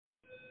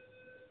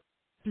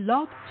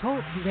Blog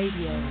Talk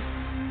Radio.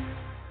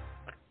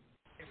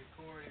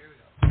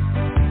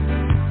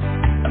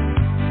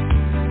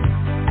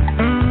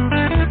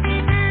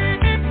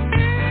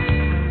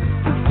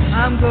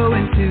 I'm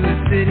going to a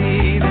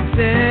city that's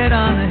set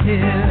on a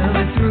hill.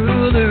 Its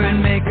ruler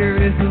and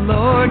maker is the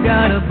Lord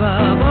God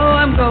above. Oh,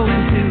 I'm going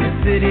to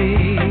a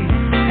city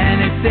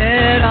and it's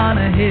set on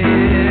a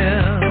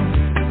hill.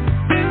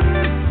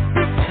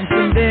 And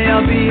someday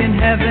I'll be in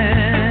heaven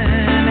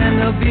and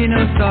there'll be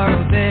no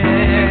sorrow there.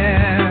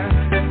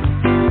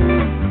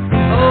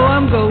 Oh,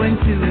 I'm going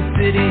to a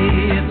city,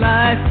 it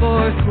lies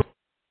for.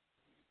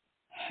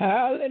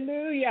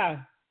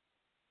 Hallelujah.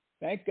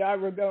 Thank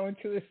God we're going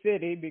to a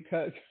city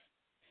because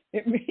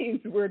it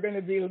means we're going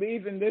to be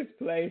leaving this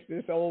place,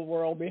 this old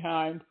world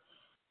behind.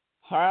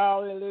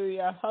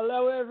 Hallelujah.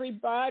 Hello,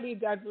 everybody.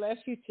 God bless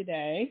you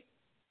today.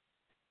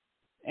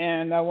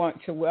 And I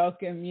want to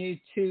welcome you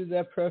to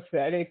the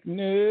Prophetic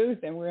News.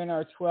 And we're in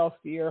our 12th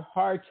year.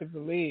 Hard to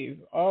believe.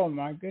 Oh,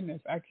 my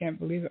goodness. I can't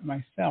believe it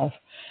myself.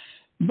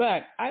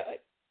 But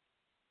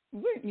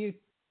wouldn't you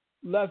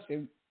love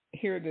to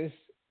hear this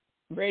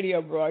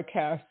radio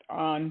broadcast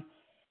on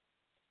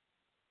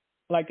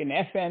like an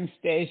FM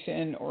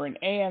station or an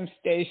AM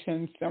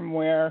station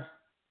somewhere?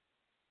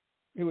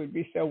 It would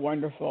be so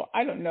wonderful.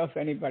 I don't know if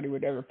anybody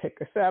would ever pick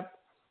us up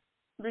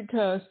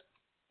because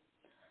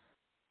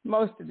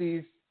most of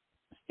these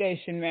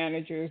station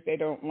managers, they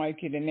don't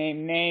like you to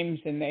name names,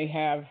 and they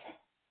have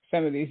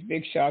some of these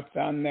big shots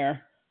on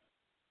there,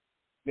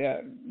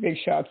 the big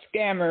shot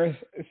scammers,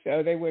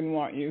 so they wouldn't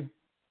want you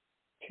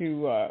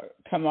to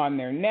come on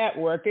their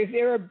network. Is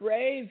there a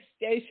brave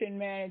station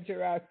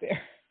manager out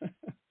there?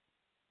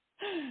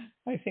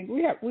 I think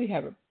we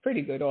have a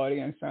pretty good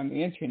audience on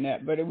the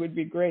internet, but it would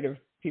be great if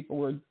people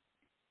were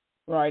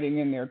riding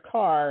in their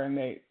car, and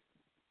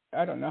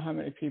I don't know how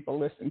many people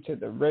listen to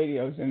the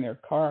radios in their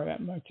car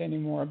that much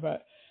anymore,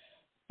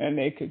 and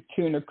they could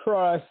tune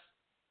across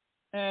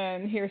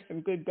and hear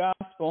some good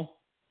gospel,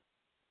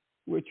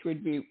 which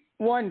would be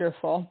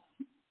wonderful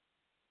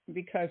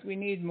because we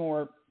need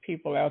more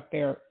people out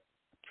there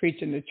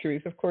preaching the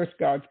truth. Of course,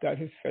 God's got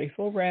his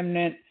faithful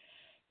remnant,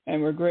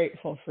 and we're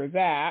grateful for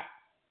that.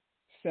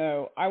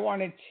 So I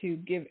wanted to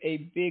give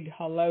a big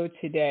hello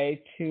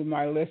today to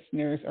my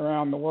listeners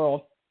around the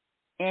world.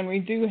 And we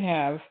do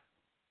have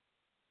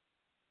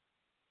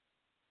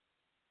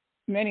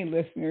many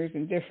listeners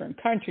in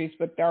different countries,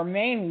 but our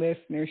main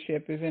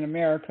listenership is in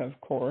America, of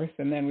course.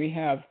 And then we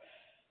have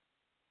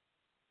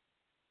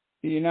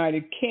the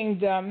United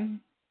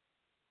Kingdom,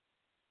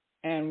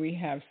 and we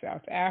have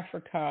South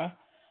Africa,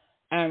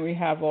 and we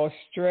have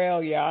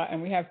Australia, and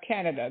we have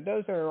Canada.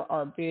 Those are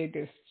our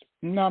biggest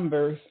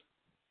numbers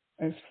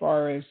as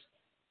far as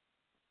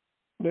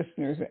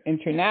listeners,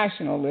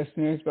 international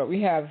listeners, but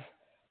we have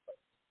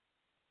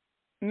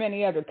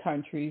many other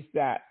countries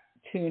that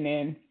tune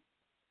in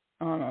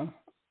on a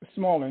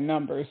smaller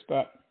numbers.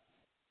 But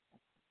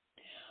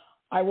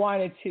I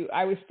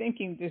was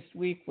thinking this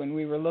week when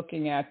we were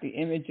looking at the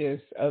images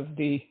of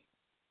the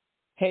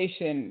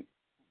Haitian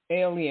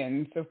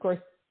aliens, of course,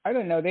 I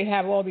don't know, they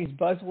have all these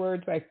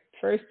buzzwords. Like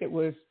first it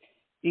was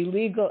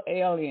illegal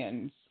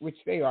aliens, which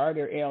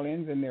they're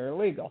aliens and they're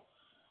illegal.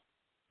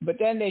 But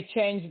then they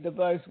changed the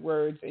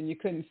buzzwords, and you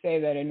couldn't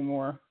say that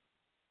anymore.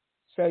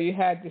 So you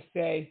had to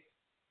say,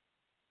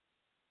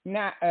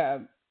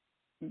 then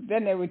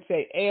they would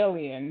say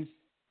aliens,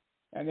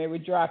 and they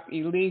would drop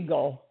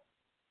illegal.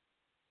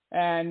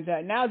 And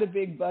now the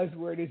big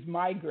buzzword is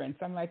migrants.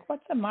 I'm like,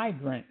 what's a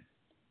migrant?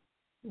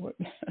 What?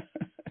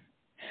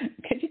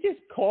 Can you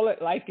just call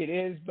it like it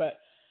is? But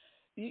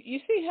you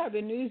see how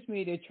the news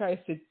media tries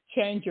to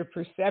change your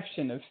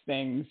perception of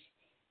things.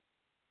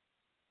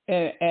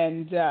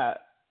 And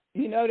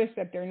you notice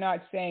that they're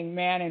not saying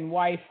man and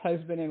wife,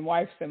 husband and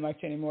wife so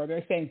much anymore.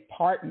 They're saying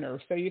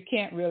partner. So you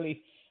can't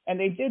really, and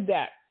they did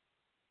that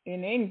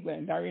in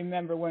England. I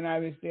remember when I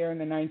was there in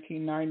the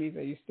 1990s,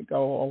 I used to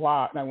go a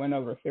lot, and I went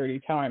over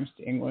 30 times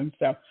to England.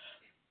 So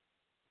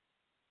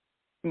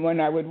when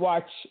I would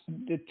watch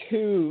the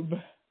tube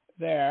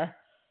there,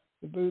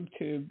 the boob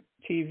tube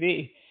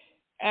TV,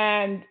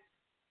 and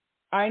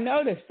I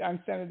noticed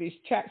on some of these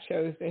chat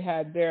shows they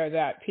had there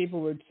that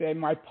people would say,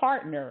 my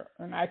partner,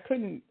 and I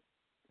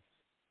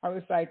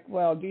was like,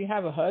 well, do you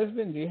have a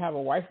husband? Do you have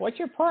a wife? What's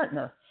your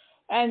partner?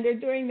 And they're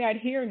doing that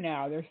here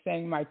now. They're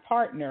saying my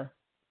partner.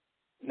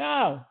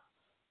 No.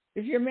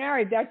 If you're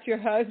married, that's your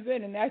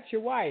husband and that's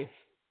your wife.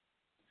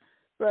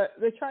 But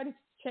they try to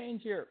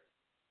change your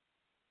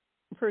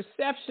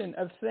perception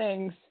of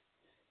things.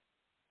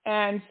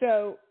 And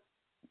so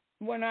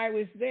when I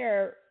was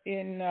there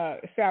in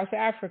South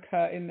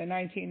Africa in the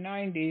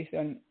 1990s,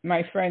 and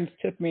my friends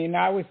took me, and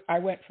I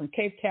went from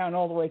Cape Town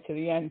all the way to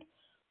the end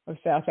of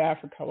South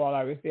Africa while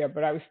I was there,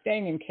 but I was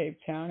staying in Cape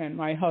Town, and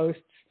my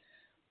hosts,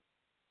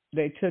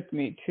 they took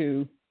me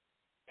to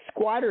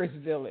Squatters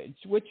Village,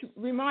 which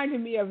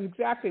reminded me of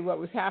exactly what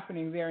was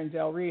happening there in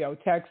Del Rio,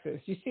 Texas.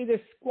 You see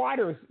this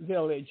Squatters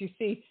Village, you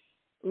see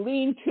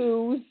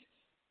lean-tos,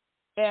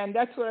 and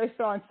that's what I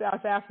saw in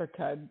South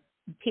Africa.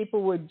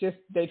 people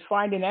they'd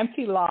find an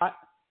empty lot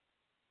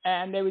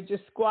and they would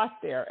just squat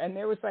there. And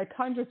there was like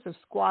hundreds of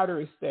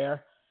squatters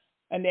there.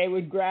 And they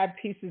would grab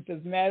pieces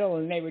of metal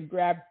and they would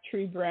grab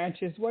tree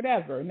branches,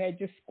 whatever, and they'd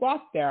just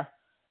squat there.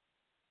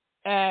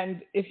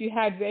 And if you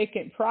had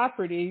vacant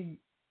property,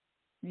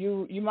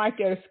 you might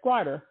get a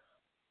squatter.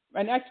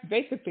 And that's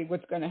basically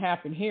what's going to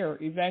happen here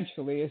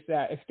eventually, is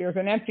that if there's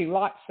an empty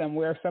lot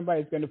somewhere,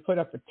 somebody's going to put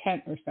up a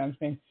tent or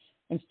something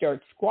and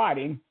start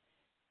squatting.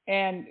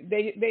 And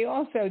they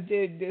also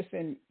did this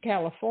in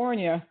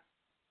California.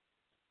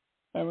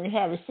 And we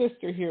have a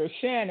sister here,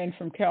 Shannon,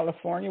 from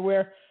California,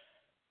 where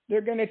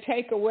they're going to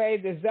take away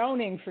the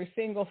zoning for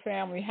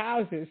single-family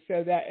houses,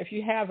 so that if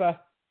you have a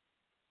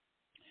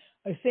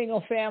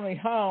single-family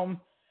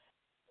home,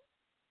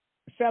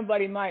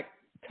 somebody might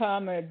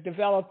come, a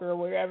developer or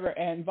whatever,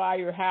 and buy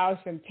your house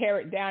and tear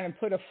it down and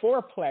put a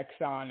fourplex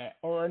on it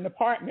or an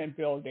apartment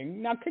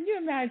building. Now, can you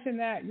imagine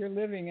that? You're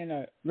living in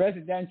a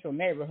residential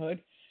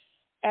neighborhood.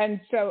 And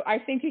so I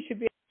think you should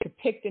be able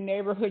to pick the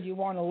neighborhood you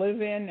want to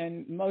live in,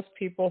 and most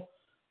people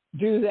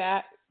do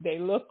that. They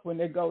look when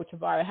they go to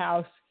buy a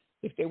house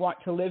if they want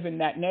to live in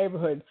that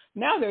neighborhood.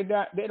 Now they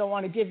don't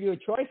want to give you a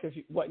choice of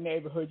what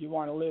neighborhood you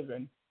want to live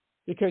in,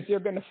 because they're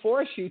going to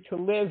force you to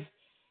live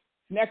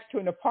next to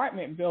an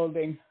apartment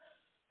building.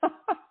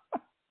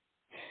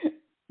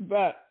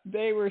 But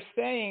they were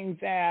saying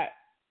that,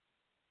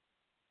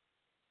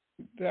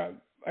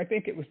 I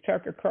think it was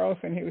Tucker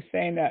Carlson, he was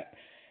saying that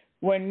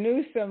when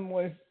Newsom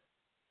was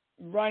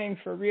running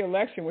for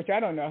re-election, which I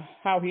don't know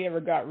how he ever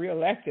got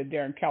re-elected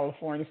there in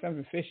California,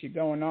 something fishy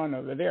going on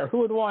over there. Who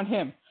would want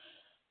him?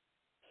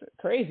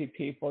 Crazy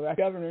people. That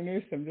Governor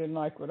Newsom didn't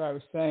like what I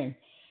was saying.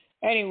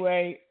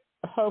 Anyway,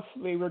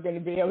 hopefully we're going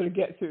to be able to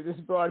get through this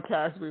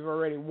broadcast. We've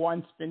already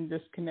once been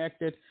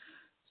disconnected.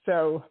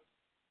 So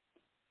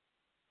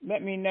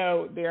let me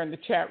know there in the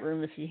chat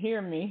room if you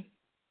hear me,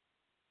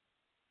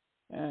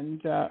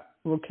 and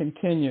we'll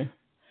continue.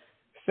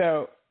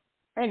 So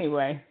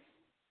anyway,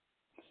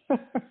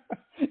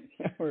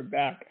 yeah, we're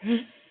back.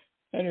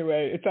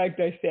 Anyway, it's like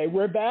they say,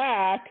 we're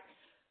back.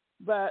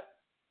 But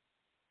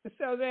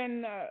so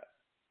then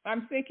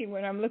I'm thinking,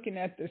 when I'm looking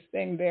at this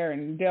thing there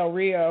in Del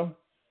Rio,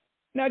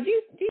 now do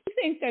you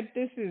think that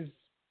this is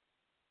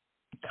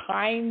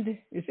kind?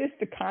 Is this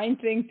the kind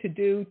thing to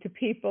do to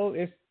people,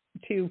 is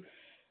to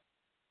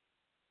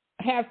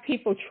have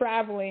people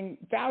traveling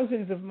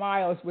thousands of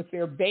miles with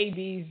their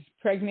babies,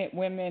 pregnant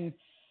women,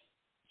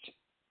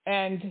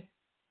 and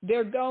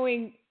they're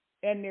going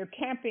and they're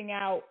camping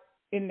out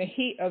in the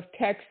heat of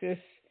Texas?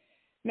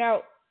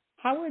 Now,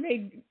 how are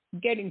they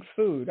getting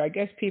food? I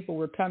guess people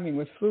were coming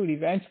with food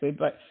eventually,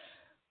 but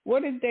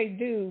what did they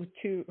do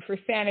for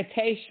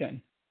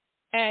sanitation?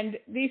 And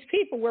these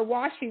people were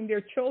washing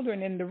their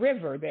children in the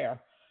river there.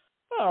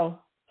 Oh,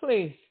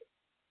 please.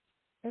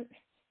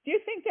 Do you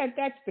think that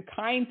that's the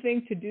kind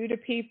thing to do to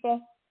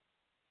people?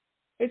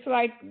 It's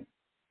like,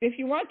 if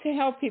you want to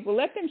help people,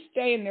 let them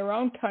stay in their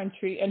own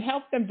country and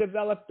help them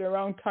develop their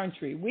own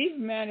country. We've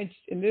managed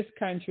in this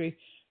country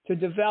to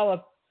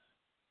develop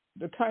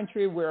the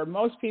country where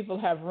most people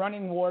have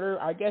running water.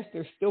 I guess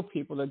there's still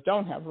people that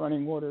don't have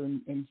running water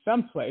in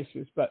some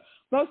places, but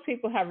most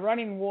people have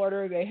running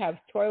water. They have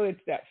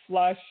toilets that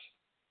flush.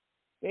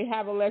 They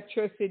have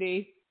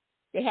electricity.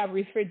 They have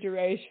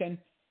refrigeration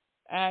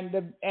and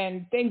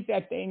things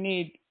that they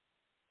need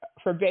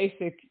for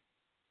basic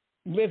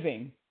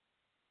living.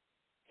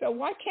 So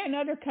why can't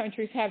other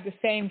countries have the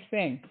same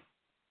thing?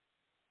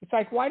 It's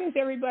like, why does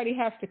everybody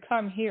have to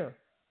come here?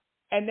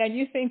 And then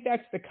you think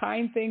that's the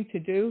kind thing to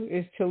do,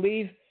 is to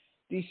leave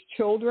these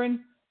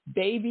children,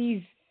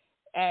 babies,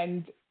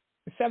 and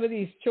some of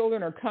these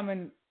children are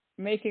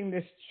making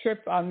this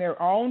trip on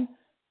their own?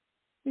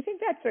 You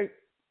think that's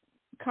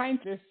a kind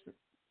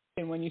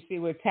of, when you see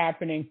what's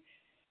happening,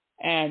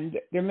 and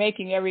they're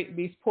making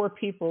these poor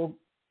people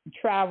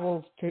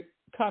travel to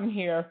come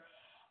here,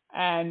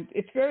 and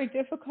it's very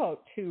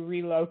difficult to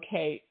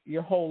relocate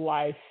your whole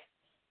life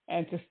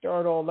and to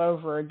start all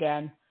over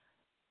again.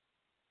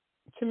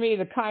 To me,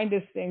 the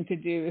kindest thing to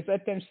do is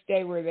let them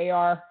stay where they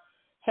are,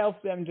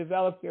 help them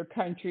develop their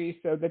country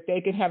so that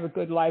they can have a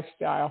good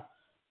lifestyle.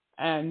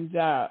 And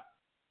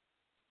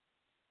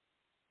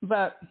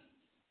but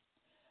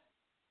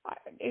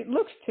it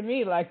looks to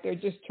me like they're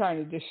just trying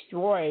to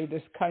destroy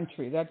this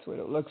country. That's what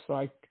it looks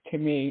like to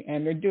me,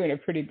 and they're doing a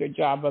pretty good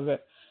job of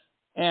it.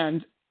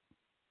 And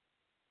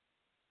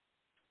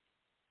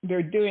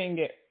they're doing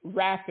it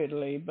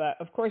rapidly.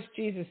 But of course,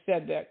 Jesus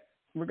said that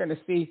we're going to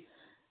see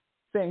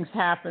things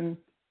happen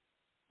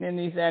in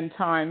these end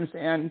times,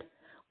 and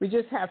we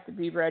just have to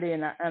be ready.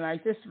 And I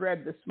just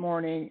read this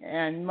morning,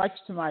 and much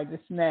to my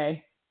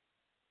dismay,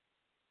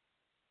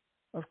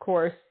 of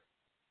course,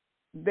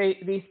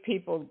 these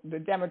people, the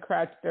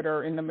Democrats that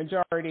are in the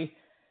majority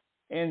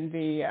in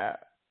the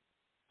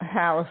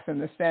House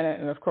and the Senate,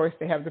 and of course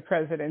they have the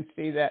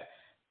presidency, that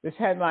this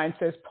headline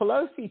says,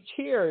 Pelosi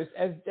cheers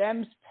as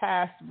Dems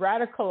pass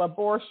radical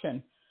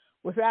abortion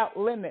without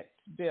limits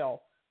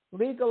bill,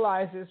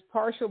 legalizes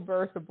partial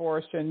birth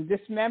abortion,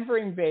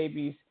 dismembering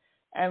babies,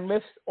 and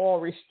lifts all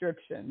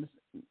restrictions.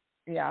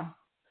 Yeah,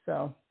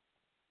 so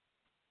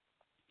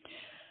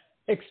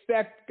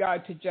expect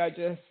God to judge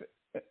us.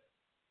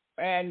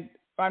 And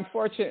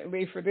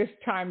unfortunately, for this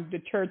time, the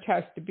church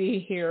has to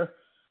be here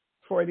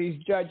for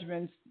these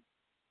judgments.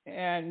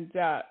 And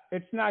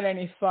it's not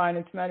any fun.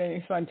 It's not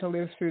any fun to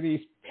live through these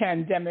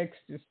pandemics,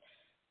 this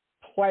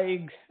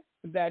plague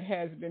that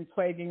has been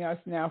plaguing us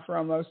now for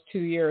almost 2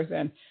 years.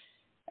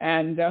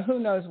 And who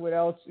knows what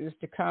else is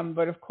to come.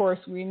 But, of course,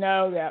 we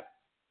know that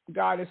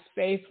God is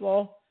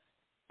faithful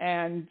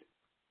and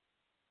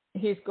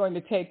he's going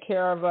to take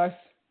care of us.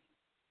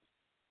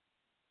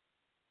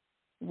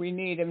 We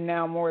need him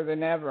now more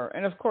than ever.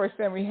 And, of course,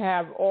 then we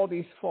have all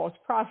these false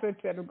prophets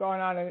that are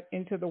going on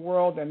into the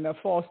world and the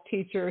false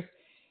teachers.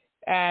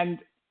 And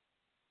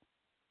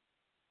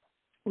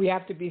we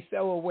have to be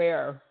so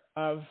aware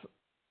of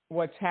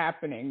what's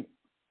happening.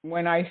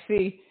 When I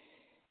see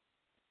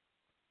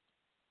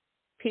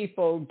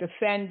people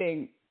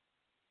defending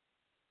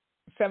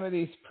some of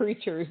these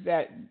preachers,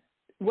 that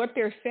what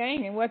they're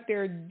saying and what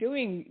they're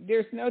doing,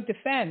 there's no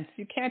defense.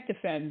 You can't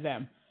defend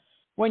them.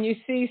 When you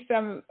see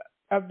some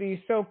of these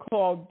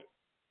so-called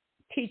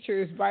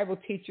teachers, Bible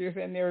teachers,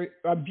 and they're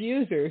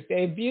abusers,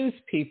 they abuse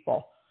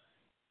people.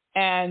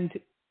 And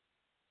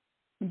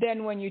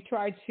then when you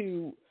try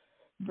to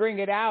bring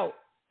it out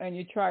and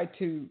you try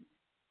to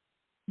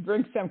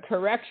bring some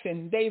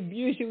correction, they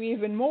abuse you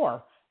even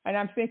more. And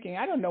I'm thinking,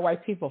 I don't know why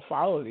people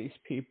follow these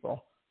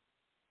people.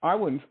 I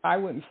wouldn't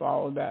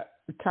follow that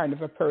kind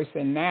of a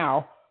person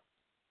now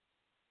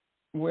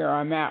where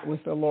I'm at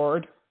with the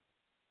Lord.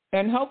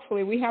 And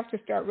hopefully we have to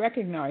start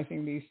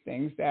recognizing these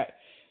things, that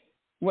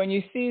when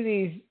you see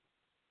these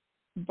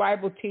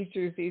Bible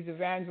teachers, these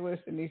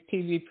evangelists, and these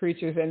TV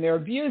preachers, and they're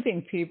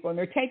abusing people, and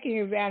they're taking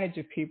advantage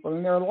of people,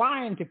 and they're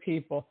lying to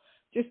people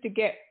just to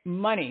get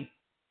money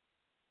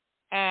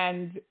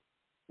and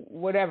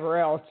whatever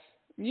else.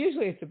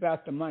 Usually it's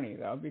about the money,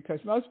 though, because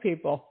most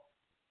people,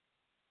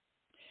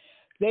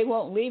 they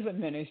won't leave a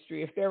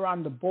ministry. If they're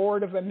on the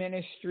board of a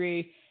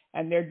ministry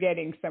and they're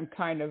getting some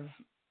kind of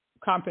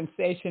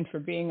compensation for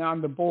being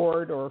on the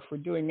board or for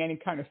doing any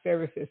kind of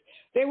services,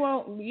 they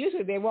won't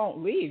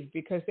leave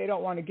because they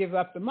don't want to give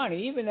up the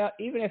money, even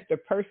if the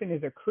person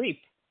is a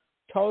creep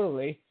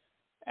totally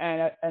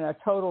and a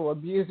total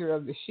abuser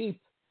of the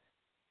sheep.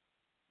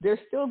 They're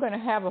still going to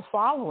have a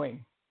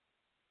following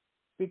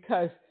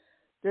because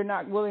they're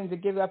not willing to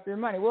give up their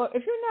money. Well,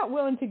 if you're not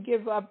willing to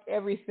give up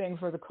everything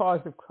for the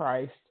cause of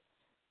Christ,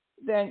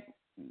 then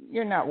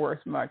you're not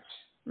worth much,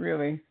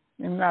 really.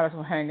 You might as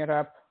well hang it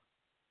up.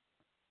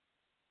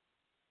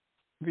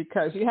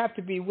 Because you have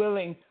to be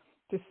willing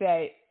to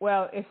say,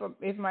 well,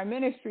 if my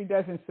ministry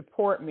doesn't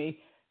support me,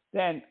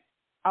 then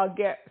I'll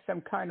get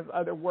some kind of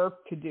other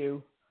work to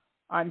do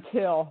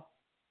until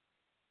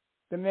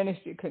the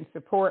ministry can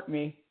support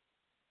me.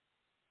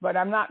 But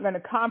I'm not going to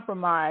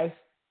compromise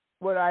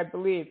what I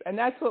believe. And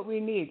that's what we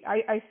need.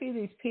 I see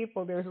these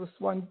people. There's this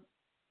one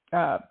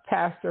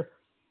pastor,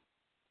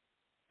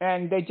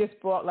 and they just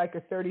bought like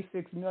a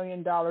 $36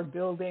 million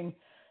building.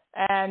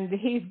 And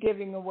he's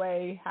giving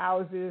away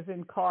houses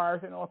and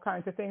cars and all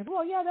kinds of things.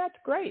 Well, yeah, that's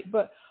great.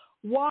 But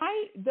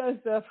why does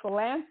the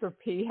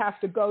philanthropy have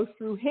to go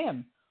through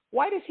him?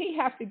 Why does he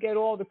have to get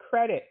all the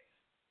credit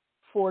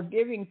for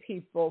giving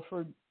people,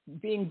 for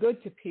being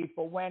good to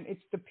people, when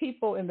it's the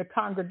people in the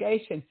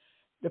congregation?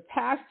 The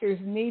pastors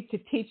need to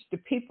teach the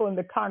people in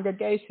the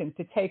congregation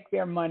to take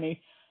their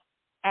money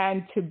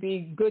and to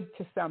be good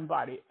to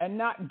somebody and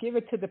not give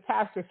it to the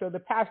pastor so the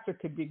pastor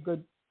could be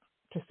good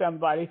to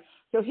somebody,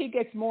 so he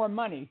gets more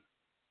money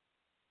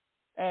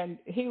and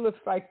he looks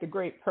like the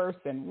great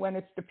person, when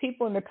it's the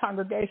people in the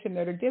congregation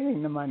that are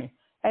giving the money.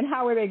 And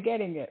how are they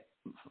getting it?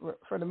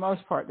 For the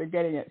most part, they're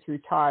getting it through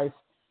tithes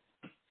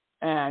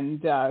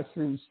and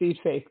through seed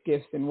faith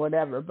gifts and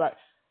whatever. But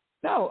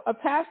no, a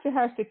pastor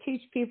has to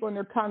teach people in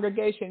their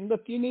congregation,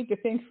 look, you need to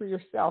think for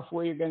yourself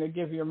where you're going to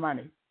give your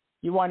money.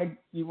 You want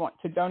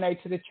to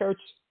donate to the church?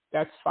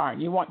 That's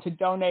fine. You want to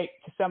donate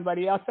to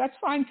somebody else? That's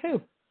fine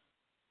too.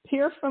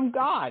 Hear from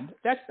God.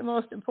 That's the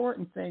most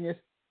important thing, is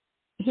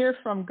hear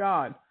from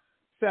God.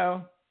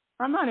 So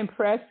I'm not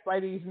impressed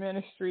by these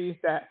ministries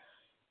that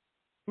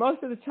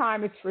most of the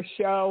time it's for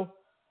show.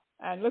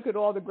 And look at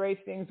all the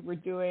great things we're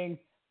doing.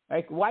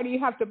 Like, why do you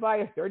have to buy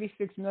a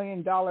 $36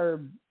 million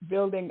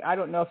building? I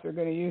don't know if they're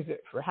going to use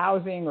it for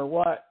housing or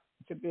what.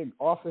 It's a big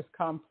office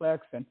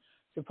complex. And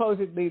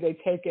supposedly they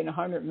take in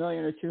 $100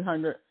 million or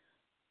 $200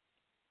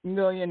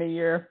 million a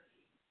year.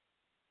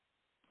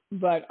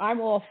 But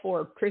I'm all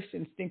for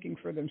Christians thinking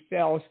for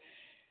themselves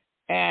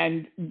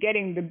and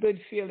getting the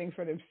good feeling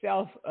for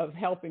themselves of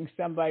helping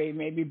somebody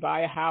maybe buy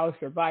a house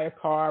or buy a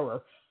car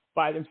or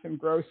buy them some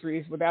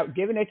groceries without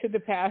giving it to the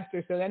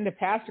pastor, so then the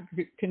pastor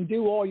can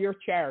do all your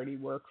charity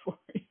work for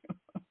you.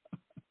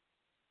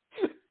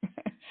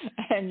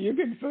 And you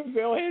can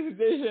fulfill his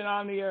vision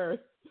on the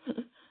earth.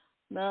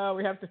 No,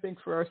 we have to think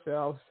for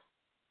ourselves.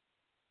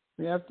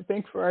 We have to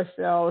think for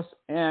ourselves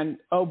and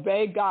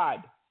obey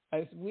God.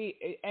 As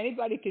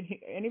anybody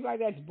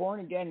that's born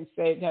again and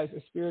saved has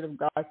the Spirit of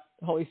God,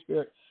 the Holy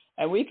Spirit,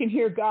 and we can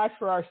hear God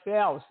for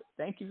ourselves.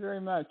 Thank you very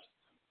much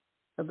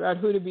about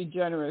who to be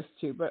generous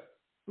to. But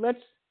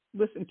let's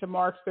listen to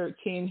Mark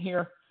 13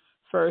 here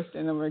first,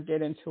 and then we'll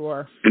get into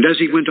our... And as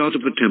he went out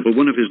of the temple,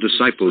 one of his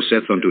disciples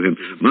saith unto him,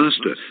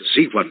 Master,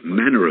 see what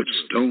manner of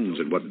stones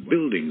and what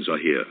buildings are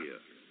here.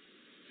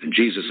 And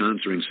Jesus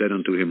answering said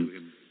unto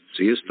him,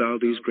 Seest thou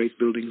these great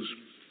buildings?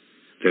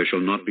 There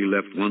shall not be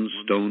left one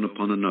stone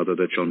upon another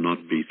that shall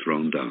not be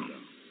thrown down.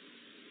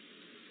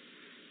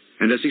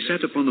 And as he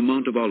sat upon the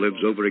Mount of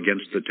Olives over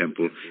against the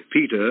temple,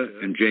 Peter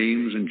and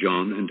James and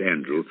John and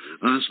Andrew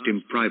asked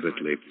him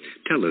privately,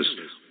 Tell us,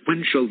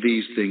 when shall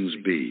these things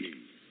be?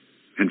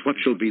 And what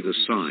shall be the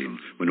sign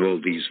when all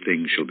these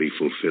things shall be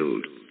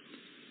fulfilled?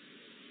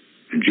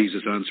 And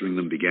Jesus answering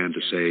them began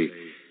to say,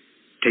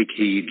 Take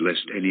heed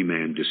lest any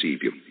man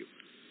deceive you.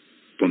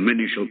 For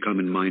many shall come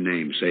in my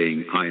name,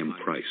 saying, I am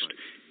Christ,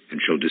 and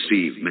shall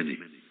deceive many.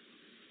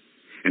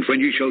 And when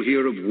ye shall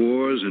hear of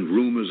wars and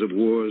rumors of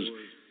wars,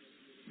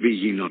 be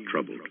ye not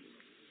troubled,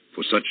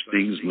 for such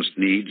things must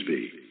needs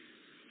be,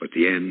 but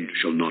the end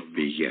shall not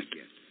be yet.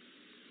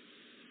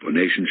 For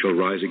nation shall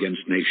rise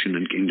against nation,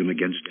 and kingdom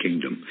against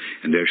kingdom,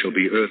 and there shall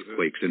be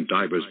earthquakes in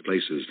divers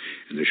places,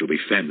 and there shall be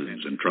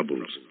famines and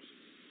troubles.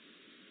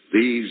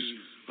 These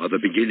are the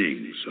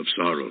beginnings of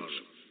sorrows.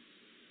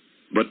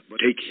 But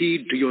take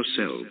heed to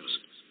yourselves,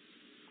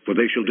 for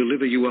they shall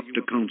deliver you up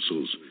to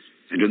councils,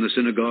 and in the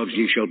synagogues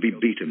ye shall be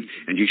beaten,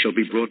 and ye shall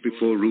be brought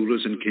before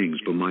rulers and kings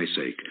for my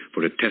sake,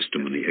 for a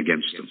testimony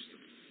against them.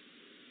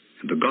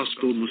 And the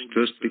gospel must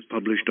first be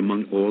published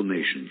among all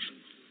nations.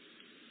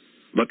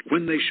 But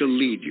when they shall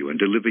lead you and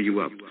deliver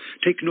you up,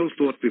 take no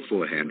thought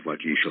beforehand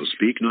what ye shall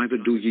speak, neither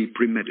do ye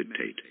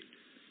premeditate.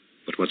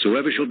 But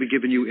whatsoever shall be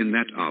given you in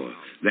that hour,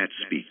 that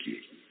speak ye.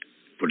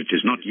 For it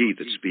is not ye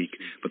that speak,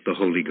 but the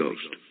Holy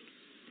Ghost.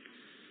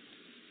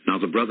 Now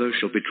the brother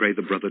shall betray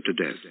the brother to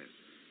death,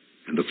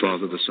 and the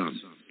father the son.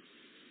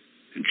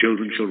 And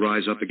children shall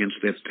rise up against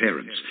their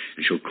parents,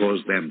 and shall cause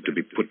them to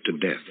be put to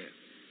death.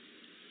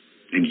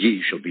 And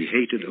ye shall be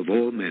hated of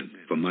all men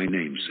for my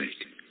name's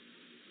sake.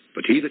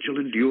 But he that shall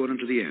endure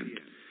unto the end,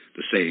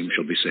 the same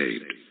shall be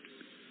saved.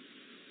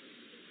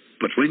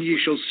 But when ye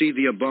shall see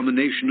the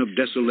abomination of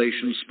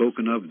desolation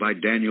spoken of by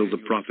Daniel the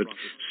prophet,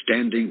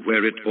 standing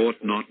where it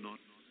ought not,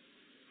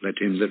 let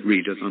him that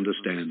readeth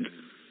understand.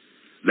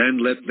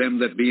 Then let them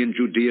that be in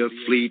Judea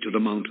flee to the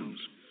mountains.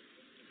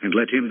 And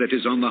let him that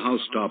is on the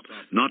housetop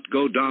not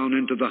go down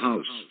into the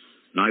house,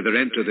 neither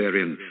enter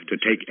therein to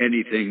take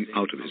anything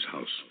out of his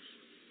house.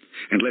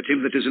 And let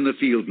him that is in the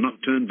field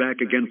not turn back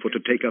again for to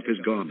take up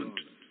his garment.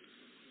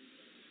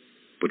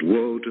 But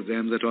woe to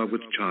them that are with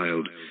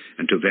child,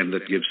 and to them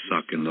that give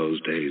suck in those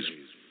days.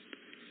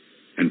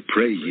 And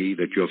pray ye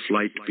that your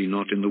flight be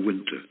not in the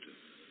winter.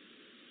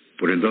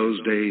 For in those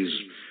days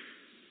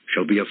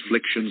shall be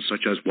affliction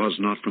such as was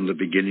not from the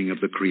beginning of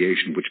the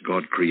creation which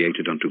God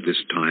created unto this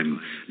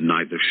time,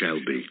 neither shall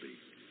be.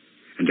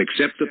 And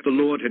except that the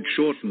Lord had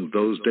shortened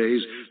those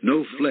days,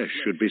 no flesh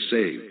should be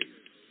saved.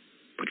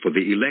 But for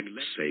the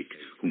elect's sake,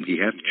 whom he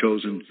hath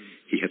chosen,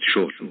 he hath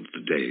shortened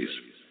the days.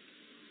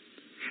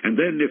 And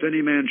then if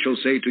any man shall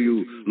say to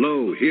you,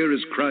 Lo, here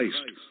is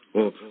Christ,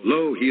 or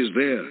Lo, he is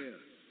there,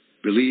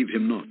 believe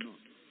him not.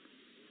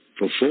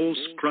 For false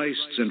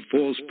Christs and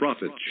false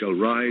prophets shall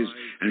rise,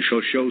 and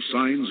shall show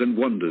signs and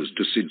wonders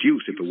to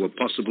seduce, if it were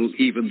possible,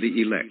 even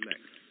the elect.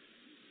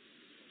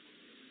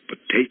 But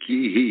take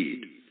ye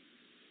heed.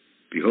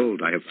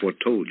 Behold, I have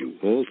foretold you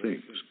all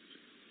things.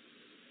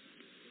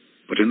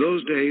 But in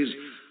those days,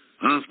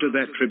 after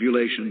that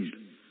tribulation,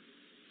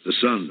 the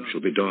sun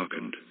shall be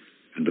darkened,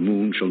 and the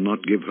moon shall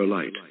not give her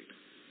light,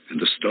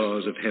 and the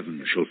stars of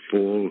heaven shall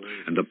fall,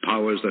 and the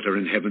powers that are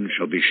in heaven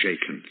shall be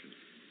shaken.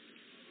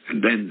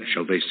 And then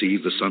shall they see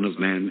the Son of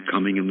Man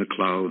coming in the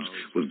clouds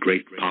with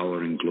great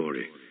power and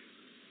glory.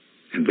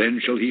 And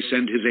then shall he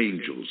send his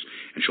angels,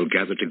 and shall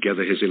gather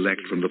together his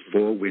elect from the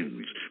four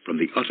winds, from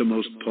the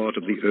uttermost part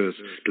of the earth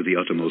to the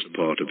uttermost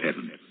part of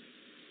heaven.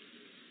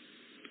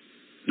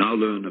 Now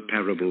learn a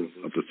parable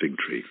of the fig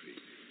tree.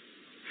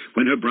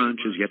 When her branch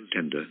is yet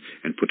tender,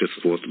 and putteth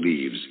forth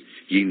leaves,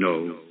 ye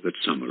know that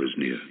summer is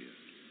near.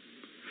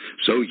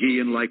 So ye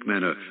in like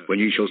manner, when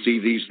ye shall see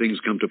these things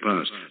come to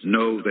pass,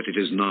 know that it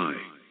is nigh,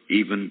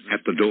 even at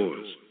the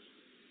doors.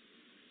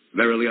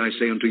 Verily I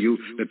say unto you,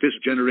 that this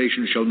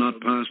generation shall not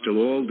pass till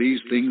all these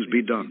things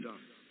be done.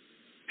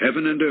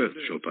 Heaven and earth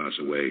shall pass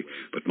away,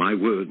 but my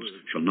words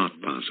shall not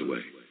pass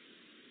away.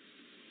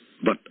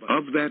 But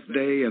of that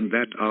day and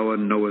that hour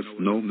knoweth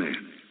no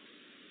man,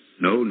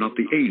 no, not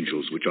the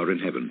angels which are in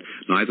heaven,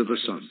 neither the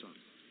Son,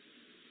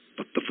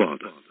 but the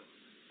Father.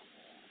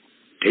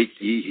 Take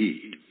ye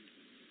heed,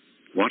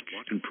 watch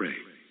and pray,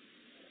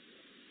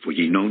 for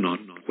ye know not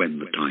when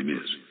the time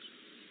is.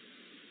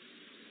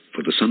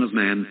 For the Son of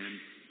Man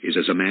is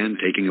as a man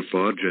taking a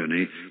far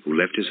journey, who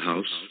left his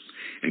house,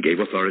 and gave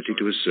authority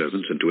to his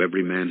servants, and to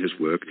every man his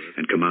work,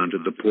 and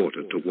commanded the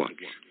porter to watch.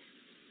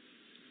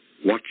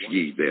 Watch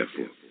ye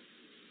therefore,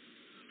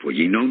 For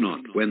ye know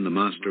not when the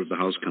master of the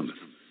house cometh,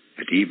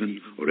 at even,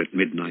 or at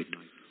midnight,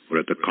 or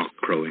at the cock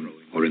crowing,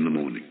 or in the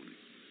morning,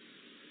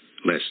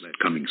 lest,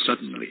 coming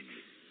suddenly,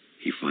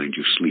 he find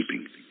you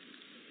sleeping.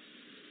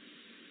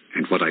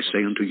 And what I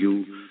say unto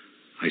you,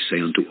 I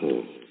say unto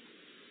all,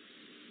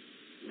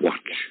 watch.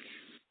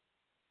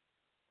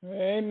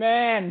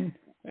 Amen.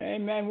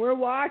 Amen. We're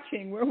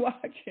watching. We're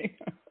watching.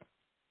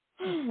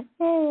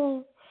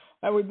 Oh,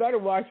 and we better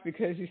watch,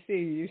 because you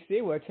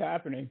see what's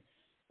happening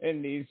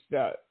in these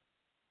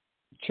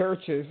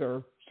churches,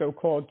 or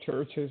so-called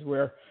churches,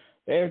 where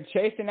they're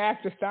chasing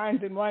after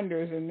signs and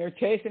wonders, and they're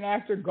chasing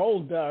after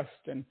gold dust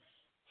and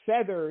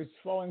feathers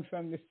falling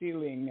from the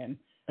ceiling,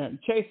 and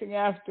chasing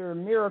after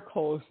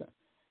miracles.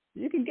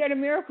 You can get a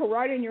miracle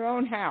right in your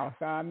own house.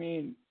 I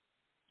mean,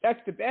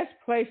 that's the best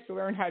place to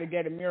learn how to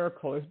get a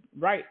miracle, is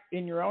right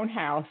in your own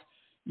house,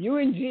 you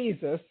and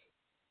Jesus.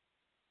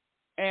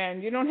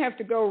 And you don't have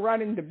to go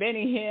running to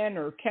Benny Hinn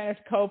or Kenneth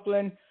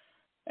Copeland.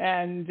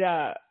 And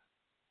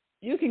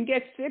you can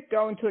get sick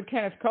going to a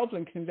Kenneth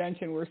Copeland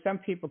convention, where some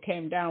people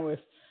came down with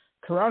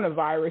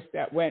coronavirus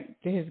that went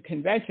to his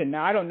convention.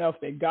 Now, I don't know if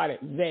they got it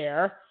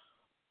there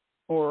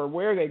or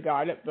where they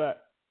got it,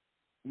 but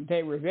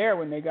they were there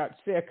when they got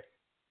sick.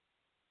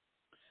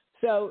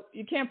 So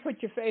you can't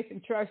put your faith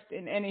and trust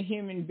in any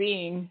human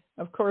being.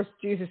 Of course,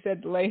 Jesus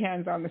said to lay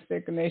hands on the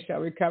sick and they shall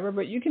recover,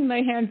 but you can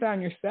lay hands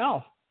on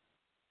yourself.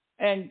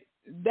 And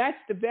that's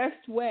the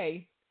best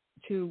way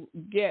to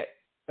get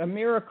a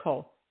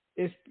miracle,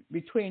 is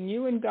between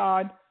you and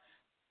God,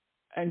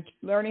 and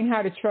learning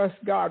how to trust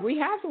God. We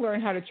have to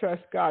learn how to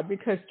trust God,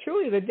 because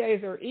truly the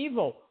days are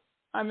evil.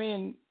 I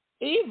mean,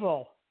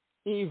 evil.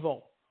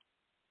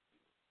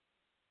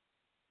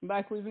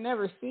 Like we've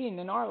never seen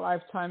in our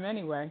lifetime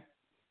anyway.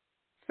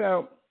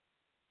 So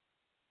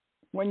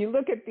when you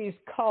look at these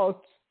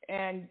cults,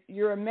 and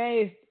you're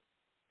amazed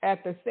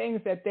at the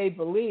things that they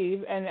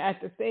believe, and at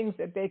the things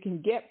that they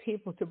can get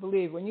people to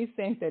believe, when you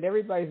think that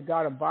everybody's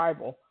got a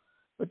Bible,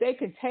 but they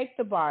can take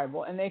the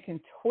Bible and they can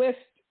twist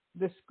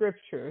the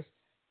scriptures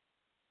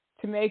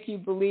to make you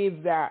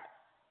believe that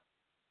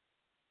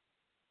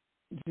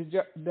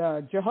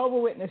the Jehovah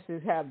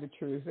Witnesses have the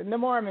truth, and the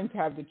Mormons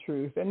have the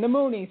truth, and the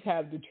Moonies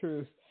have the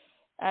truth,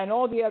 and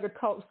all the other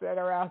cults that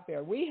are out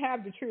there. We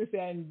have the truth,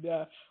 and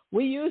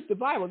we use the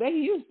Bible. They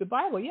use the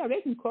Bible. Yeah,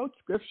 they can quote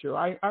scripture.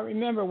 I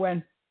remember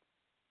when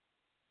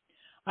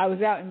I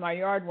was out in my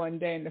yard one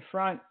day in the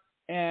front,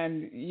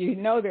 and you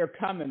know they're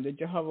coming, the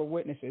Jehovah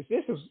Witnesses.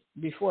 This was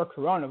before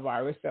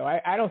coronavirus, so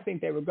I don't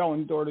think they were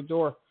going door to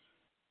door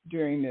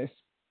during this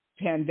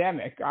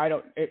pandemic.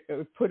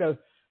 It put a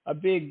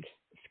big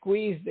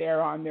squeeze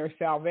there on their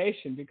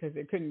salvation, because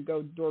they couldn't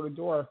go door to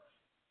door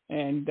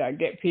and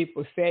get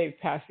people saved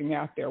passing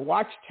out their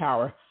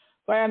watchtower.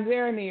 But I'm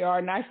there in the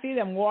yard, and I see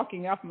them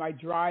walking up my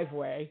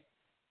driveway,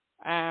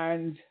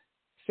 and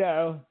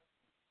so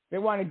they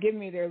want to give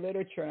me their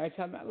literature, and I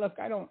tell them, look,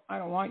 I don't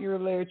want your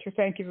literature.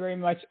 Thank you very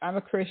much. I'm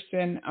a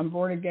Christian. I'm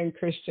born again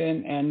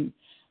Christian, and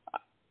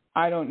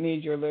I don't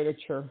need your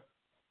literature.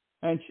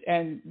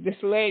 And this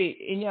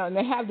lady, and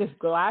they have this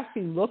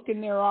glassy look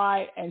in their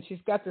eye, and she's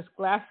got this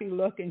glassy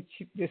look and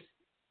this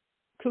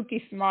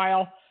kooky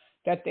smile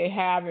that they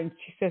have, and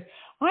she says,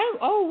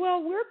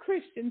 well, we're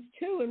Christians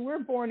too, and we're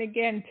born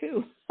again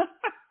too.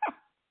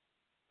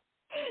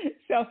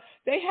 So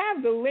they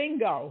have the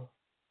lingo.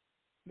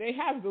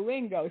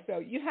 So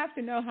you have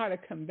to know how to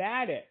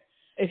combat it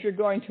if you're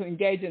going to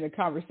engage in a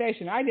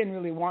conversation. I didn't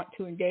really want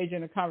to engage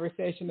in a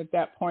conversation at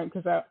that point,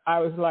 because I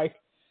was like,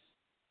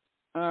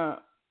 I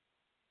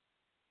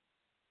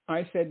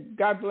said,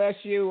 God bless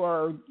you,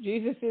 or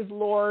Jesus is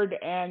Lord,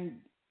 and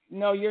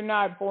no, you're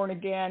not born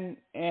again,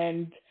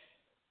 and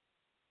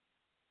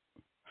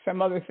some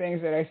other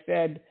things that I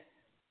said.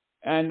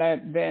 And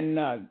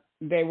then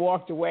they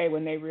walked away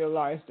when they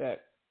realized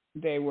that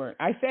they weren't.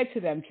 I said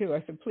to them, too,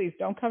 I said, please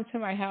don't come to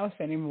my house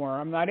anymore.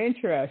 I'm not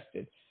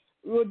interested.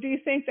 Well, do you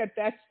think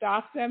that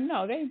stops them?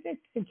 No, they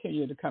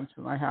continue to come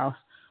to my house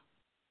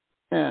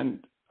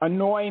and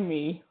annoy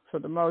me for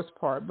the most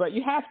part. But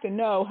you have to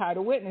know how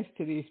to witness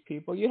to these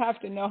people. You have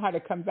to know how to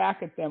come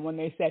back at them when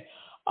they say,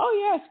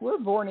 oh, yes, we're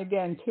born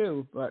again,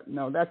 too. But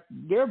no,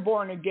 their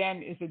born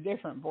again is a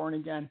different born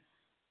again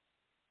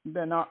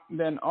than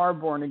our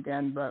born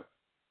again. But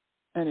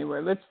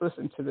anyway, let's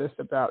listen to this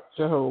about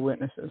Jehovah's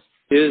Witnesses.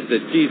 Is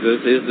that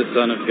Jesus is the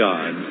Son of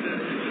God.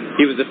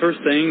 He was the first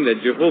thing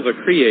that Jehovah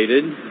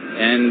created,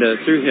 and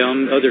through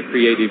him other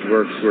creative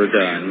works were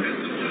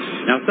done.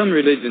 Now, some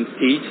religions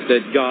teach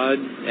that God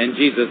and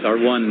Jesus are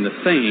one and the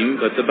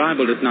same, but the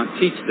Bible does not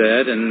teach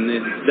that, and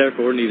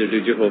therefore neither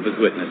do Jehovah's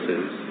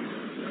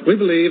Witnesses. We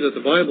believe that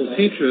the Bible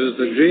teaches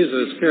that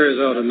Jesus carries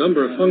out a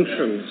number of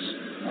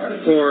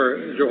functions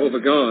for Jehovah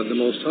God, the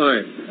Most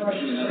High.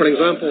 For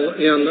example,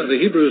 in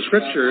the Hebrew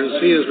Scriptures,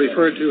 he is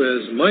referred to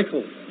as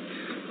Michael.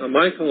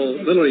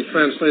 Michael, literally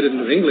translated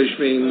into English,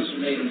 means,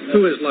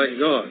 who is like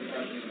God.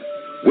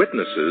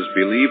 Witnesses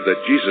believe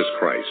that Jesus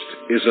Christ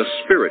is a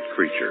spirit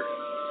creature,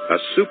 a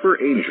super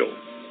angel,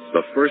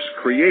 the first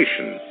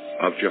creation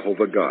of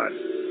Jehovah God.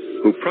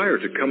 who prior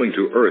to coming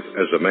to earth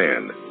as a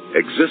man,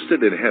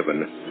 existed in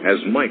heaven as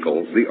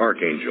Michael the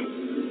Archangel.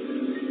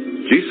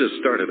 Jesus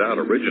started out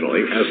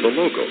originally as the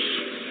Logos,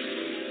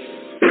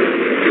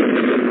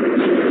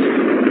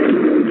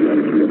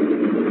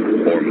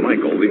 or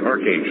Michael the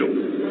Archangel.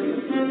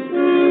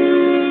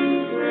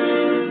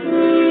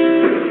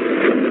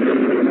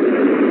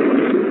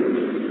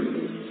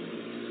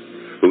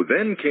 Who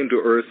then came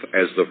to earth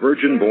as the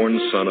virgin-born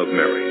Son of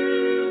Mary.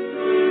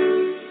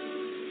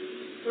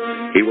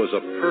 He was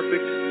a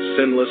perfect,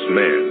 sinless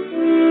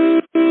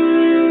man,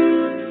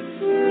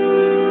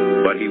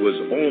 but he was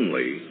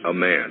only a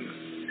man,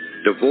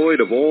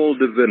 devoid of all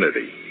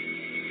divinity.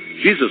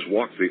 Jesus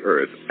walked the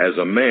earth as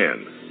a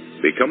man,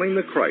 becoming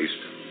the Christ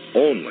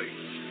only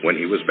when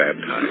he was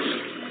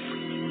baptized.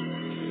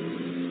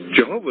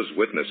 Jehovah's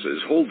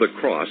Witnesses hold the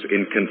cross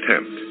in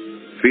contempt,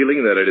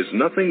 feeling that it is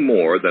nothing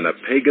more than a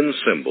pagan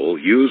symbol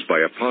used by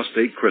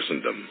apostate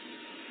Christendom.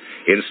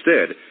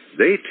 Instead,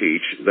 they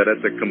teach that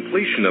at the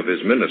completion of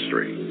his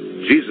ministry,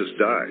 Jesus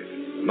died,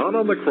 not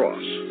on the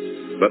cross,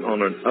 but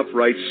on an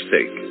upright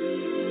stake.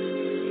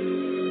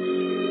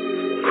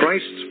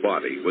 Christ's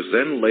body was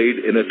then laid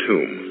in a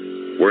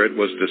tomb, where it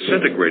was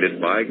disintegrated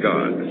by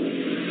God,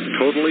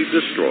 totally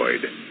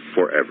destroyed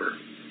forever.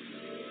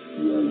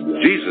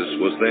 Jesus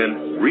was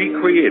then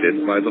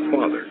recreated by the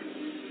Father.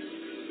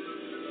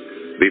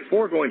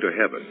 Before going to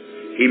heaven,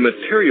 he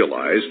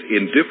materialized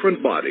in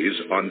different bodies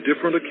on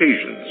different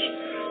occasions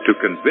to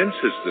convince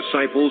his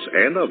disciples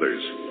and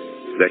others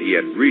that he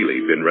had really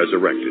been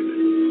resurrected.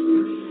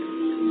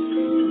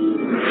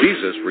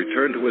 Jesus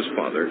returned to his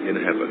Father in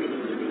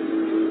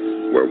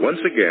heaven, where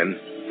once again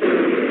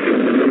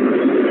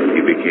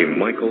he became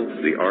Michael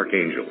the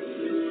Archangel.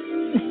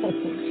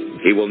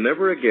 He will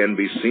never again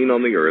be seen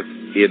on the earth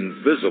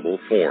in visible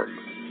form,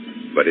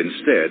 but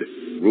instead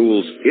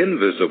rules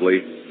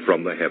invisibly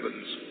from the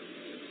heavens.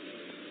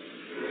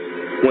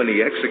 When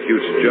he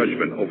executes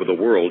judgment over the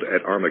world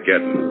at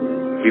Armageddon,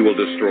 he will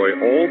destroy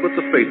all but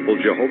the faithful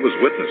Jehovah's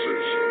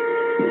Witnesses.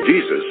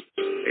 Jesus,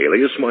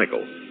 alias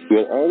Michael,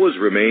 will always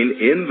remain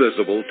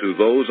invisible to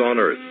those on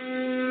earth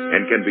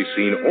and can be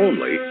seen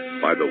only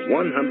by the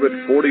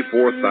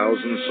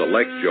 144,000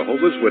 select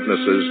Jehovah's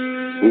Witnesses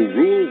who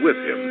rule with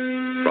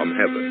him from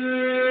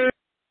heaven.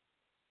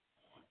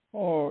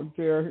 Oh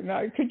dear!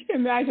 Now, could you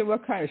imagine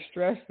what kind of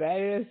stress that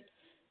is?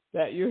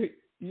 That you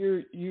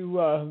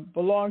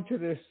belong to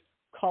this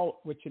cult,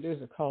 which it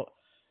is a cult,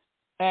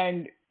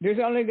 and there's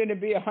only going to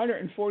be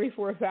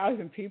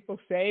 144,000 people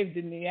saved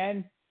in the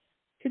end.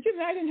 Could you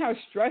imagine how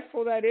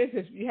stressful that is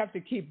if you have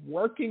to keep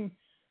working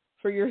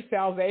for your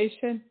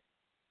salvation?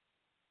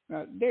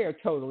 They are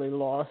totally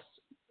lost.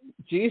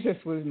 Jesus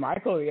was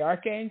Michael the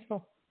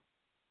Archangel.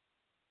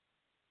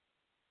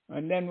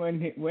 And then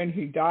when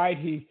he died,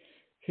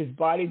 his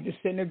body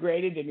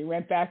disintegrated and he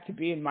went back to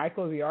being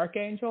Michael the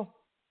Archangel.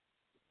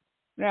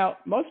 Now,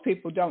 most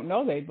people don't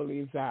know they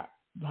believe that,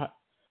 but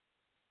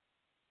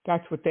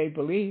that's what they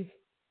believe.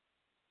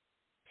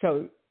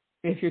 So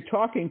if you're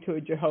talking to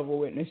a Jehovah's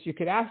Witness, you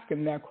could ask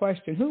them that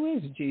question, who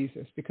is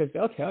Jesus? Because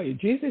they'll tell you,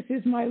 Jesus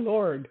is my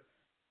Lord.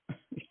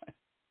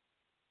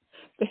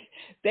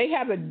 They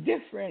have a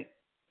different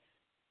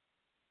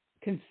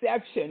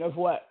conception of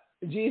what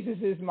Jesus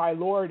is my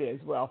Lord is.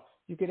 Well,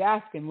 you could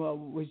ask him, well,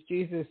 was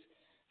Jesus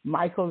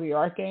Michael the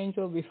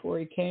Archangel before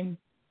he came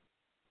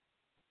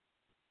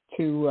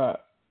to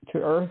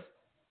earth?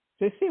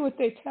 Just see what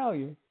they tell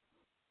you.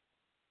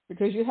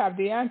 Because you have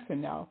the answer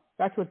now.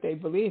 That's what they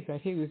believe,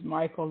 that he was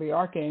Michael the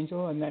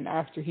Archangel, and then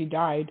after he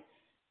died,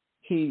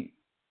 he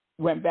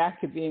went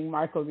back to being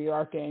Michael the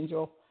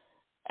Archangel,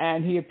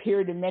 and he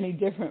appeared in many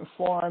different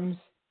forms,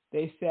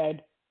 they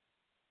said.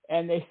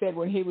 And they said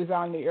when he was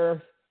on the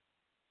earth,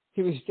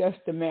 he was just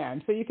a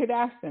man. So you could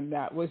ask them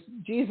that. Was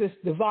Jesus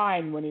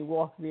divine when he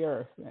walked the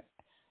earth?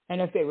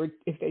 And if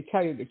they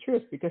tell you the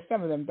truth, because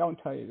some of them don't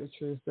tell you the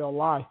truth, they'll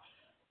lie.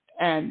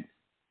 And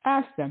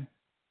ask them,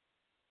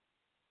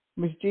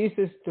 was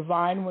Jesus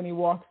divine when he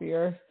walked the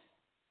earth?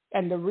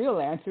 And the real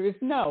answer is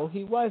no,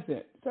 he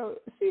wasn't. So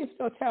see if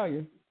they'll tell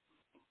you.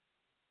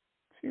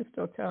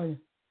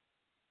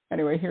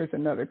 Anyway, here's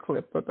another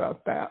clip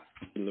about that.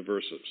 In the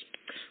verses.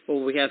 Well,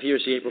 what we have here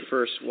is the April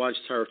 1st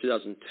Watchtower of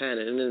 2010.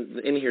 And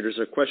in here, there's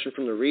a question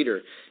from the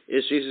reader.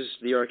 Is Jesus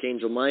the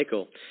Archangel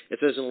Michael? It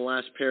says in the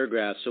last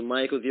paragraph, so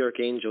Michael the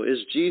Archangel is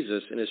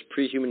Jesus in his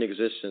pre-human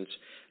existence.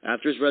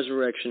 After his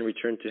resurrection and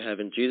return to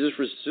heaven, Jesus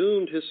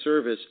resumed his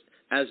service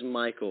as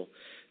Michael,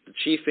 the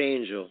chief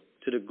angel,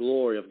 to the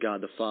glory of God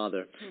the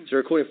Father. So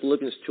we're quoting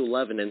Philippians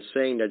 2:11 and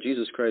saying that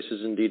Jesus Christ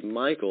is indeed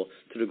Michael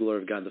to the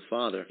glory of God the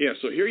Father. Yeah,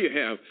 so here you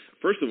have,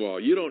 first of all,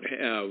 you don't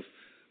have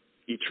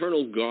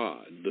eternal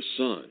God, the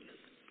Son,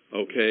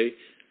 okay,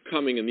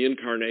 coming in the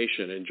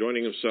incarnation and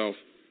joining himself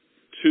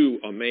to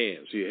a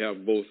man. So you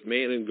have both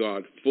man and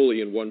God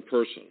fully in one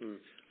person,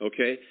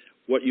 okay?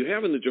 What you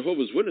have in the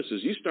Jehovah's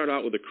Witnesses, you start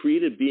out with a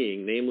created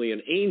being, namely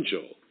an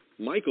angel,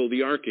 Michael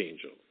the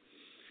Archangel.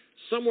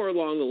 Somewhere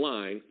along the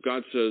line,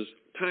 God says,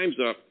 time's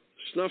up,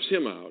 snuffs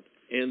him out,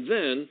 and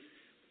then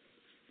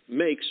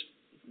makes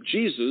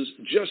Jesus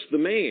just the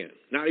man,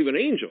 not even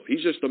angel.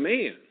 He's just a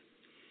man.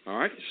 All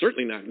right?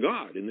 Certainly not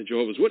God in the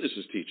Jehovah's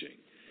Witnesses teaching.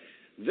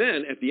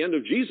 Then, at the end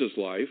of Jesus'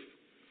 life,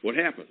 what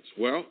happens?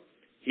 Well,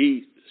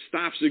 he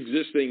stops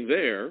existing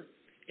there,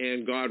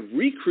 and God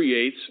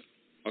recreates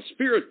a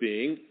spirit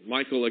being,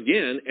 Michael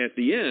again, at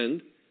the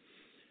end.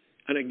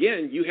 And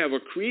again, you have a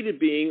created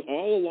being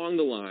all along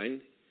the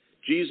line.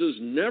 Jesus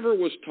never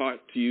was taught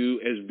to you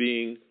as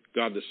being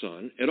God the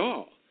Son at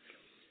all.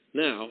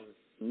 Now,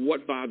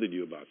 what bothered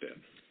you about that?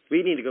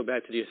 We need to go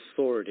back to the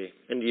authority,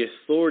 and the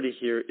authority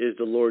here is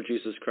the Lord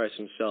Jesus Christ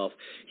himself.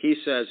 He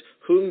says,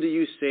 whom do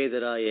you say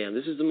that I am?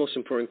 This is the most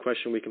important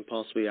question we can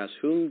possibly ask.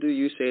 Whom do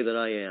you say that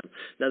I am?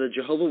 Now, the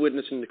Jehovah's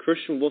Witness and the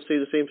Christian will say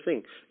the same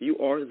thing. You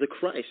are the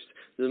Christ,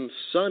 the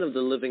Son of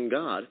the living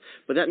God.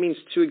 But that means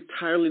two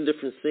entirely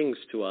different things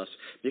to us,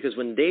 because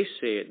when they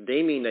say it,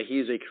 they mean that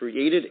he is a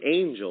created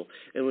angel,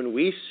 and when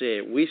we say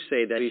it, we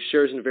say that he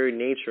shares in the very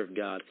nature of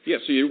God. Yeah,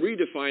 so you're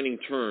redefining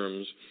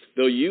terms.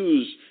 They'll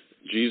use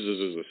Jesus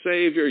is a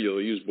Savior,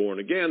 you'll use born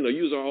again, they'll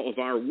use all of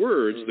our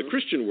words, the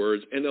Christian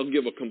words, and they'll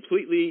give a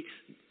completely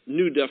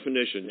new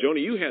definition.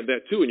 Joni, you had that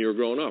too when you were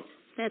growing up.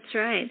 That's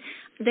right.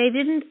 They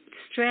didn't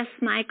stress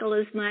Michael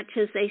as much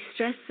as they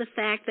stressed the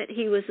fact that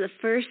he was the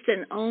first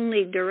and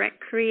only direct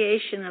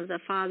creation of the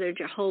Father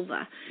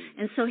Jehovah.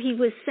 And so he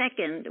was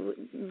second.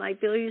 Like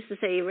Bill used to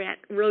say,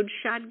 he rode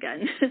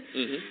shotgun.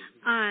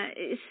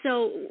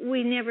 So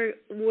we never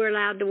were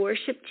allowed to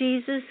worship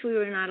Jesus. We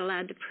were not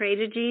allowed to pray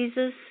to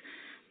Jesus.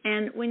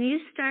 And when you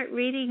start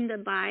reading the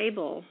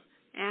Bible,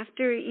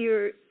 after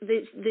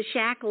the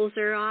shackles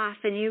are off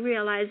and you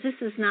realize this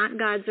is not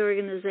God's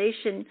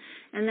organization,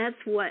 and that's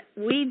what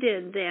we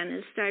did then,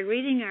 is start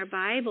reading our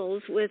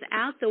Bibles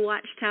without the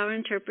Watchtower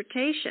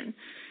interpretation.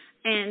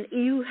 And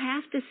you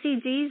have to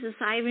see Jesus.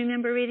 I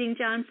remember reading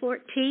John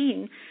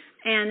 14,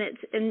 and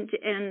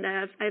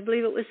I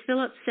believe it was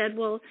Philip said,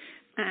 well,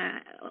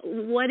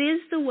 what is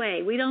the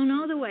way? We don't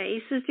know the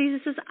way.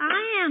 Jesus says,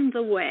 I am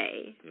the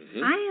way.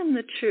 I am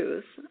the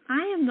truth.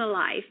 I am the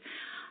life.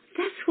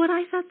 That's what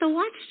I thought the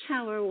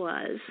Watchtower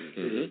was.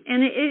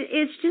 And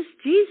it's just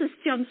Jesus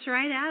jumps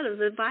right out of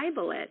the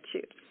Bible at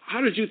you. How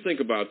did you think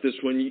about this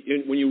when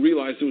you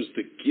realized it was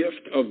the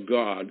gift of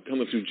God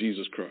coming through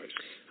Jesus Christ?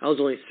 I was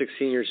only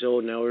 16 years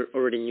old, and I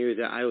already knew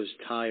that I was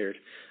tired.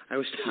 I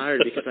was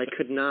tired because I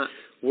could not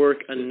work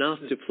enough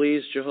to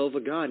please Jehovah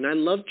God. And I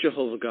loved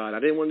Jehovah God.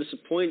 I didn't want to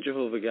disappoint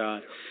Jehovah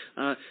God.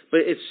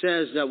 But it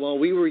says that while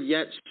we were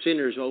yet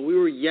sinners, while we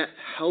were yet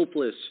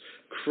helpless,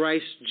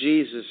 Christ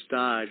Jesus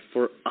died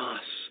for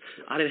us.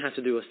 I didn't have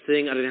to do a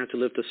thing. I didn't have to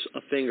lift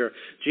a finger.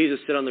 Jesus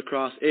said on the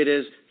cross, it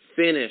is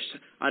finished.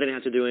 I didn't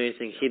have to do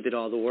anything. He did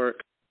all the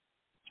work.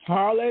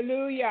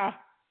 Hallelujah.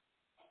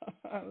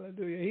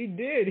 Hallelujah.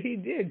 He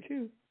did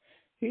too.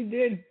 He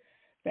did.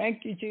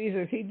 Thank you,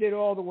 Jesus. He did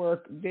all the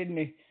work, didn't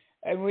he?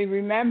 And we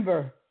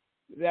remember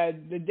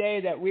that the day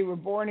that we were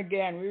born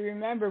again. We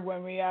remember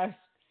when we asked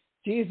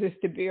Jesus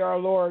to be our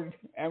Lord,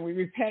 and we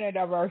repented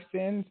of our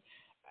sins,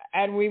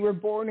 and we were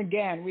born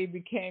again. We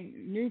became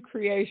new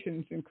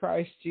creations in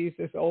Christ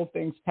Jesus. Old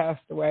things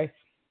passed away,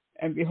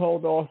 and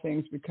behold, all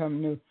things become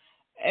new.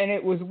 And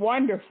it was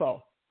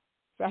wonderful.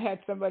 So I had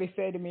somebody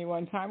say to me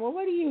one time, well,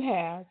 what do you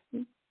have?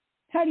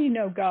 How do you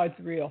know God's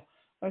real?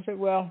 I said,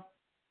 well,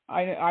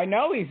 I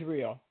know he's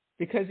real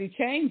because he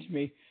changed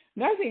me.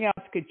 Nothing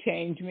else could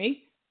change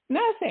me.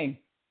 Nothing.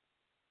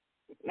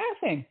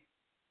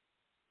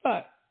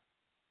 But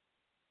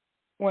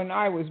when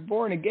I was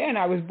born again,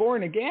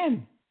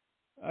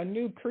 a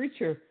new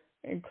creature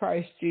in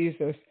Christ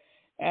Jesus.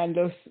 And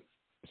those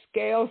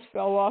scales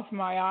fell off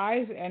my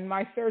eyes and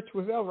my search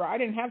was over. I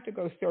didn't have to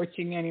go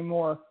searching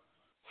anymore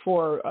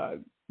for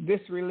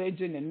this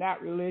religion and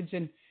that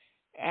religion.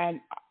 And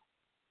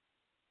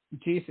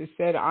Jesus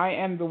said, I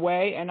am the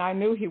way, and I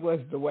knew he was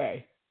the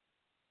way.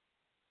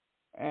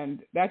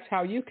 And that's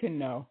how you can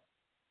know.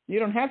 You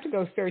don't have to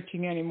go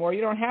searching anymore.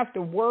 You don't have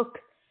to work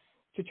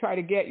to try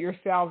to get your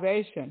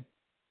salvation.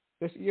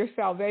 Your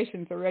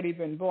salvation's already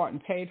been bought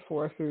and paid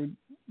for through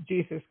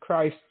Jesus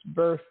Christ's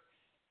birth,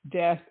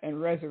 death, and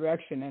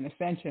resurrection and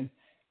ascension.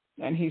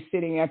 And he's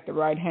sitting at the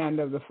right hand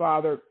of the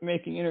Father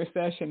making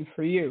intercession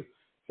for you.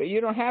 So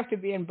you don't have to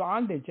be in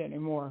bondage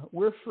anymore.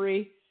 We're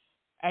free,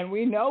 and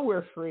we know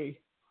we're free.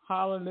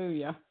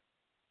 Hallelujah.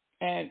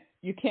 And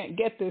you can't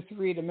get this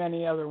freedom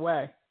any other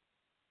way.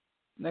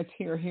 Let's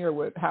hear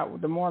how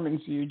the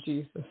Mormons view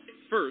Jesus.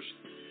 First,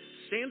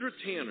 Sandra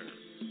Tanner,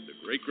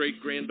 the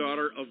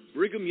great-great-granddaughter of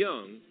Brigham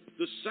Young,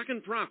 the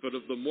second prophet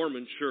of the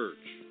Mormon Church.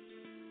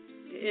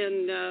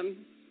 In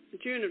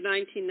June of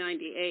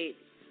 1998,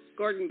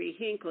 Gordon B.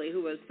 Hinckley,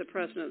 who was the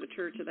president of the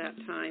church at that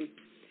time,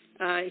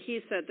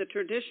 he said, the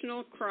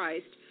traditional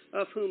Christ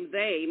of whom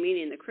they,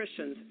 meaning the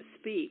Christians,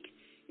 speak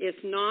is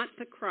not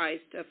the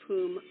Christ of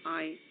whom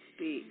I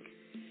speak.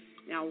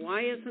 Now,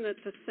 why isn't it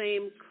the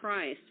same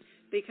Christ?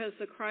 Because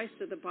the Christ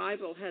of the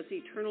Bible has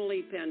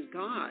eternally been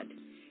God.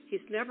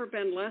 He's never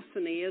been less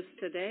than he is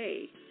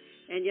today.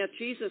 And yet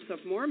Jesus of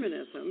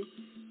Mormonism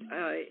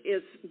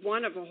is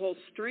one of a whole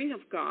string of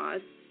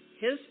gods.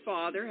 his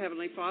Father,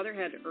 Heavenly Father,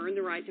 had to earn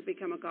the right to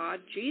become a God.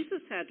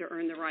 Jesus had to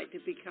earn the right to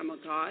become a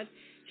God.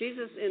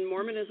 Jesus in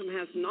Mormonism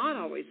has not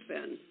always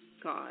been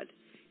God.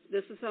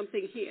 This is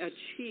something he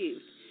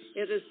achieved.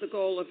 It is the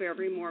goal of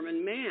every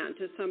Mormon man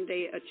to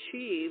someday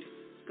achieve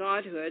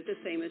godhood the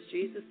same as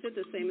Jesus did,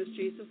 the same as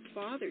Jesus'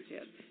 Father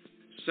did.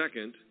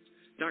 Second,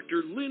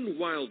 Dr. Lynn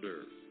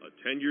Wilder,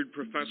 a tenured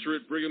professor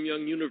at Brigham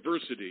Young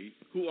University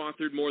who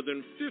authored more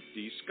than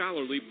 50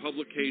 scholarly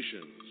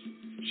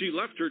publications. She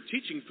left her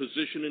teaching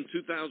position in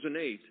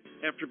 2008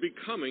 after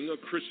becoming a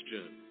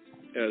Christian.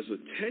 As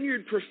a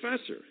tenured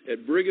professor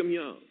at Brigham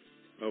Young,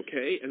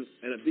 okay, and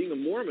being a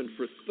Mormon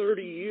for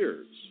 30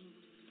 years,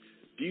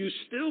 do you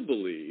still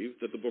believe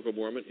that the Book of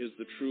Mormon is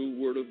the true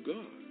Word of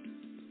God?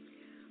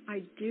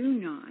 I do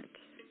not.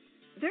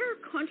 There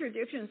are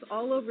contradictions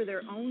all over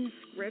their own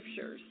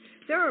scriptures.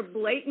 There are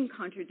blatant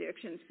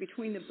contradictions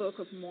between the Book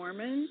of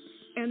Mormon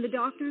and the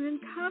Doctrine and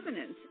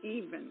Covenants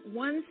even.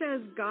 One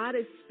says God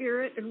is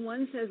spirit and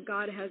one says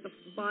God has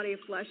a body of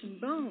flesh and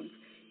bones.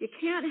 You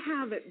can't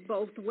have it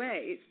both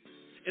ways.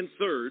 And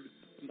third,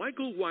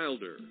 Michael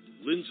Wilder,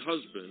 Lynn's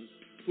husband,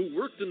 who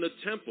worked in the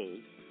temple,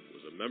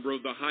 was a member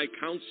of the High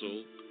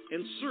Council,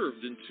 and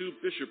served in 2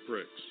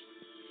 bishoprics.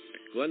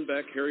 Glenn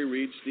Beck, Harry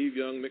Reid, Steve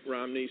Young, Mick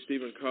Romney,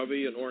 Stephen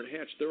Covey, and Orrin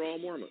Hatch, they're all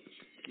Mormons.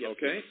 Yep.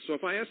 Okay? So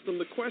if I ask them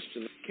the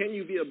question, can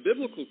you be a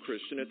biblical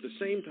Christian at the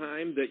same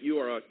time that you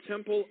are a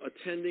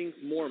temple-attending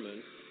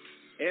Mormon?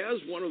 As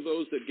one of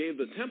those that gave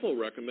the temple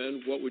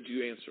recommend, what would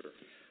you answer?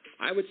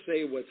 I would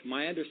say what's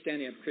my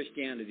understanding of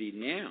Christianity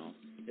now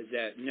is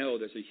that, no,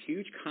 there's a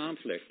huge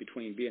conflict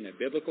between being a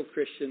biblical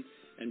Christian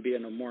and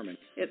being a Mormon.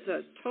 It's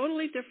a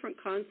totally different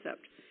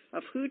concept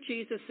of who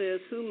Jesus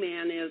is, who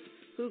man is,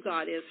 who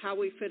God is, how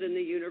we fit in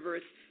the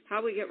universe,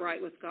 how we get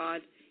right with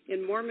God.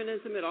 In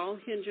Mormonism, it all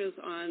hinges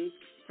on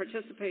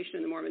participation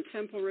in the Mormon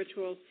temple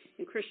rituals.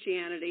 In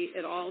Christianity,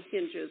 it all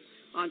hinges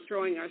on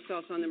throwing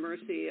ourselves on the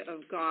mercy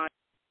of God.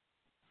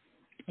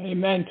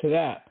 Amen to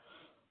that.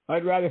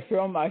 I'd rather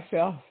throw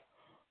myself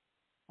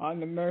on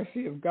the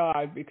mercy of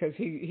God because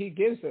he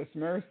gives us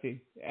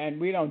mercy and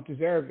we don't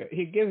deserve it.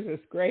 He gives us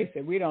grace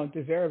and we don't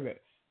deserve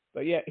it.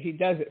 But yet he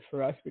does it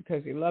for us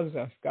because he loves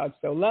us. God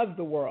so loved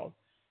the world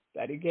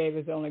that he gave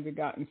his only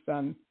begotten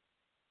Son,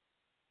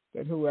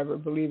 that whoever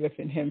believeth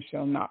in him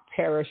shall not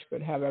perish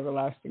but have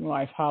everlasting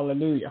life.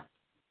 Hallelujah.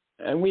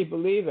 And we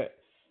believe it.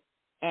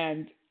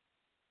 And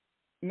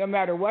no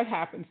matter what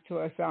happens to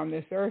us on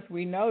this earth,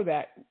 we know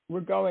that we're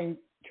going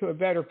to a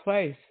better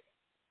place.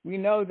 We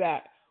know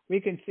that we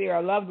can see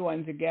our loved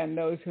ones again,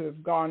 those who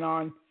have gone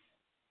on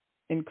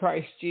in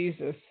Christ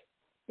Jesus,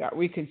 that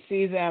we can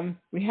see them.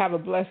 We have a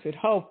blessed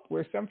hope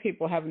where some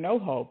people have no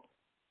hope,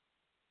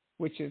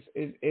 which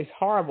is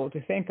horrible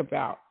to think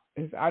about.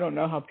 I don't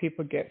know how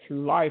people get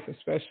through life,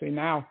 especially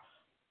now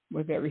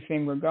with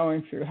everything we're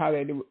going through, how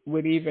they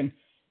would even,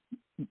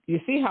 you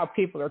see how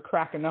people are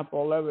cracking up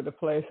all over the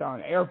place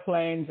on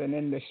airplanes and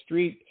in the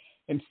street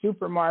and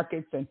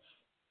supermarkets, and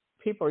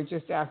people are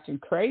just acting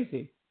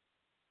crazy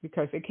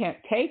because they can't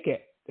take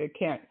it. They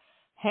can't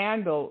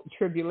handle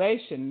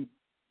tribulation,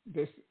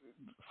 this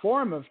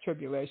form of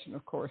tribulation,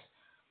 of course.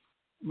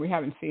 We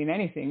haven't seen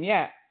anything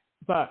yet,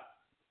 but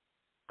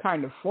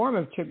kind of form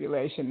of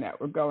tribulation that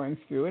we're going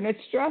through. And it's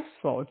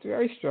stressful. It's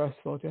very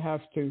stressful to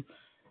have to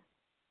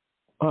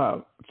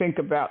think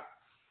about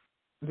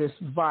this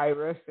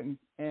virus and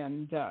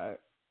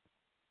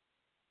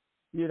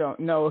you don't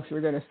know if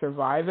you're going to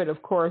survive it.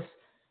 Of course,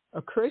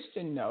 a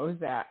Christian knows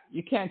that.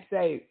 You can't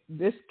say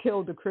this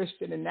killed a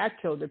Christian and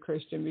that killed a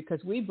Christian,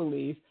 because we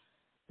believe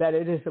that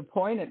it is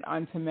appointed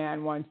unto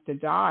man once to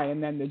die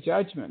and then the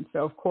judgment.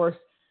 So, of course,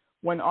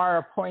 when our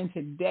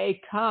appointed day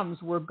comes,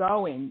 we're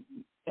going.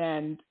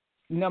 And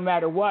no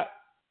matter what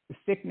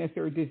sickness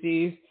or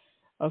disease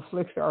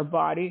afflicts our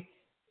body,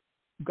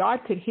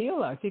 God could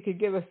heal us. He could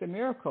give us a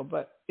miracle.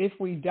 But if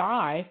we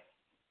die,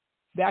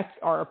 that's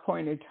our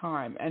appointed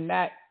time. And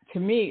that, to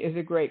me, is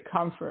a great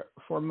comfort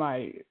for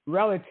my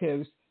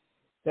relatives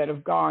that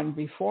have gone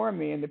before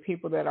me and the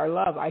people that I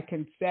love. I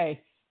can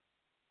say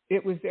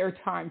it was their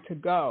time to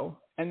go.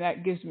 And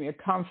that gives me a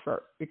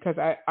comfort, because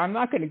I'm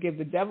not going to give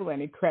the devil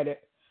any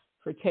credit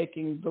for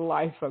taking the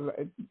life of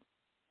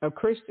a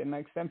Christian,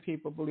 like some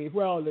people believe,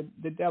 well,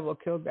 the devil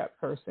killed that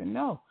person.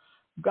 No,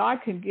 God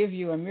can give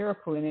you a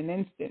miracle in an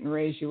instant and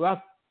raise you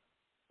up.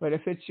 But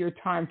if it's your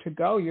time to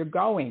go, you're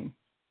going.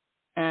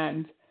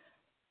 And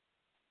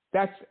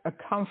that's a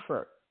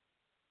comfort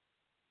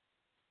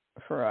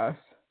for us.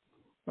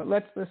 But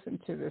let's listen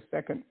to the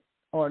second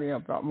audio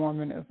about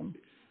Mormonism.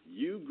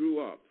 You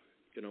grew up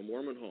in a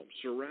Mormon home,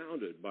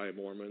 surrounded by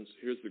Mormons.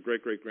 Here's the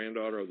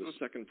great-great-granddaughter of the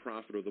second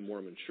prophet of the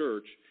Mormon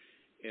church,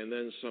 and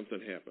then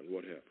something happened.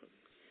 What happened?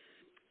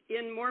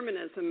 In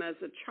Mormonism, as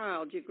a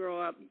child, you grow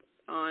up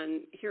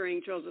on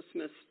hearing Joseph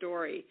Smith's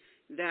story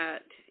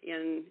that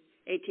in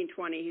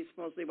 1820 he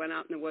supposedly went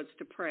out in the woods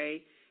to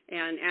pray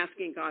and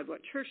asking God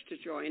what church to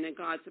join, and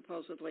God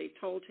supposedly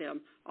told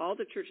him all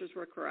the churches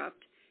were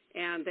corrupt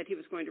and that he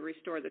was going to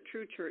restore the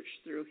true church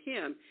through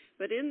him.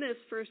 But in this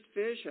first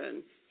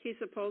vision, he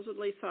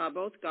supposedly saw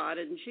both God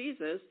and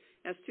Jesus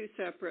as two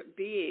separate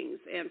beings,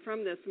 and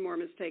from this,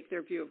 Mormons take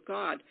their view of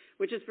God,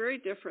 which is very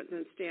different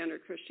than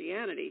standard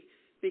Christianity,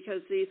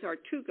 because these are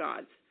two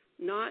gods,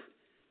 not,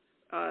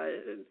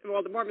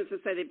 the Mormons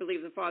would say they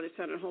believe the Father,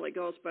 Son, and Holy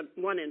Ghost, but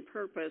one in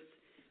purpose,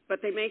 but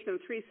they make them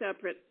three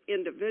separate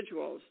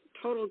individuals,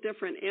 total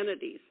different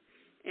entities.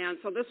 And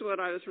so this is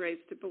what I was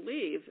raised to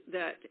believe,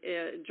 that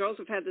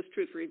Joseph had this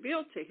truth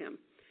revealed to him.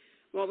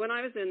 Well, when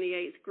I was in the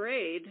 8th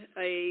grade,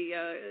 a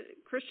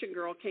Christian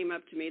girl came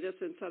up to me, this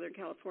in Southern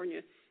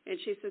California, and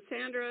she said,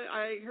 Sandra,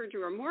 I heard you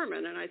were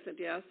Mormon. And I said,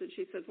 yes. And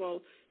she said,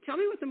 well, tell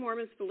me what the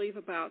Mormons believe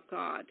about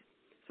God.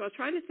 So I was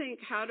trying to think,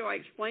 how do I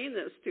explain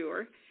this to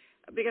her?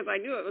 Because I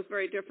knew it was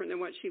very different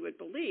than what she would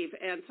believe.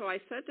 And so I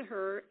said to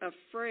her a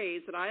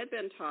phrase that I had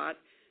been taught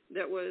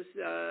that was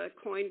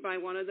coined by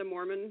one of the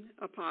Mormon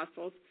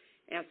apostles: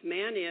 as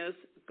man is,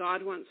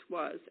 God once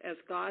was. As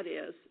God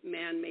is,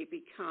 man may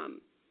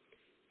become.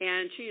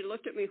 And she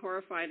looked at me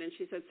horrified, and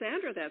she said,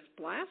 Sandra, that's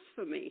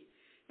blasphemy,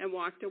 and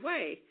walked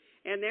away.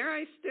 And there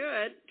I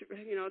stood,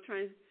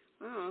 trying,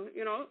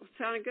 it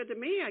sounded good to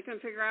me. I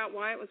couldn't figure out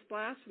why it was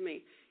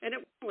blasphemy. And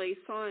it really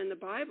saw in the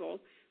Bible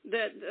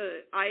that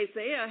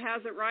Isaiah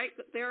has it right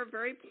there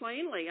very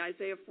plainly,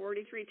 Isaiah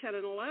 43, 10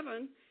 and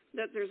 11,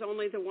 that there's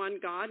only the one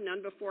God,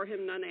 none before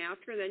him, none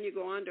after. Then you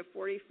go on to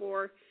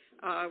 44,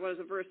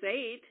 verse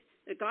 8,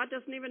 that God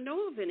doesn't even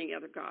know of any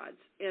other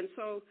gods. And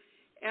so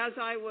as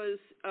I was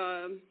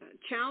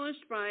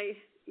challenged by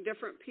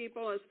different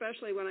people,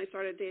 especially when I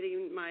started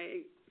dating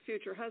my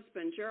future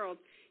husband, Gerald,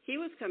 he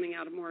was coming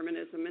out of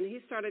Mormonism, and he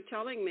started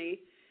telling me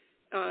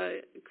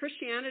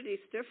Christianity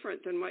is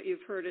different than what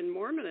you've heard in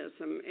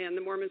Mormonism, and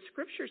the Mormon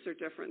scriptures are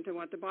different than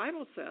what the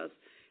Bible says.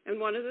 And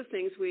one of the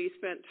things we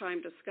spent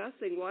time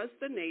discussing was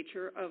the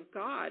nature of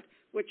God,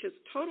 which is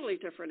totally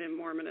different in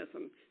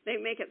Mormonism. They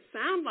make it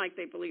sound like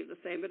they believe the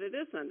same, but it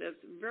isn't. It's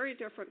very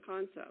different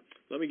concepts.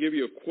 Let me give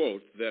you a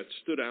quote that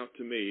stood out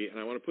to me, and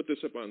I want to put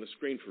this up on the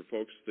screen for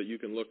folks that you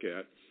can look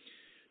at.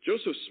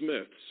 Joseph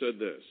Smith said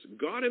this: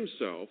 God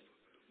himself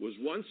was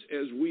once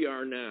as we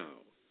are now,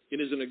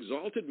 and is an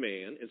exalted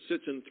man and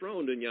sits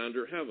enthroned in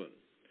yonder heaven.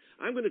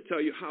 I'm going to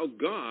tell you how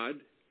God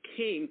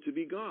came to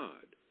be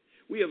God.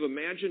 We have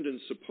imagined and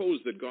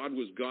supposed that God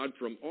was God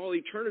from all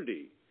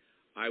eternity.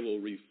 I will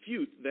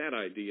refute that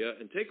idea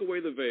and take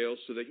away the veil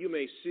so that you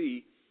may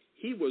see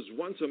he was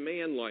once a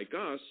man like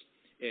us,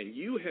 and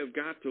you have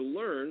got to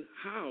learn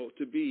how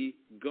to be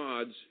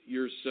gods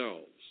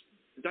yourselves.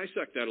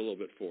 Dissect that a little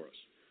bit for us.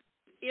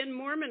 In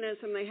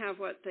Mormonism, they have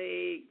what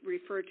they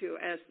refer to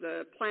as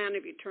the plan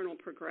of eternal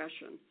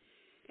progression.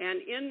 And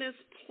in this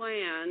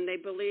plan, they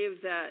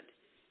believe that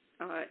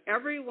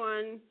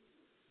everyone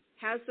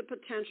has the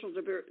potential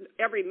to be,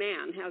 every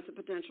man has the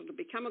potential to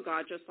become a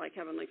god just like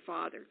Heavenly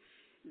Father,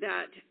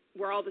 that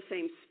we're all the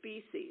same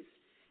species.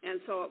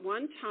 And so at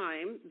one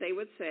time, they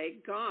would say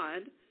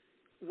God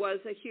was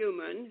a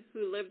human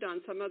who lived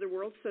on some other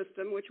world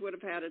system, which would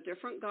have had a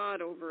different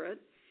god over it,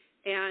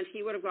 and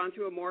he would have gone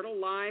through a mortal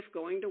life,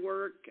 going to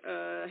work,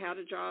 had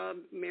a job,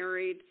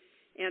 married,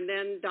 and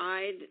then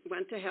died,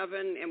 went to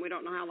heaven, and we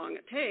don't know how long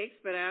it takes,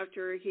 but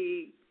after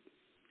he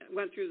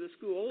went through the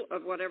school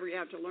of whatever you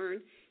have to learn,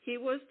 he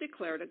was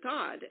declared a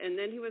god, and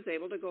then he was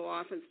able to go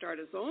off and start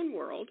his own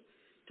world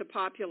to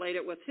populate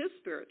it with his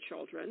spirit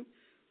children,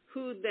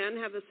 who then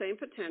have the same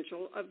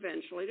potential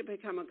eventually to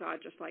become a god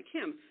just like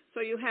him. So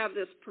you have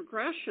this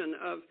progression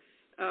of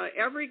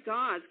every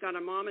god's got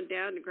a mom and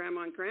dad and a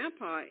grandma and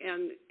grandpa,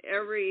 and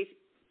every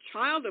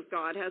child of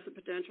God has the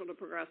potential to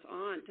progress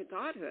on to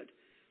godhood.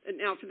 And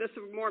now, for this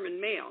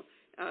Mormon male,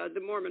 the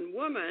Mormon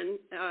woman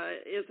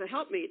is a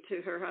helpmeet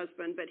to her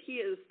husband, but he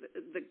is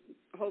the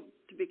hope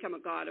to become a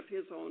god of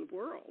his own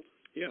world.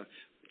 Yeah.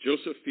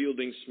 Joseph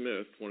Fielding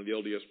Smith, one of the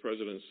LDS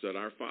presidents, said,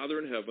 our Father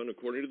in heaven,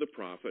 according to the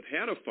prophet,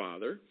 had a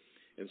father,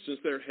 and since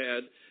there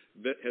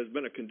has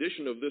been a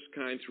condition of this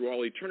kind through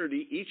all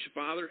eternity, each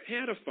father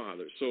had a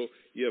father. So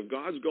you have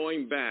gods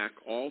going back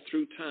all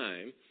through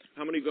time.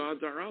 How many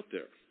gods are out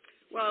there?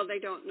 Well, they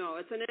don't know.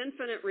 It's an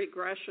infinite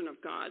regression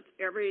of gods.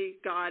 Every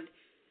god,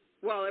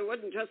 well, it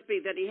wouldn't just be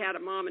that he had a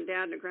mom and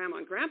dad and a grandma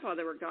and grandpa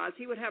that were gods.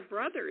 He would have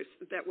brothers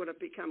that would have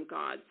become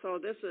gods. So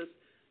this is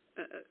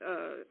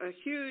a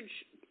huge,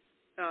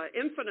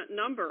 infinite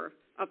number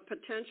of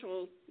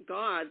potential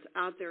gods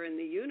out there in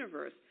the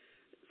universe.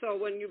 So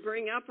when you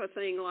bring up a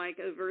thing like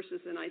verses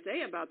in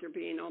Isaiah about there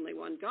being only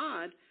one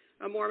God,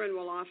 a Mormon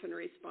will often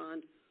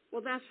respond,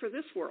 well, that's for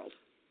this world.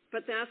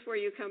 But that's where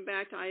you come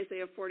back to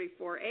Isaiah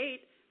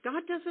 44:8.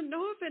 God doesn't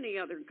know of any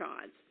other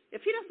gods.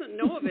 If he doesn't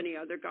know of any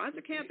other gods,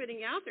 there can't be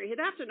any out there. He'd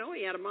have to know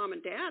he had a mom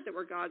and dad that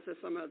were gods of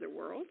some other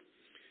world.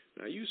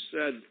 Now, you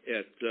said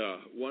at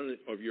one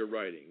of your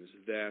writings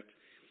that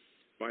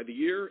by the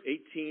year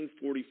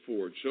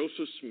 1844,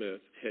 Joseph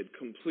Smith had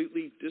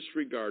completely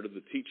disregarded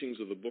the teachings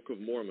of the Book of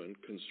Mormon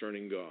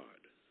concerning God.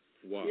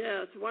 Wow.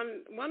 Yes,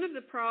 one of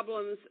the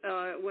problems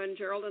when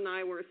Gerald and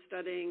I were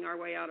studying our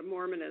way out of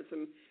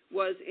Mormonism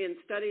was in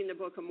studying the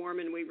Book of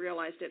Mormon, we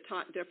realized it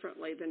taught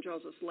differently than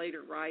Joseph's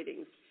later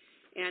writings.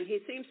 And he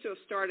seems to have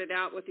started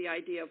out with the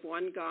idea of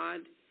one God,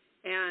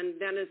 and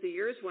then as the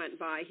years went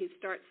by, he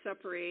starts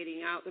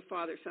separating out the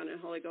Father, Son, and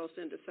Holy Ghost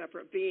into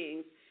separate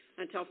beings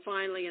until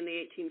finally in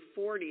the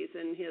 1840s,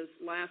 in his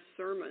last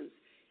sermons,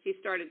 he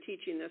started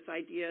teaching this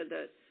idea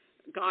that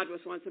God was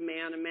once a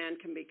man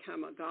can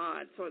become a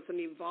God. So it's an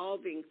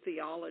evolving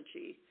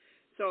theology.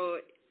 So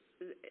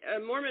a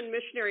Mormon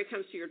missionary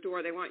comes to your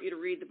door, they want you to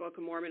read the Book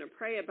of Mormon and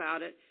pray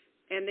about it,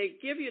 and they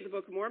give you the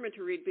Book of Mormon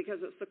to read because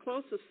it's the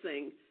closest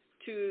thing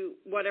to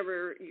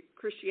whatever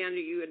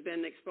Christianity you had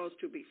been exposed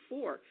to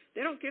before.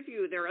 They don't give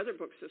you their other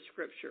books of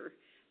Scripture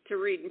to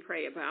read and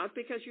pray about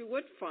because you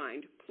would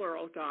find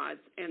plural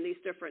gods and these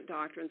different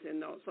doctrines in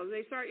those. So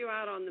they start you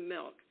out on the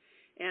milk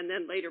and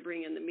then later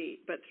bring in the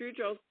meat. But through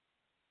Joseph,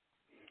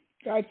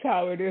 that's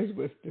how it is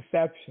with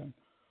deception.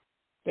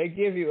 They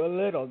give you a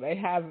little. They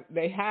have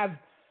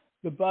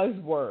the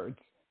buzzwords,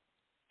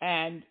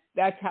 and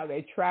that's how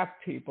they trap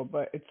people.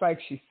 But it's like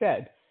she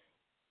said,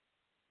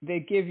 they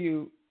give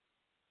you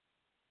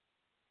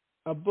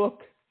a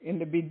book in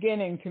the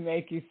beginning to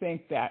make you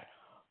think that,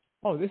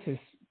 oh, this is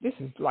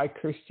like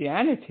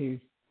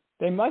Christianity.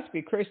 They must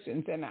be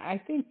Christians. And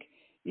I think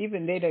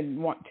even they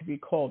didn't want to be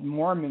called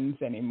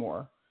Mormons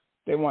anymore.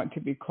 They want to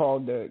be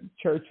called the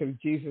Church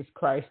of Jesus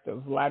Christ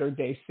of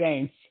Latter-day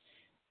Saints.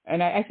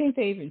 And I think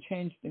they even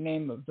changed the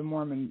name of the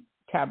Mormon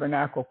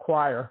Tabernacle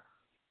Choir.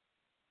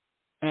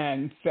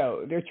 And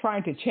so they're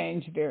trying to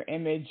change their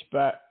image,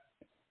 but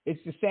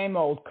it's the same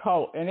old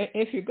cult. And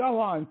if you go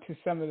on to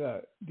some of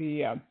the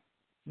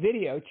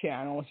video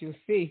channels, you'll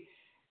see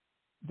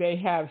they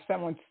have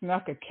someone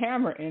snuck a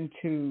camera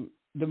into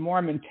the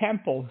Mormon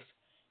temples,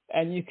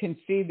 and you can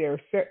see their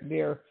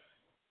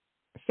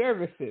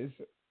services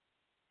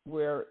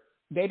where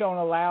they don't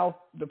allow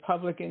the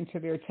public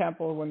into their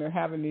temple when they're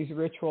having these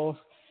rituals.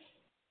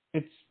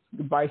 It's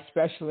by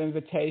special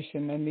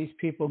invitation, and these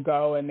people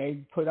go and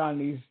they put on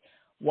these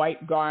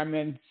white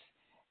garments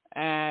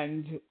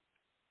and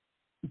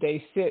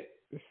they sit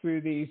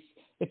through these.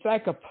 It's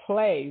like a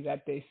play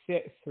that they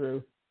sit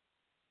through,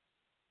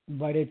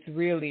 but it's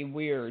really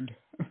weird,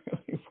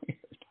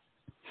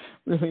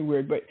 really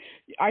weird. But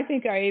I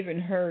think I even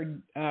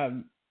heard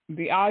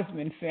the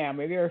Osmond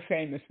family, they're a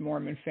famous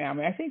Mormon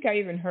family. I think I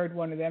even heard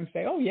one of them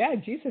say, oh, yeah,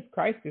 Jesus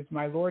Christ is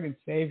my Lord and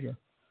Savior.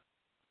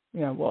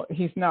 Well,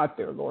 he's not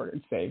their Lord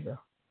and Savior.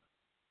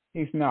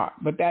 He's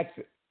not. But that's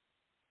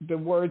the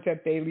words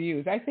that they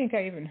use. I think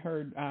I even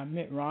heard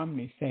Mitt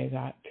Romney say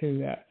that, too,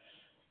 that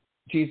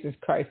Jesus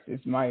Christ is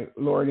my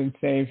Lord and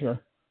Savior.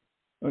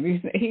 Well,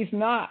 he's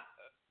not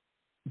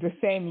the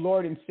same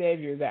Lord and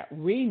Savior that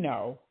we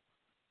know,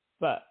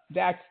 but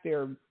that's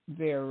their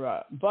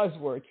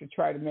buzzword to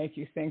try to make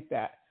you think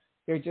that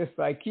they're just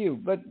like you.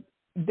 But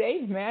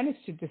they've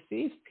managed to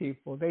deceive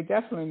people. They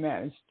definitely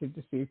managed to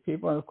deceive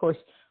people. And, of course,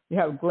 you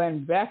have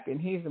Glenn Beck,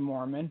 and he's a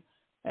Mormon,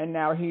 and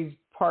now he's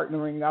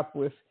partnering up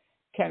with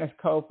Kenneth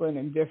Copeland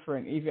and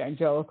different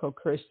evangelical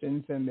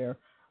Christians, and they're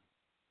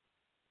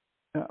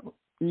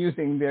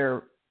using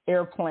their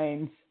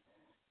airplanes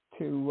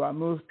to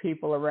move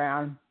people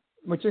around,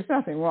 which is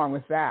nothing wrong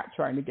with that,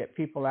 trying to get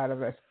people out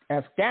of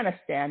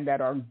Afghanistan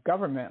that our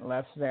government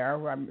left there.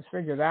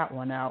 Figure that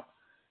one out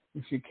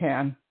if you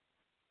can.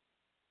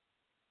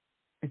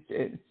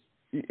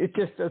 It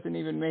just doesn't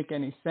even make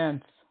any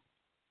sense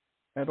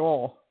at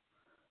all.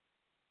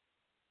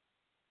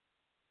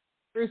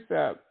 There's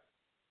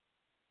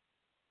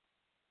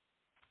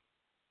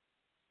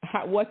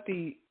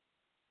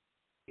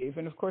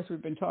and of course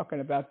we've been talking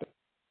about the.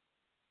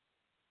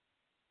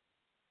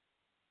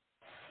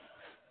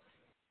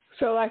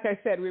 So like I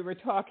said, we were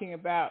talking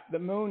about the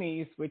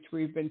Moonies, which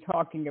we've been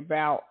talking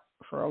about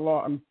for a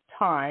long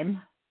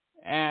time,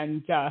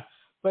 and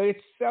but it's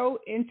so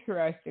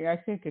interesting. I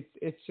think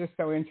it's just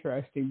so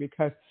interesting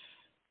because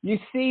you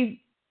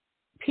see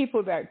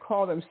people that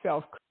call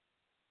themselves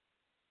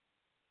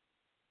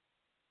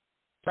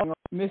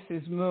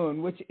Mrs.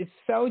 Moon, which is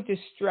so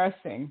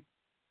distressing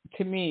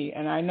to me,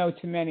 and I know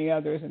to many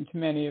others and to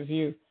many of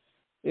you,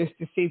 is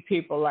to see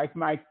people like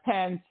Mike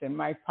Pence and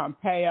Mike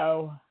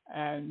Pompeo,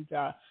 and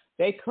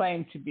they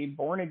claim to be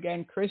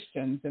born-again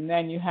Christians. And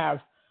then you have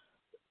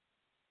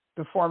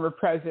the former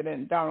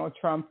president, Donald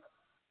Trump,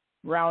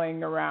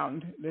 rallying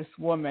around this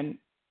woman.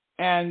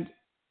 And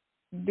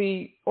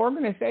the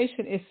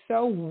organization is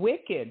so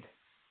wicked.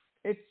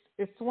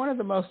 It's one of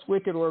the most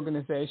wicked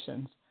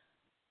organizations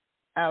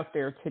out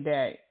there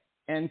today.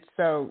 And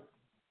so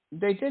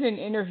they did an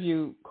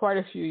interview quite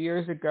a few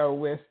years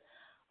ago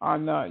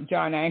on the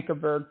John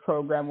Ankerberg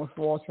program with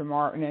Walter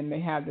Martin, and they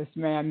had this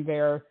man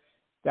there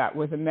that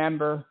was a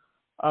member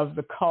of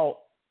the cult,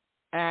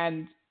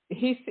 and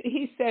he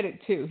said it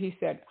too. He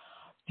said,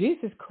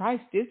 Jesus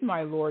Christ is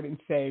my Lord and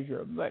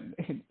Savior, but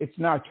it's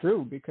not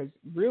true, because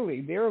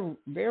really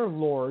their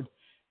Lord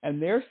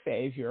and their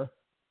Savior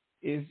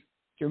is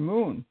your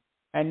Moon,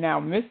 and now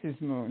Mrs.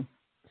 Moon.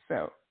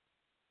 So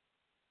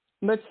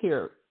let's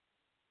hear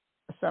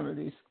some of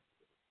these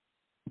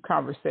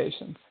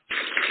conversations.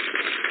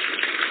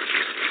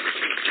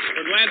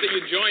 We're glad that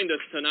you joined us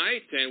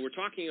tonight, and we're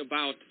talking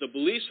about the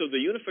beliefs of the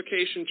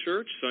Unification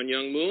Church, Sun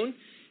Myung Moon,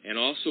 and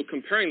also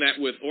comparing that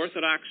with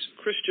Orthodox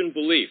Christian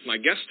belief. My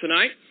guest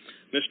tonight,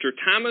 Mr.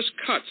 Thomas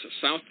Cutts, a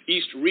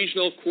Southeast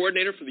Regional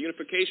Coordinator for the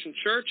Unification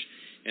Church,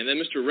 and then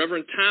Mr.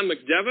 Reverend Tom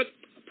McDevitt,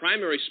 a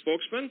primary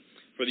spokesman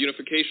for the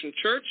Unification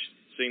Church.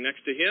 Sitting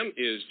next to him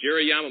is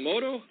Jerry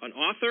Yamamoto, an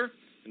author,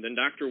 and then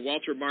Dr.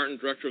 Walter Martin,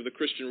 Director of the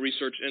Christian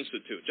Research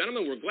Institute.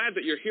 Gentlemen, we're glad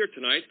that you're here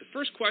tonight. The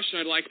first question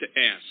I'd like to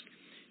ask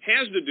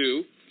has to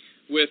do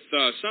with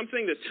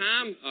something that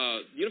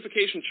Tom,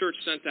 Unification Church,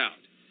 sent out.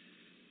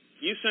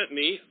 You sent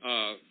me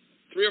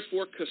 3 or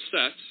 4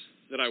 cassettes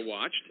that I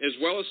watched, as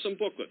well as some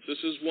booklets.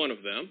 This is one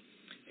of them.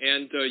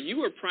 And you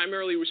were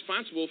primarily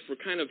responsible for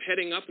kind of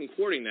heading up and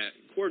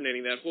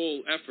coordinating that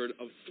whole effort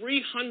of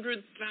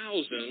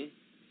 300,000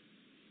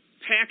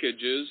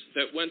 packages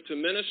that went to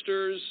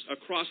ministers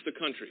across the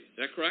country. Is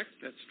that correct?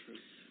 That's true.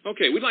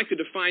 Okay, we'd like to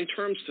define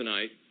terms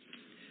tonight.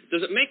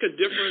 Does it make a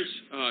difference,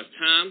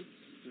 Tom,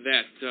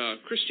 that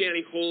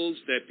Christianity holds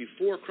that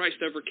before Christ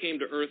ever came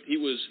to earth, he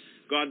was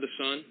God the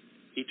Son,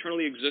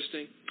 eternally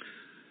existing?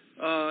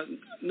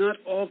 Not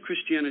all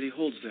Christianity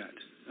holds that.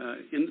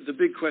 The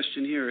big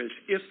question here is,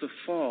 if the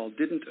fall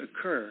didn't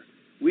occur,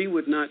 we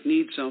would not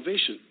need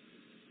salvation.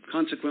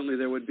 Consequently,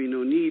 there would be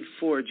no need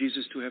for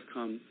Jesus to have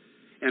come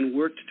and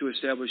worked to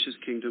establish his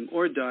kingdom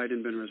or died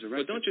and been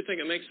resurrected. But don't you think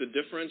it makes a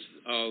difference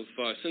of,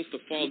 since the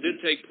fall did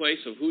take place,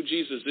 of who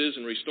Jesus is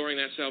in restoring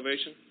that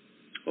salvation?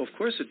 Oh, of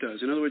course it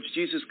does. In other words,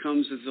 Jesus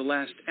comes as the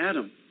last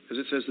Adam, as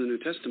it says in the New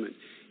Testament.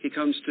 He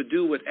comes to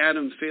do what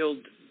Adam failed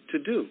to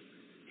do.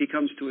 He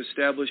comes to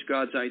establish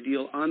God's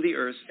ideal on the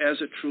earth as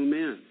a true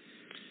man.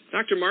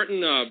 Dr. Martin,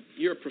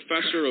 you're a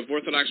professor of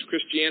Orthodox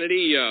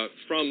Christianity.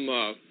 From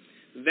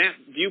that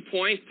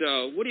viewpoint,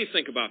 what do you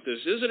think about this?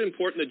 Is it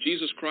important that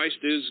Jesus Christ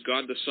is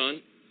God the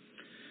Son?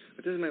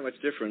 It doesn't make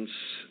much difference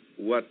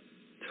what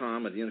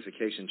Tom at the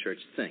Unification Church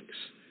thinks,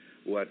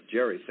 what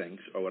Jerry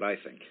thinks, or what I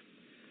think.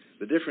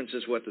 The difference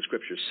is what the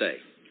Scriptures say,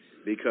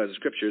 because the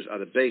Scriptures are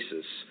the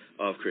basis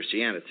of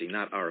Christianity,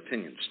 not our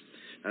opinions.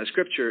 Now, the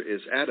Scripture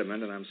is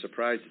adamant, and I'm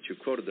surprised that you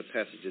quoted the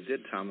passage you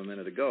did, Tom, a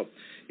minute ago.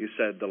 You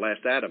said the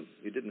last Adam.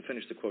 You didn't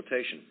finish the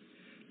quotation.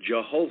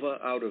 Jehovah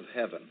out of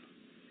heaven.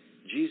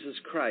 Jesus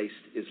Christ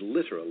is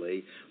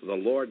literally the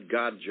Lord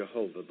God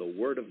Jehovah, the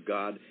Word of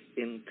God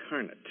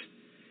incarnate.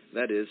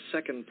 That is,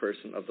 second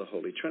person of the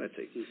Holy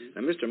Trinity. Mm-hmm.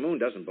 Now, Mr. Moon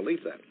doesn't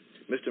believe that.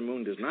 Mr.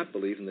 Moon does not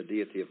believe in the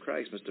deity of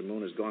Christ. Mr.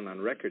 Moon has gone on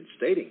record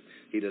stating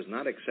he does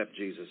not accept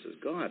Jesus as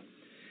God.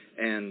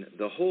 And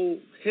the whole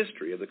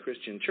history of the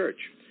Christian church,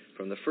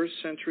 from the first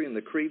century in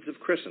the creeds of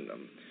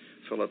Christendom,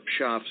 Philip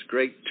Schaff's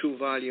great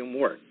 2-volume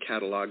work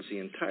catalogs the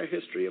entire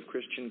history of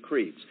Christian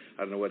creeds.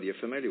 I don't know whether you're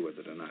familiar with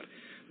it or not.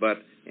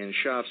 But in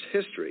Schaff's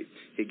history,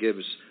 he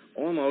gives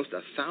almost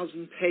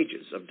 1,000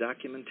 pages of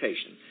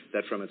documentation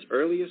that from its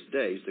earliest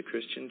days, the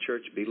Christian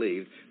church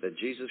believed that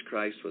Jesus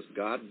Christ was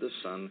God the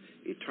Son,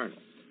 eternal.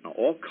 Now,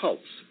 all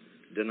cults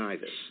deny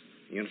this.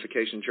 The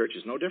Unification Church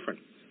is no different.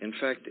 In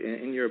fact,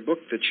 in your book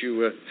that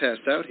you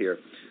passed out here,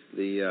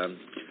 the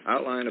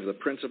outline of the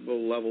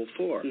principle level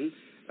 4,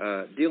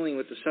 dealing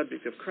with the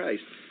subject of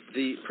Christ,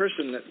 the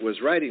person that was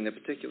writing the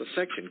particular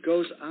section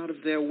goes out of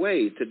their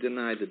way to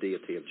deny the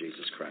deity of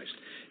Jesus Christ.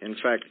 In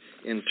fact,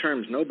 in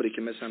terms nobody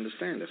can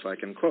misunderstand, if I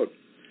can quote.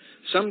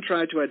 Some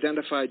try to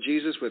identify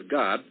Jesus with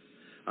God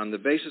on the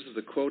basis of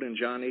the quote in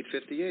John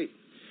 8:58,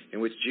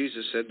 in which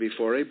Jesus said,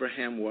 "Before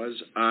Abraham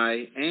was,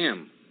 I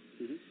am."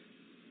 Mm-hmm.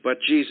 But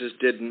Jesus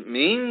didn't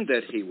mean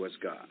that he was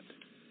God.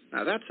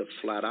 Now, that's a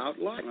flat-out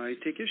lie. I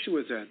take issue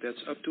with that. That's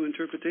up to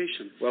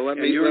interpretation. Well,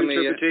 your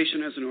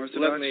interpretation as an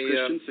Orthodox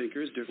Christian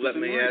thinker is different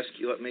than mine.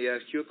 Let me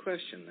ask you a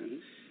question,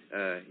 then.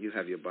 Mm-hmm. You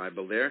have your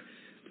Bible there.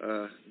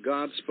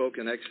 God spoke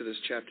in Exodus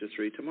chapter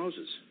 3 to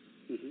Moses,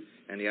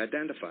 and he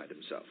identified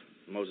himself.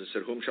 Moses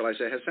said, "Whom shall I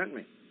say has sent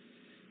me?"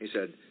 He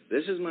said,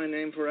 "This is my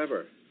name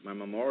forever, my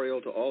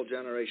memorial to all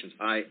generations.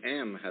 I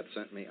am hath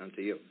sent me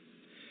unto you."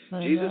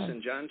 Jesus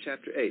in John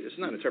chapter 8, this is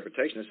not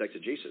interpretation, it's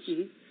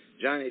exegesis.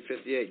 John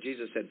 8:58,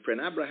 Jesus said,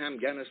 "Pren Abraham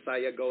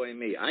genestaya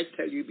goemi." I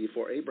tell you,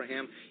 before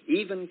Abraham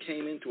even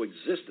came into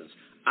existence,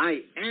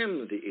 I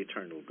am the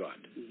eternal God.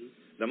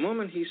 The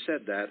moment he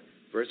said that,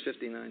 verse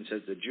 59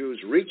 says, the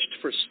Jews reached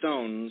for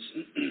stones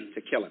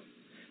to kill him.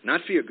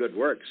 Not for your good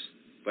works,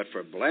 but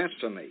for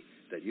blasphemy,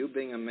 that you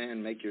being a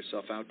man make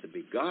yourself out to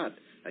be God.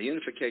 A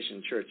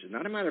Unification Church is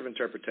not a matter of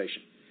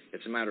interpretation.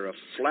 It's a matter of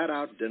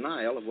flat-out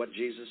denial of what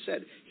Jesus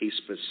said. He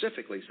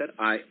specifically said,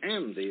 I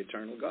am the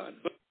eternal God.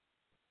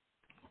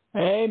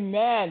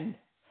 Amen.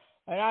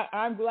 And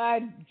I'm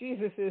glad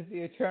Jesus is the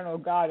eternal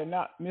God and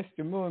not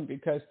Mr. Moon,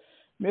 because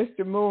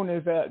Mr. Moon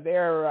is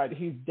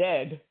he's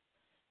dead,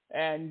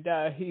 and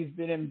he's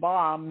been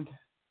embalmed,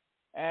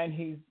 and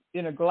he's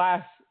in a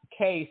glass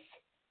case,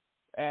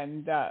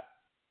 and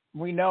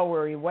we know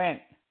where he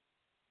went.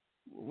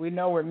 We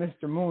know where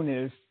Mr. Moon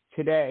is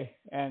today,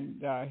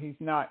 and he's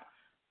not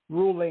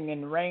ruling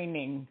and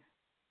reigning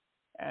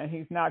and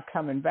he's not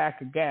coming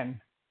back again.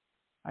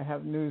 I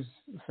have news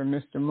for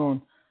Mr.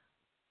 Moon.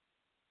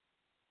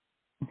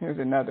 Here's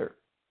another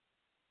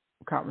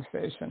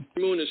conversation.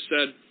 Moon has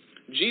said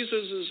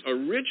Jesus'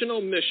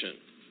 original mission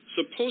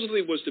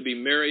supposedly was to be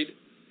married,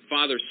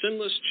 father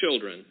sinless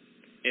children,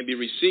 and be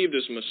received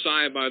as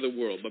Messiah by the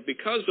world. But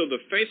because of the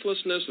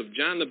faithlessness of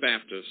John the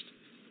Baptist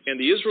and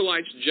the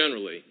Israelites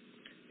generally,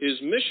 his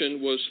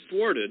mission was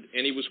thwarted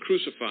and he was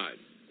crucified.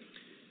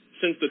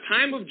 Since the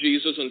time of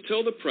Jesus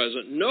until the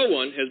present, no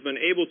one has been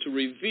able to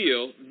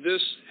reveal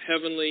this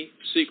heavenly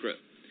secret.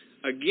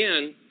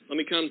 Again, let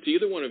me come to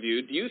either one of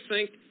you. Do you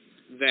think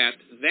that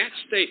that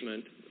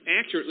statement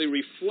accurately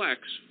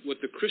reflects what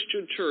the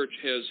Christian church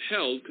has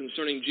held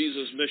concerning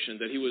Jesus' mission,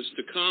 that he was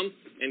to come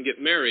and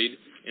get married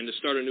and to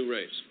start a new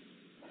race?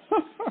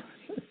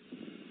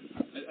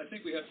 I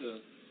think you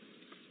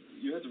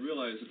have to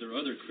realize that there are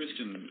other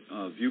Christian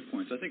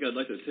viewpoints. I think I'd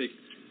like to take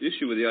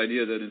issue with the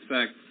idea that, in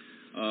fact,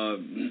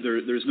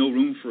 there's no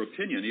room for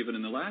opinion, even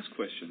in the last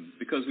question,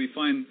 because we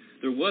find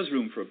there was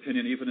room for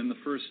opinion even in the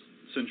first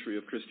century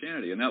of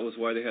Christianity, and that was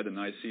why they had the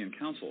Nicene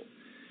Council.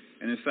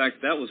 And in fact,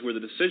 that was where the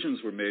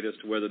decisions were made as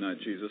to whether or not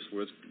Jesus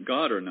was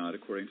God or not,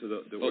 according to the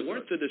But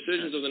weren't the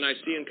decisions of the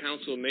Nicene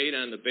Council made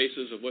on the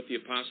basis of what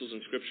the apostles in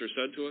Scripture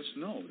said to us?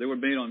 No, they were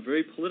made on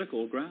very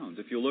political grounds.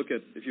 If you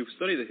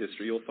study the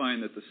history, you'll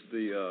find that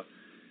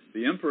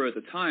the emperor at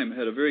the time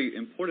had a very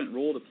important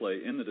role to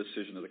play in the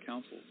decision of the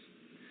councils.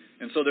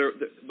 And so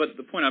but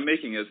the point I'm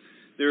making is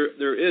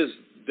there is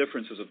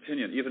differences of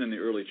opinion even in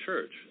the early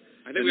church.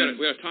 I think we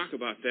got to talk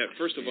about that.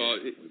 First of all,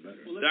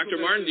 Dr.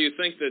 Martin, do you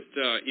think that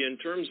in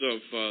terms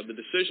of the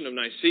decision of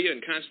Nicaea and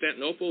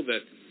Constantinople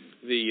that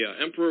the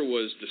emperor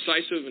was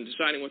decisive in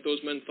deciding what those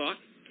men thought?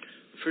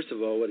 First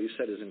of all, what he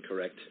said is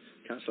incorrect.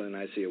 The Council of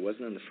Nicaea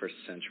wasn't in the 1st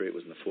century, it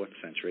was in the 4th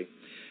century.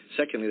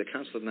 Secondly, the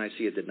Council of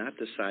Nicaea did not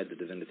decide the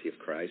divinity of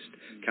Christ.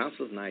 The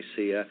Council of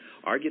Nicaea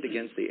argued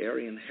against the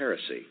Arian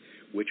heresy,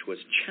 which was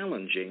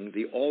challenging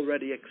the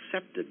already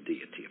accepted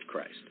deity of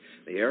Christ.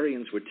 The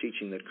Arians were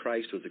teaching that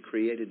Christ was a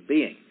created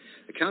being.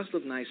 The Council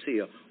of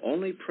Nicaea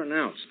only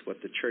pronounced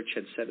what the Church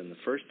had said in the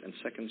 1st and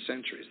 2nd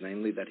centuries,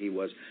 namely that he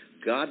was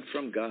God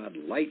from God,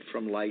 light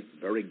from light,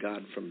 very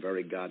God from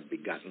very God,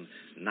 begotten,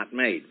 not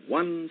made.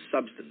 One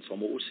substance,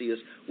 homoousios,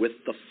 with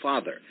the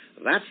Father.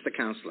 That's the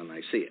Council of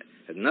Nicaea.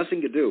 It had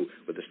nothing to do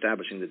with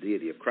establishing the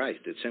deity of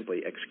Christ. It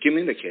simply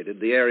excommunicated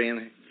the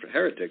Arian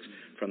heretics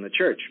from the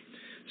Church.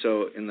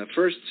 So in the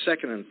 1st,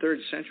 2nd, and 3rd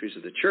centuries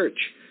of the Church,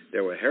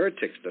 there were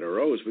heretics that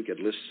arose. We could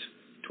list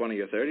 20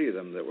 or 30 of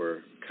them that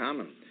were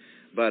common.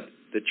 But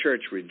the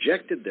Church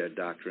rejected their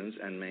doctrines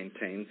and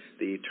maintained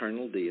the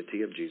eternal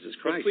deity of Jesus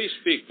Christ. Well, please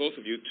speak, both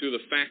of you, to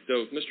the fact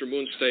of Mr.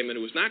 Moon's statement.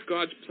 It was not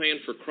God's plan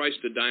for Christ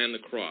to die on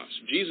the cross.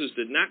 Jesus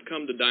did not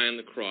come to die on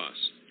the cross.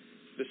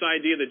 This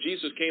idea that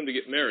Jesus came to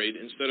get married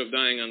instead of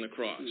dying on the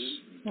cross.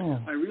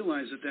 I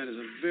realize that is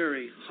a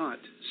very hot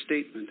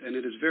statement, and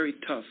it is very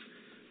tough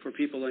for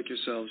people like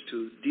yourselves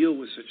to deal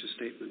with such a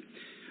statement.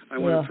 I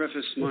want to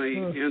preface my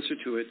answer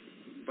to it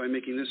by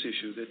making this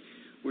issue, that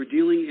we're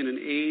dealing in an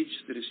age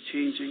that is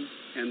changing,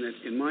 and that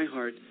in my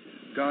heart,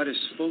 God has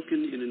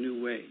spoken in a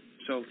new way.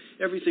 So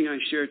everything I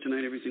share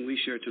tonight, everything we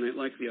share tonight,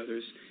 like the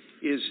others,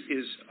 is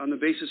on the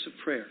basis of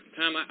prayer.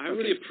 Tom, I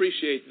really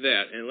appreciate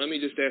that, and let me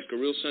just ask a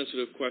real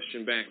sensitive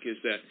question back, is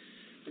that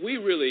we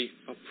really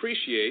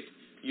appreciate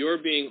your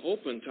being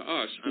open to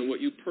us on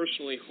what you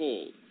personally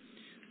hold.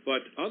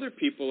 But other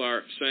people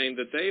are saying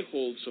that they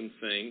hold some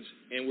things,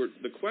 and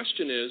the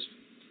question is,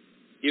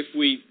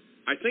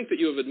 I think that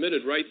you have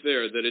admitted right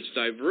there that it's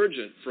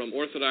divergent from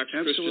Orthodox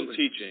Christian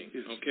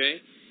teaching,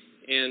 okay?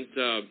 And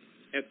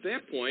at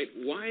that point,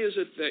 why is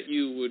it that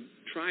you would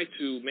try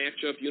to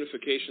match up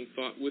unification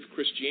thought with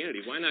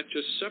Christianity? Why not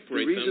just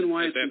separate them at that point? The reason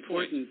why it's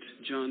important,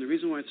 John, the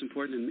reason why it's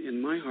important in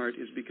my heart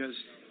is because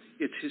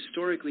it's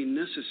historically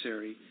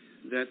necessary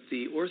that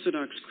the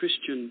Orthodox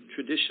Christian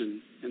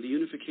tradition and the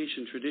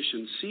unification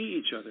tradition see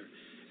each other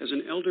as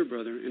an elder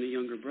brother and a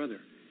younger brother.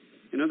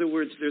 In other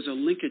words, there's a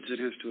linkage that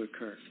has to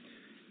occur.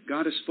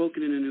 God has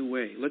spoken in a new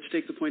way. Let's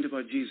take the point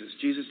about Jesus.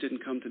 Jesus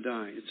didn't come to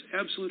die. It's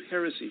absolute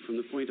heresy from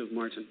the point of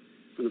Martin,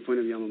 from the point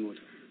of Yamamoto.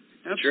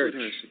 Absolute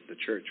heresy. The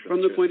Church.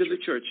 From the point of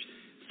the Church,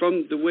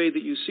 from the way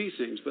that you see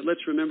things. But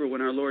let's remember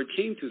when our Lord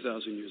came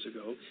 2,000 years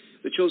ago,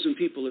 the chosen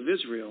people of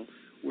Israel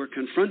were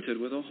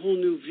confronted with a whole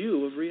new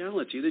view of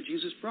reality that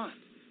Jesus brought.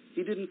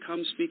 He didn't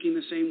come speaking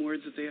the same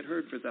words that they had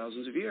heard for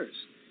thousands of years.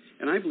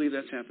 And I believe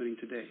that's happening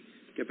today.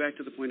 Get back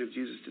to the point of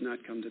Jesus did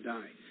not come to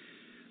die.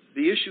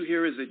 The issue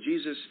here is that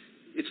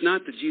it's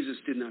not that Jesus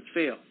did not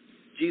fail.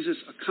 Jesus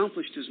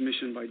accomplished his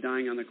mission by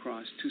dying on the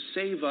cross to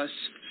save us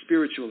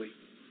spiritually.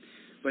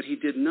 But he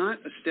did not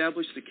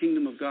establish the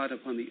kingdom of God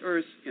upon the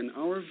earth. And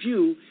our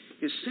view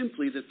is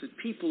simply that the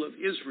people of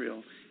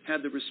Israel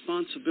had the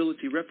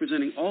responsibility,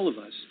 representing all of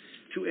us,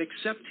 to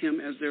accept him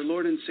as their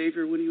Lord and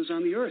Savior when he was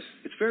on the earth.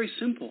 It's very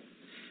simple.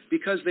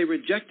 Because they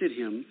rejected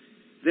him,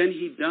 then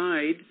he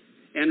died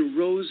and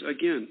rose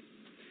again.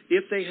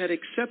 If they had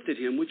accepted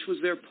him, which was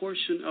their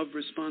portion of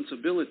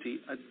responsibility,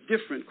 a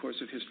different course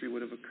of history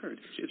would have occurred.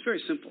 It's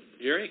very simple.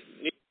 Jerry?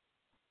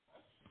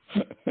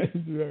 It's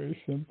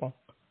very simple.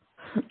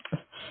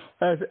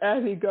 As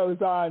he goes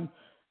on,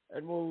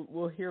 and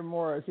we'll hear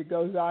more as he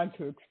goes on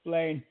to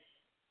explain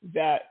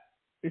that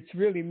it's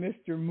really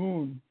Mr.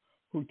 Moon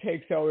who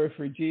takes over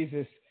for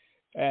Jesus,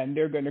 and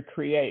they're going to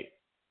create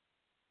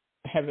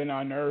heaven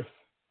on earth.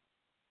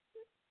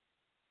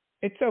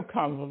 It's so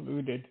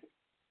convoluted,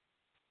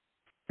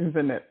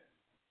 isn't it?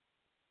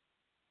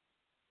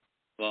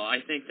 Well, I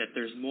think that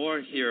there's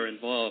more here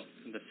involved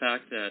in the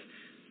fact that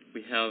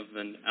we have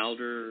an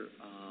elder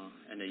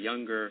and a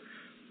younger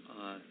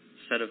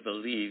set of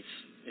beliefs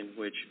in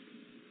which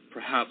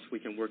perhaps we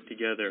can work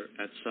together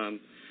at some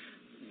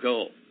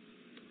goal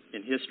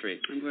in history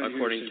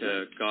according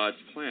to God's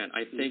plan.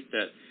 I think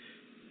that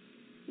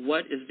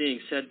what is being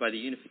said by the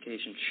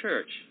Unification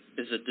Church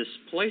is a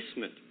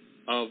displacement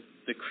of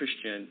the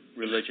Christian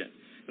religion.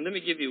 And let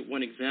me give you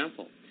one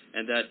example,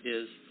 and that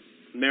is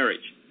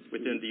marriage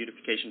within the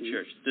Unification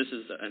Church. This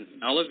is an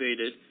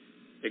elevated,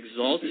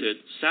 exalted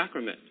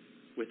sacrament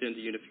within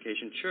the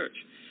Unification Church.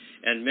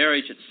 And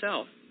marriage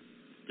itself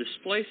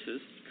displaces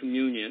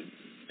communion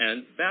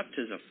and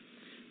baptism.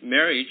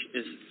 Marriage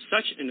is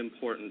such an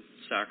important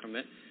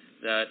sacrament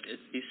that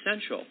it's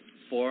essential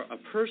for a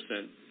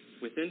person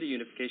within the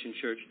Unification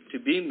Church to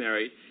be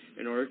married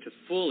in order to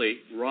fully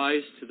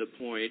rise to the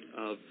point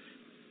of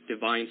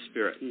divine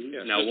spirit.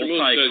 Yes. Now, Mr. we'll Moon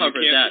probably says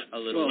cover that a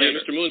little later.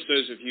 Mr. Moon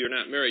says if you're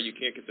not married, you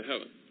can't get to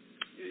heaven.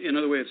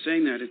 Another way of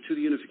saying that to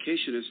the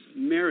unificationists,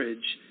 marriage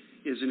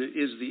is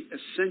the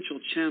essential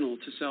channel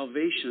to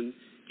salvation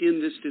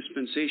in this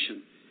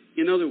dispensation.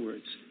 In other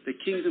words, the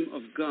kingdom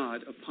of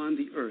God upon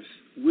the earth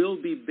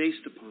will be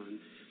based upon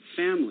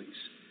families,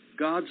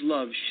 God's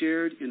love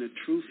shared in a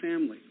true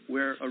family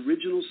where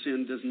original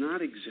sin does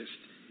not exist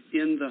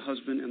in the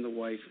husband and the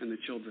wife and the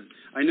children.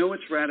 I know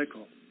it's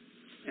radical,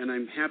 and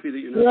I'm happy that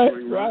you're not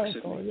throwing rocks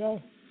at me. Yeah.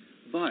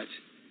 But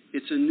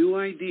it's a new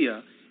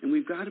idea, and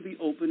we've got to be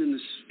open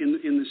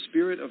in the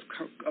spirit of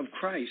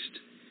Christ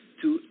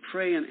to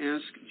pray and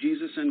ask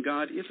Jesus and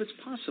God if it's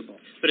possible.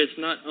 But it's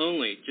not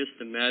only just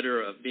a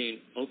matter of being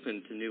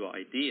open to new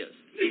ideas.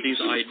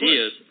 These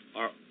ideas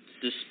are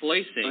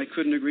displacing I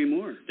couldn't agree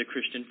more. The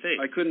Christian faith.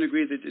 I couldn't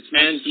agree that it's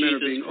not just a matter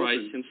of being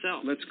Christ open.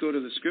 himself. Let's go to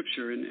the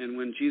scripture, and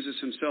when Jesus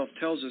himself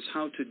tells us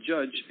how to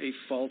judge a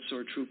false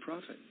or true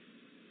prophet.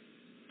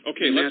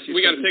 Okay,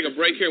 we got to take a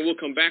break here, and we'll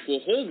come back.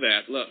 We'll hold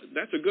that. Look,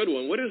 that's a good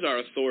one. What is our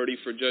authority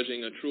for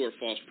judging a true or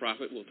false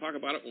prophet? We'll talk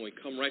about it when we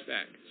come right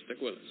back. Stick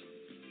with us.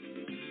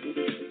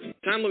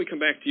 Tom, let me come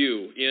back to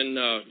you. In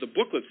the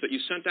booklets that you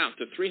sent out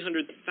to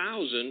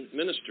 300,000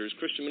 ministers,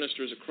 Christian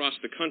ministers across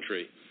the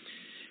country,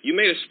 you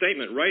made a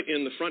statement right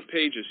in the front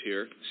pages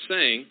here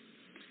saying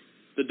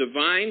the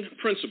divine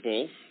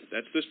principle,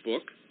 that's this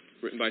book,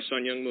 written by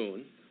Sun Myung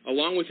Moon,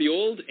 along with the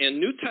Old and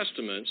New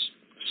Testaments,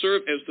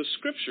 serve as the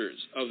scriptures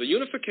of the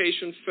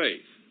unification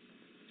faith.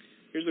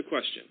 Here's the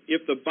question.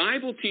 If the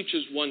Bible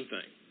teaches one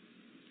thing,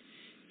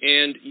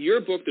 and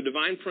your book, The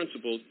Divine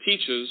Principle,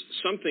 teaches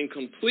something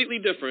completely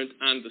different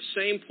on the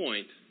same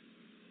point,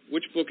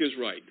 which book is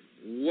right?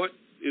 What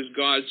is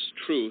God's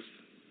truth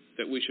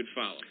that we should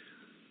follow?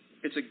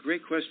 It's a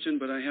great question,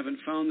 but I haven't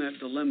found that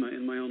dilemma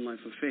in my own life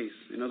of faith.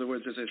 In other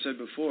words, as I said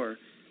before,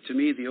 to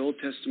me, the Old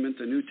Testament,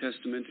 the New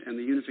Testament, and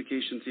the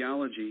unification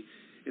theology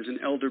is an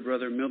elder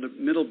brother,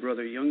 middle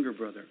brother, younger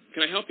brother.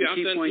 Can I help you out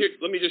then? Here,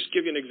 let me just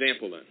give you an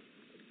example then,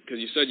 because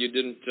you said you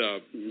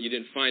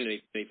didn't find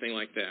anything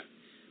like that.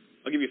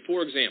 I'll give you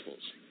 4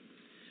 examples.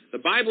 The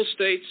Bible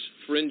states,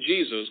 for in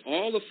Jesus,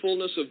 all the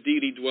fullness of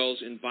deity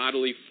dwells in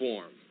bodily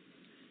form.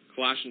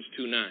 Colossians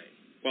 2:9.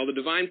 While the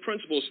divine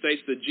principle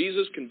states that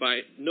Jesus can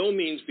by no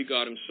means be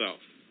God himself.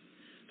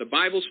 The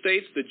Bible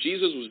states that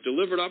Jesus was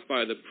delivered up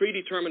by the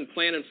predetermined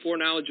plan and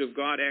foreknowledge of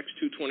God, Acts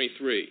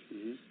 2:23.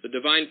 The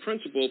divine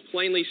principle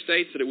plainly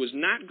states that it was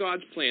not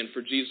God's plan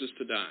for Jesus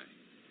to die.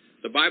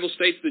 The Bible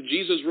states that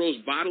Jesus rose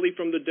bodily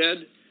from the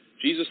dead.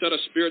 Jesus said, a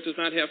spirit does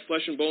not have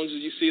flesh and bones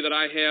as you see that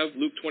I have,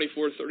 Luke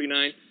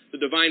 24:39. The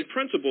divine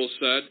principle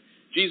said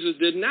Jesus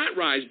did not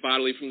rise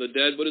bodily from the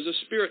dead, but is a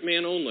spirit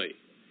man only.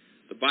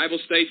 The Bible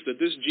states that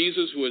this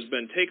Jesus who has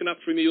been taken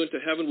up from you into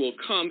heaven will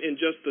come in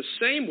just the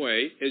same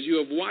way as you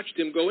have watched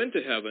him go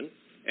into heaven,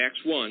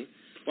 Acts 1,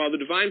 while the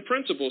divine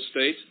principle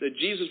states that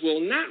Jesus will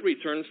not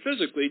return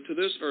physically to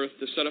this earth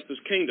to set up his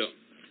kingdom.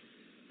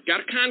 Got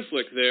a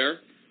conflict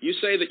there. You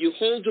say that you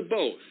hold to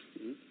both.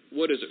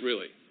 What is it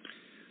really?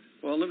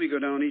 Well, let me go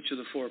down each of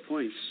the 4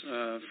 points.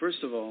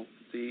 First of all,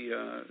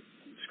 the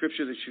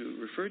scripture that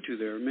you referred to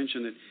there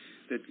mentioned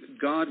that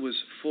God was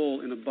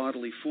full in a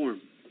bodily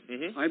form.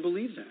 I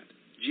believe that.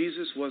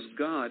 Jesus was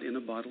God in a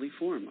bodily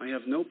form. I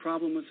have no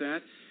problem with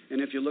that. And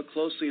if you look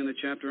closely in the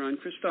chapter on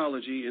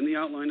Christology, in the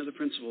outline of the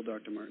principle,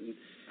 Dr. Martin,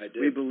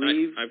 we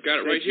believe I've got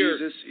it right that here.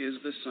 Jesus is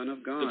the Son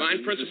of God.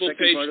 Divine principle the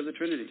second part of the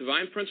Trinity.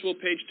 Divine principle,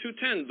 page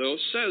 210, though,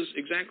 says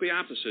exactly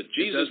opposite.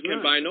 Jesus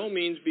can by no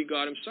means be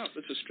God himself.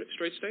 It's a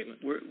straight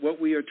statement. What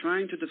we are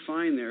trying to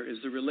define there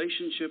is the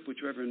relationship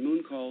which Reverend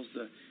Moon calls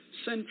the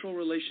central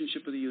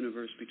relationship of the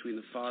universe between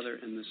the Father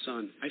and the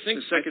Son. I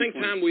think,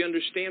 Tom, we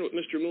understand what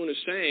Mr. Moon is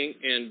saying,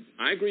 and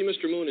I agree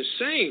Mr. Moon is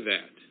saying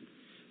that.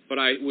 But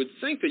I would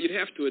think that you'd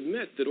have to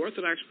admit that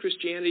Orthodox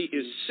Christianity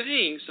is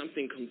saying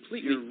something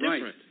completely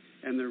different. Right.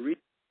 And the reason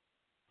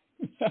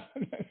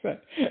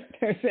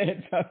they're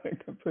saying something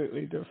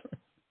completely different.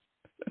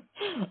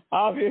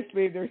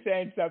 Obviously, they're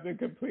saying something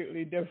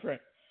completely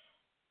different.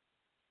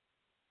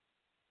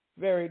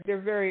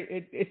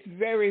 It's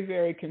very,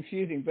 very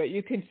confusing. But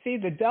you can see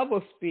the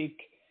doublespeak.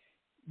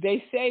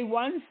 They say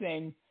one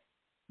thing,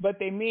 but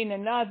they mean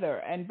another.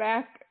 And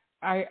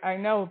I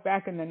know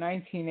back in the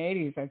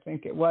 1980s, I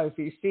think it was,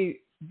 you see,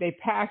 they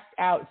passed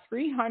out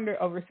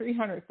over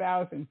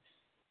 300,000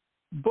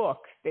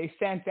 books they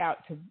sent out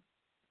to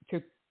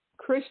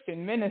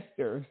Christian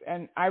ministers.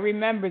 And I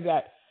remember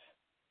that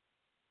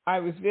I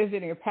was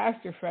visiting a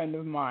pastor friend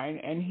of mine,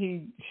 and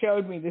he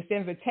showed me this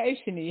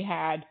invitation he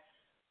had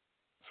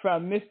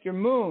from Mr.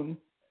 Moon,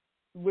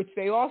 which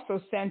they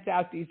also sent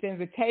out these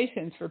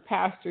invitations for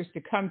pastors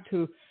to come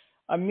to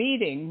a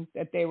meeting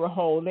that they were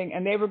holding,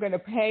 and they were going to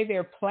pay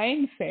their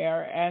plane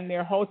fare and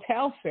their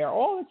hotel fare,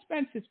 all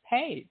expenses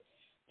paid,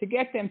 to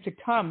get them to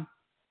come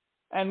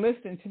and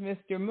listen to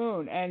Mr.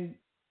 Moon and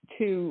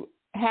to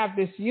have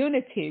this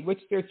unity, which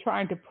they're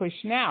trying to push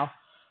now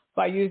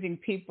by using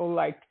people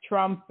like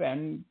Trump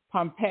and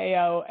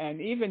Pompeo, and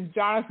even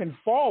Jonathan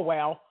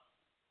Falwell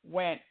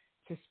went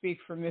to speak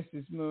for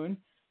Mrs. Moon.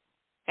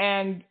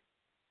 And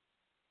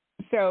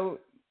so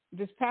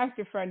this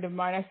pastor friend of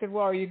mine, I said,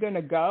 well, are you going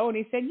to go? And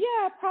he said,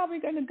 yeah, I'm probably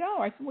going to go.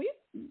 I said, well,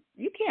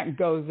 you can't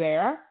go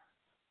there.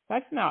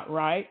 That's not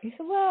right. He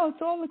said, well,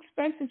 it's all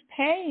expenses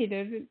paid.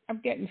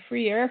 I'm getting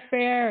free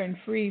airfare and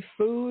free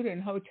food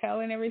and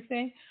hotel and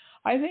everything.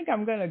 I think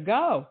I'm going to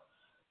go.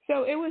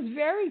 So it was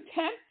very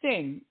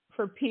tempting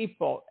for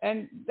people.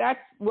 And that's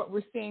what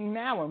we're seeing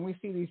now when we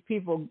see these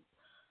people,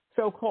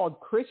 so-called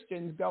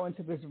Christians, go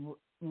into this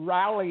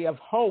rally of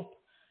hope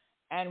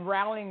and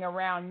rallying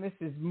around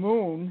Mrs.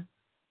 Moon.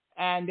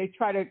 And they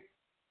try to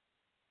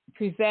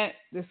present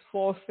this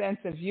false sense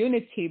of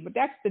unity. But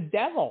that's the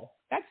devil.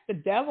 That's the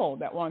devil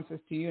that wants us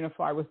to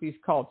unify with these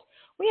cults.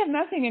 We have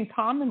nothing in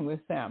common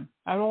with them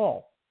at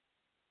all.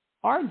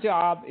 Our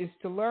job is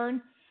to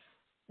learn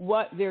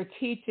what they're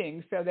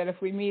teaching so that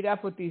if we meet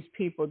up with these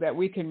people, that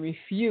we can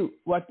refute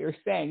what they're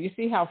saying. You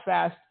see how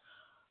fast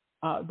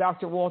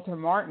Dr. Walter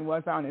Martin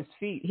was on his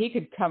feet. He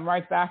could come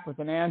right back with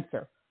an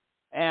answer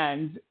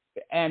and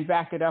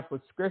back it up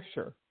with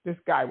Scripture. This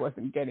guy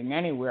wasn't getting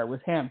anywhere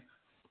with him.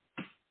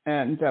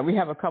 And we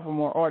have a couple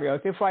more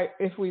audios.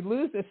 If we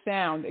lose the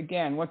sound,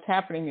 again, what's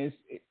happening is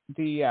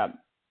the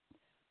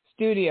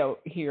studio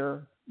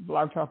here,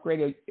 Blog Talk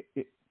Radio,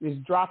 is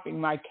dropping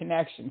my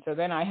connection. So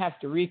then I have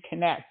to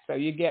reconnect. So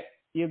you get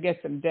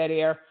some dead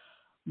air,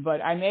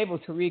 but I'm able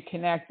to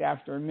reconnect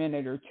after a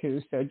minute or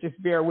two. So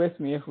just bear with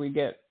me if we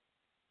get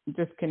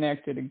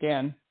disconnected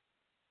again.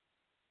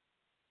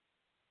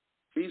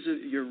 Lisa,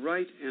 you're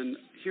right, and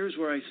here's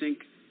where I think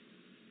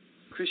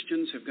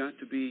Christians have got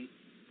to be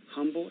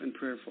humble and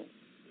prayerful.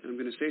 And I'm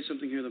going to say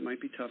something here that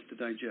might be tough to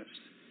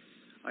digest.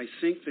 I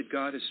think that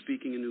God is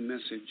speaking a new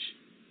message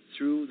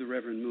through the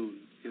Reverend Moon.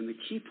 And the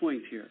key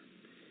point here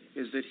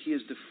is that he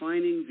is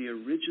defining the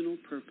original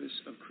purpose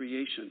of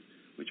creation,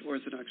 which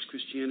Orthodox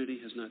Christianity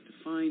has not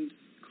defined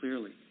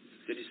clearly.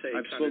 Did he say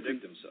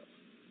contradict himself?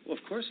 Well,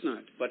 of course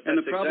not. But and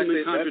the problem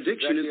in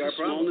contradiction is the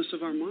smallness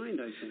of our mind,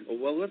 I think.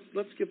 Well,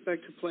 let's get back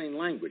to plain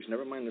language.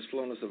 Never mind the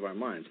slowness of our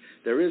minds.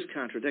 There is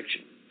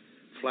contradiction,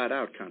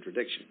 flat-out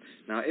contradiction.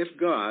 Now, if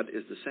God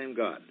is the same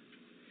God,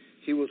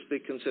 he will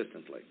speak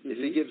consistently. Mm-hmm. If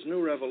he gives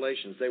new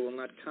revelations, they will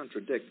not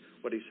contradict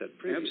what he said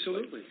previously.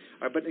 Absolutely.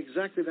 But that's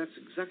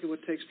exactly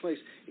what takes place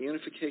in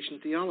unification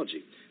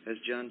theology, as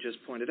John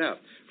just pointed out.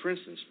 For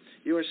instance,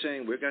 you are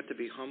saying we've got to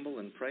be humble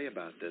and pray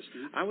about this.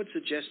 Mm-hmm. I would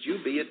suggest you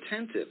be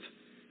attentive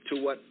to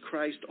what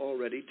Christ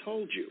already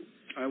told you.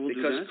 I will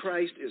do that. Because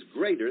Christ is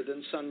greater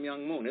than Sun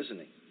Myung Moon, isn't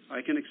he?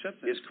 I can accept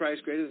that. Is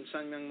Christ greater than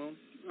Sun Myung Moon?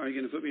 Are you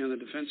going to put me on the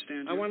defense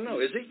stand here? I want to know,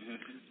 is he?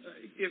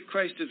 If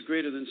Christ is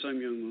greater than Sun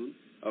Myung Moon.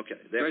 Okay.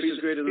 Christ is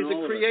greater than all of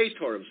us. He's the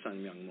creator of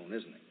Sun Myung Moon,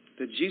 isn't he?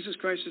 That Jesus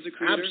Christ is the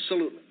creator?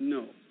 Absolutely.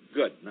 No.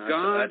 Good.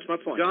 Now, that's my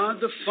point.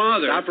 God the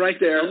Father. Stop right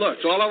there. Now look,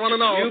 that's all I want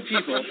to know. You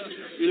people,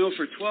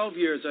 for 12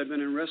 years I've been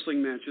in wrestling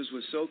matches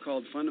with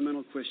so-called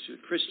fundamental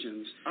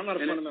Christians. I'm not a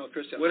fundamental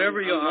Christian. Whatever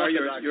you are,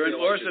 you're an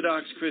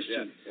Orthodox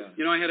Christian.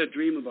 Yeah. I had a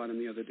dream about him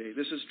the other day.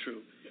 This is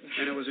true.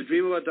 And it was a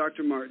dream about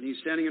Dr. Martin. He's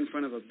standing in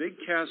front of a big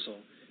castle,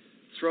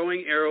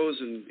 throwing arrows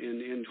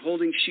and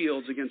holding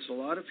shields against a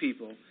lot of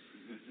people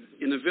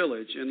in the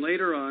village. And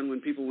later on,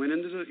 when people went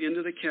into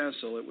the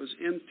castle, it was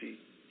empty.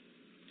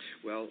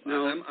 Well,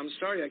 now, I'm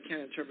sorry I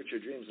can't interpret your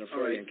dreams in a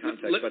Freudian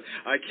context, but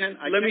I can.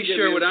 Let me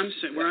share what I'm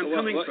saying, where I'm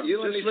coming from.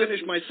 You let me finish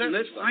my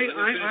sentence.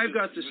 I've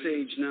got the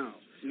stage now.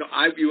 No,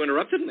 you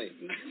interrupted me.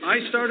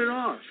 I started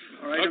off.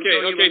 All right.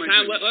 Okay,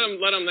 Tom.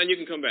 Let him. Then you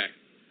can come back.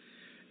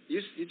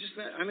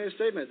 I made a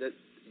statement that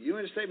you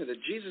made a statement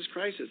that Jesus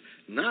Christ is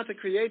not the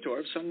creator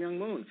of Sun Myung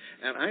Moon,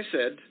 and I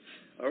said,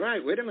 all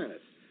right, wait a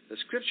minute. The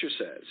Scripture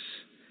says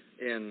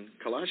in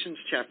Colossians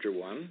chapter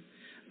 1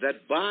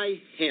 that by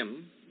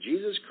him,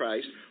 Jesus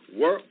Christ,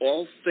 were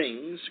all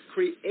things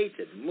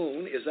created.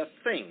 Moon is a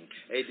thing,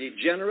 a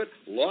degenerate,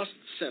 lost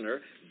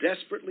sinner,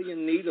 desperately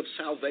in need of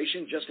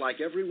salvation, just like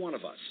every one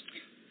of us.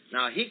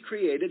 Now, he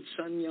created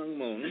Sun Myung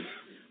Moon.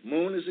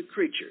 Moon is a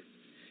creature.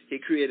 He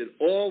created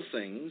all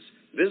things,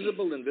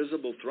 visible,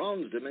 invisible,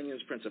 thrones,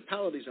 dominions,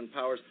 principalities, and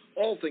powers.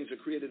 All things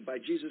are created by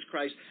Jesus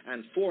Christ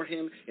and for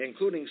him,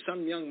 including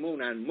Sun Myung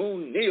Moon, and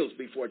Moon kneels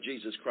before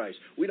Jesus Christ.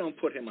 We don't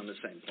put him on the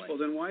same plane. Well,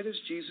 then why does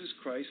Jesus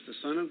Christ, the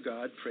Son of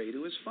God, pray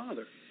to his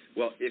Father?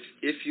 Well,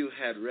 if you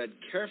had read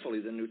carefully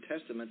the New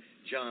Testament,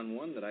 John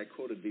 1 that I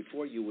quoted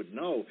before, you would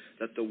know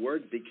that the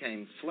Word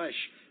became flesh,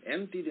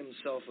 emptied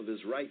himself of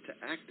his right to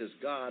act as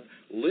God,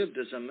 lived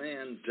as a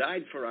man,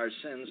 died for our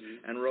sins,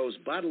 and rose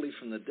bodily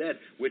from the dead,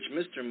 which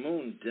Mr.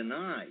 Moon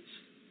denies.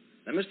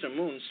 Now, Mr.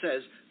 Moon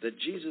says that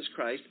Jesus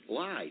Christ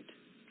lied.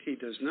 He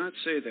does not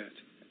say that.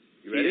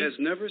 You ready? He has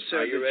never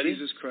said that ready?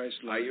 Jesus Christ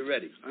lied. Are you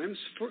ready? I'm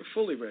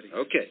fully ready.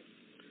 Okay.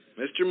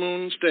 Mr.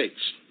 Moon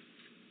states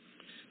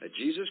that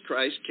Jesus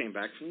Christ came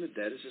back from the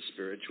dead as a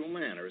spiritual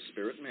man, or a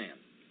spirit man.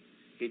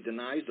 He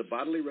denies the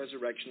bodily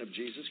resurrection of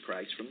Jesus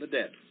Christ from the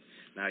dead.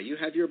 Now, you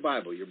have your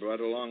Bible. You brought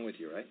it along with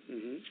you, right?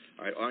 Mm-hmm.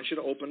 All right, I want you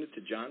to open it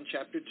to John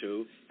chapter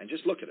 2 and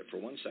just look at it for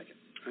 1 second.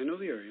 I know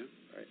the area.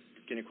 All right.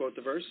 Can you quote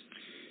the verse?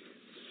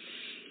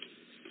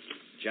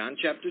 John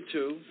chapter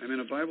 2. I'm in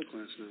a Bible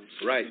class now.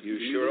 So right, you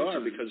sure are,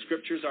 because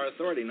scriptures are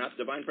authority, not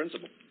divine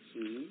principle.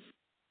 Mm-hmm.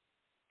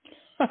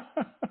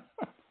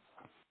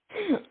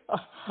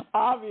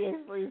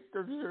 Obviously,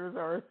 scriptures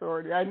are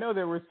authority. I know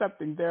there was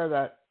something there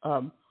that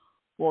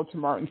Walter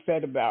Martin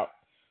said about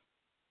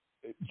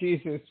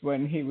Jesus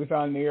when he was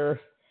on the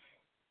earth.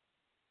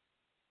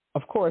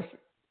 Of course,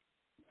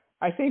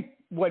 I think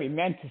what he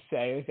meant to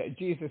say is that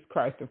Jesus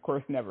Christ, of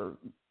course, never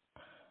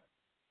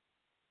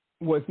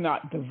was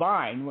not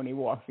divine when he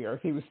walked the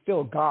earth. He was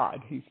still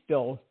God. He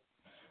still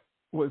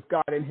was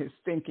God in his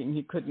thinking.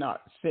 He could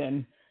not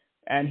sin.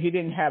 And he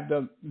didn't have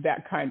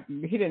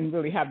he didn't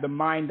really have the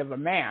mind of a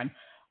man.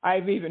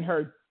 I've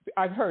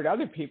heard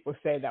other people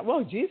say that,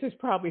 well, Jesus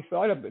probably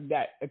thought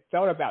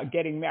about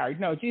getting married.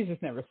 No, Jesus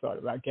never thought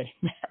about getting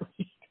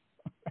married.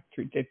 That's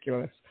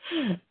ridiculous.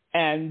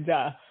 And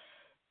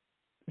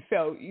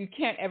so you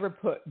can't ever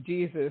put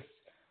Jesus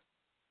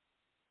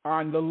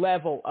on the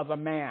level of a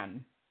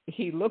man.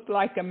 He looked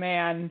like a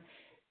man,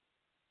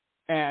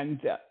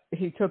 and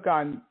he took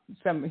on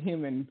some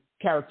human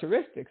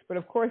characteristics, but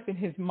of course in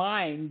his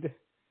mind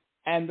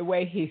and the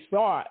way he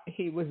thought,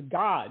 he was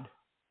God.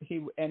 He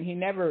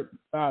never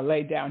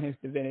laid down his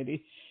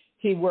divinity.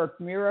 He worked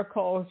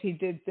miracles. He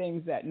did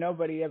things that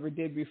nobody ever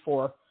did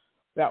before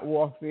that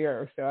walked the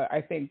earth. So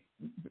I think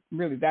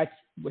really that's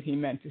what he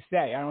meant to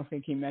say. I don't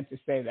think he meant to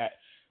say that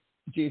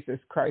Jesus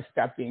Christ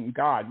stopped being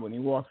God when he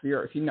walked the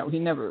earth. He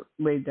never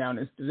laid down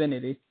his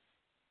divinity.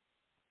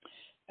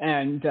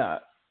 And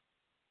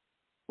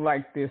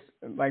like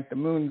the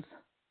moons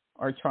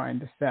are trying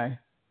to say.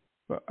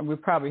 But we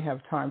probably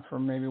have time for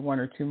maybe one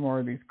or two more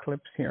of these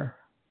clips here.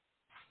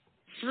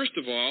 First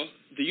of all,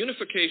 the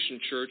Unification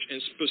Church,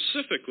 and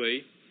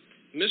specifically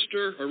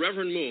Mr. or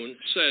Reverend Moon,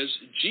 says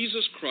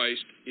Jesus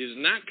Christ is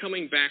not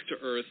coming back to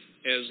earth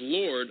as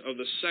Lord of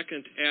the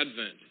Second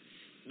Advent.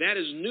 That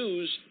is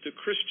news to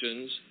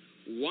Christians.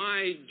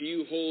 Why do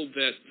you hold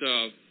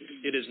that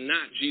it is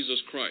not Jesus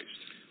Christ?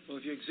 Well,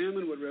 if you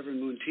examine what Reverend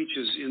Moon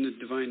teaches in the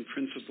divine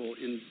principle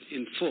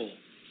in full,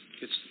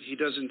 he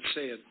doesn't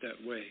say it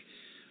that way.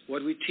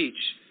 What we teach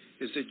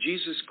is that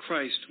Jesus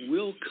Christ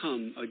will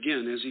come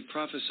again, as he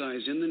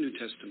prophesies in the New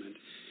Testament,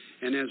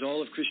 and as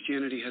all of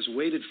Christianity has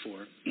waited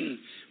for,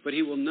 but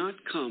he will not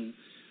come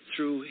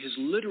through his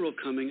literal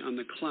coming on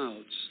the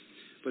clouds.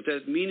 But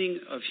that meaning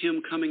of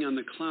him coming on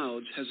the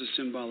clouds has a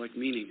symbolic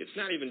meaning. It's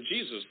not even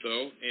Jesus,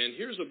 though. And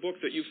here's a book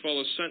that you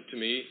fellows sent to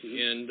me,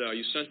 and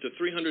you sent to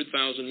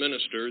 300,000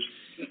 ministers.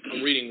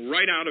 I'm reading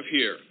right out of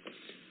here.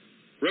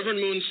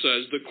 Reverend Moon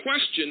says, the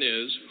question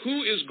is,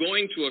 who is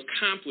going to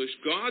accomplish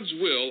God's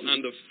will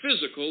on the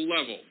physical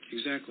level?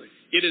 Exactly.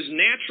 It is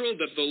natural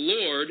that the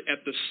Lord,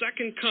 at the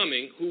second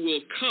coming, who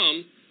will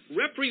come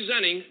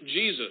representing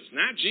Jesus,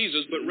 not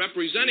Jesus, but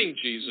representing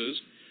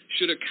Jesus,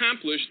 should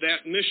accomplish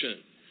that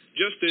mission.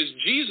 Just as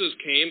Jesus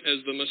came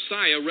as the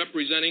Messiah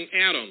representing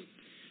Adam.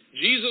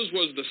 Jesus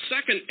was the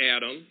second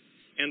Adam,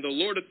 and the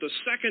Lord at the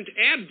second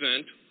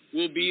advent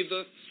will be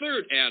the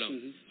third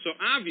Adam. So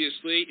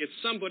obviously, it's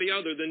somebody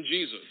other than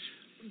Jesus.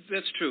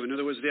 That's true. In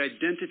other words, the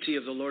identity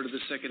of the Lord of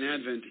the second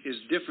advent is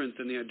different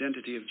than the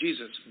identity of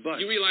Jesus. But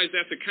you realize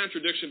that's a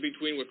contradiction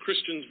between what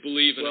Christians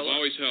believe and have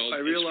always held,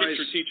 and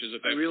Scripture teaches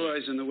at that point. I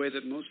realize in the way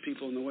that most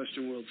people in the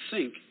Western world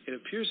think, it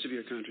appears to be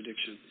a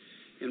contradiction.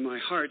 In my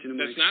heart and in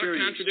my experience. That's not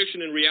a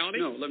contradiction in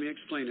reality? No, let me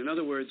explain. In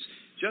other words,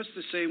 just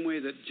the same way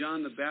that John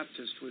the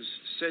Baptist was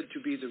said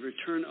to be the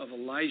return of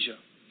Elijah,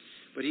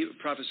 but he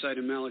prophesied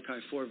in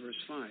Malachi 4,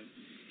 verse 5.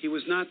 He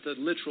was not the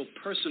literal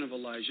person of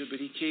Elijah, but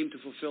he came to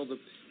fulfill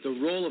the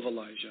role of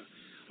Elijah.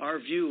 Our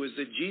view is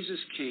that Jesus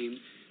came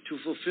to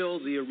fulfill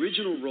the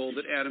original role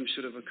that Adam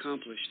should have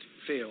accomplished,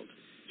 failed.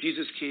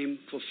 Jesus came,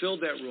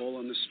 fulfilled that role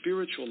on the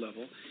spiritual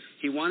level.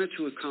 He wanted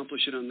to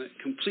accomplish it on the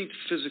complete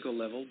physical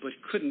level, but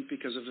couldn't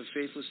because of the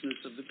faithlessness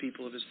of the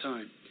people of his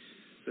time.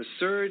 The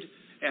third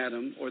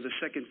Adam, or the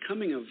second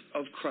coming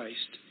of Christ,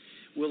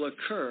 will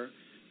occur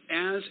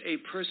as a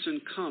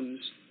person comes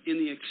in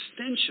the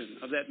extension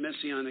of that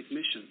messianic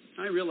mission.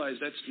 I realize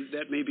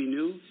that may be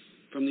new.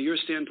 From your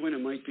standpoint, it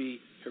might be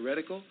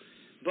heretical,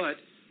 but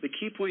the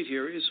key point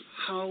here is,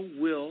 how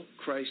will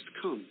Christ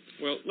come?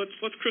 Well, let's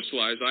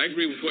crystallize. I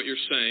agree with what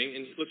you're saying,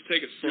 and let's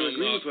take it from... You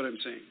agree with what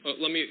I'm saying?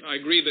 I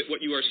agree that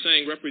what you are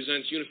saying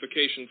represents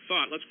unification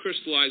thought. Let's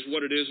crystallize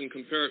what it is and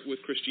compare it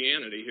with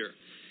Christianity here.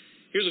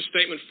 Here's a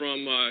statement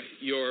from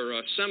your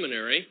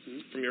seminary,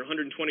 from your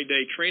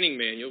 120-day training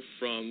manual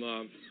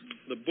from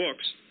the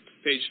books,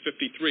 page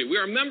 53. We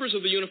are members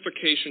of the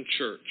Unification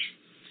Church,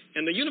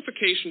 and the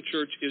Unification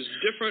Church is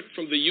different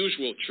from the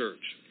usual church.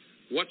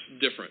 What's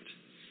different?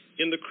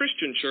 In the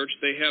Christian church,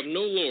 they have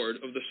no Lord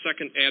of the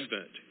Second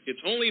Advent.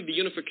 It's only the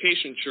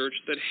Unification Church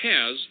that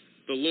has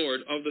the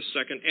Lord of the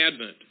Second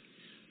Advent.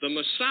 The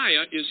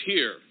Messiah is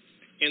here,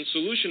 and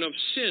solution of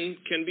sin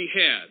can be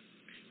had.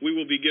 We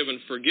will be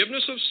given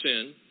forgiveness of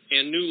sin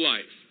and new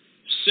life,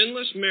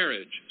 sinless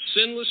marriage,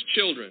 sinless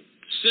children,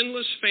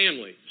 sinless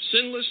family,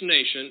 sinless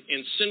nation,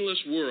 and sinless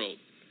world.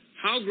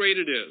 How great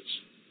it is.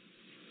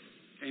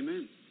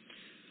 Amen.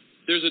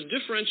 There's a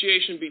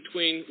differentiation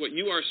between what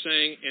you are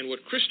saying and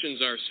what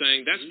Christians are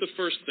saying. That's the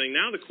first thing.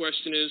 Now the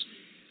question is,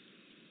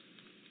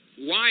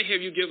 why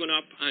have you given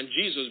up on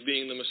Jesus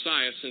being the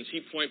Messiah since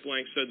he point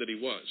blank said that he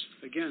was?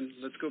 Again,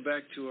 let's go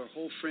back to our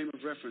whole frame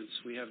of reference.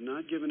 We have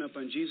not given up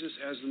on Jesus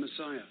as the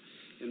Messiah.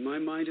 In my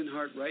mind and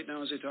heart right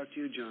now as I talk to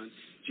you, John,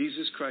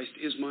 Jesus Christ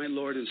is my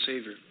Lord and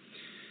Savior.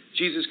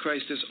 Jesus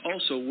Christ is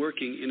also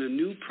working in a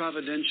new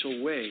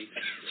providential way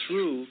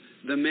through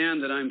the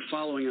man that I'm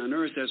following on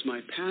earth as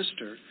my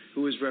pastor,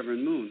 who is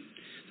Reverend Moon.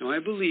 Now, I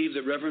believe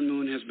that Reverend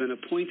Moon has been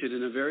appointed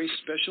in a very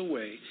special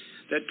way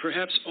that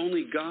perhaps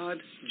only God,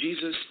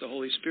 Jesus, the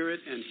Holy Spirit,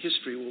 and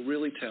history will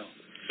really tell.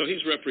 So he's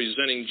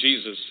representing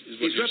Jesus,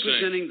 is what he's you're saying. He's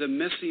representing the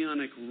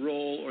messianic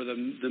role or the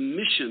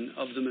mission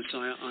of the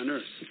Messiah on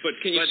earth. But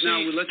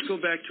now let's go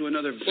back to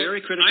another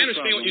very critical I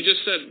understand problem. what you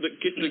just said, but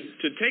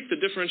to take the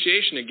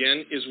differentiation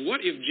again is,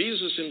 what if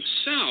Jesus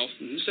himself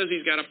says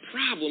he's got a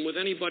problem with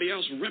anybody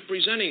else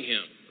representing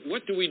him?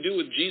 What do we do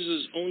with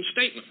Jesus' own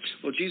statement?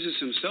 Well, Jesus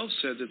himself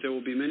said that there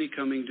will be many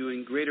coming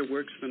doing greater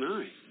works than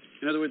I.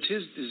 In other words,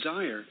 his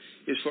desire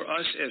is for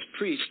us as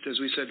priests,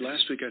 as we said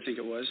last week, I think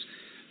it was,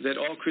 that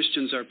all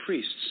Christians are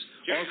priests.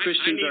 Jerry, all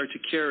Christians are to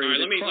carry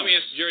the cross. Let me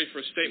ask Jerry for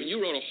a statement.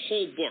 You wrote a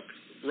whole book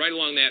right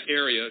along that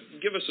area.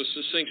 Give us a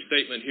succinct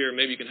statement here.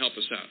 Maybe you can help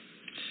us out.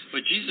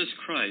 But Jesus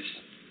Christ,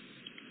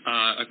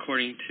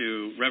 according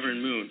to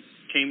Reverend Moon,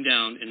 came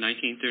down in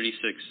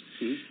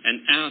 1936 and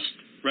asked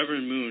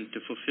Reverend Moon to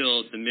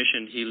fulfill the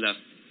mission he left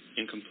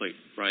incomplete,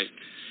 right?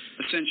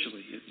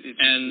 Essentially.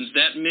 And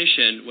that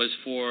mission was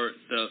for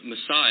the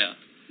Messiah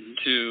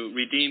to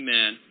redeem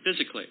man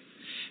physically.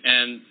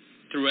 And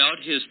throughout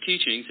his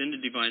teachings in the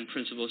divine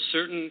principles,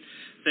 certain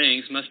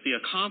things must be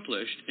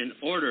accomplished in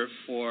order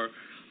for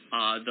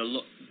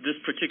this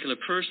particular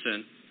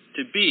person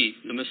to be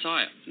the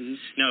Messiah.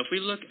 Now, if we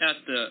look at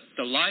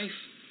the life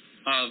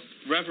of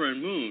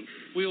Reverend Moon,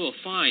 we will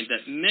find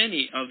that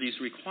many of these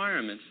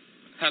requirements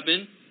have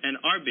been and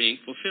are being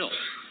fulfilled.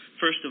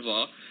 First of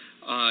all,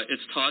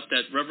 it's taught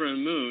that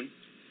Reverend Moon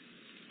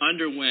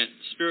underwent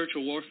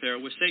spiritual warfare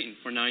with Satan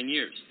for 9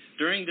 years.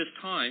 During this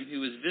time, he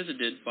was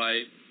visited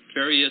by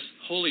various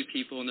holy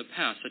people in the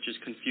past, such as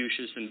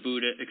Confucius and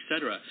Buddha,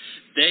 etc.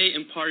 They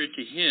imparted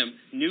to him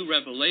new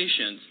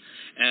revelations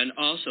and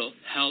also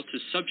how to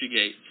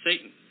subjugate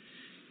Satan.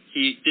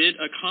 He did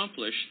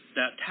accomplish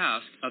that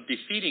task of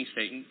defeating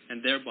Satan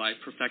and thereby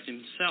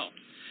perfecting himself.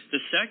 The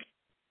second...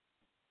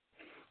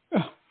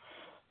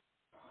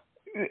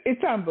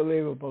 It's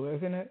unbelievable,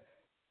 isn't it?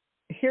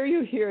 Here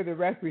you hear the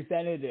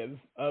representative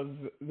of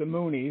the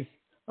Moonies,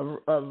 of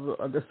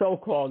the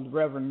so-called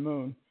Reverend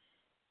Moon,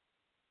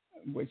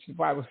 which the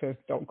Bible says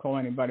don't call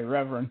anybody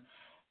Reverend.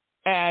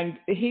 And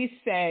he's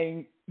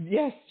saying,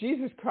 yes,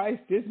 Jesus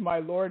Christ is my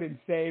Lord and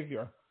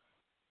Savior.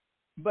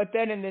 But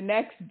then in the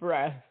next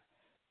breath,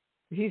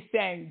 he's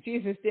saying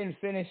Jesus didn't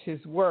finish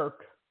his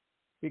work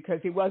because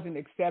he wasn't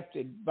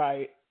accepted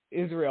by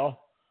Israel.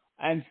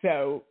 And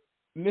so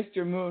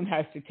Mr. Moon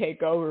has to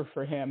take over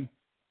for him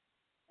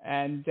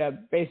and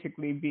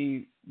basically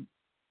be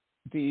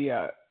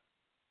the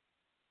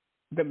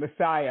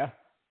Messiah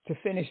to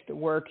finish the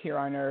work here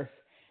on earth.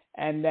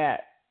 And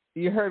that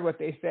you heard what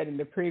they said in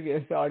the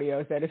previous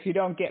audios, that if you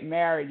don't get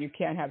married, you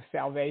can't have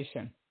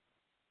salvation.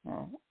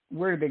 Well,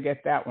 where did they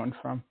get that one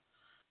from?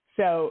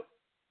 So,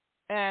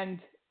 and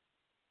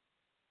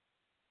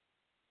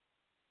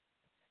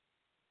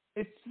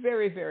it's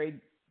very, very,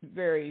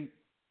 very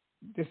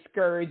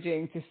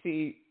discouraging to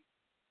see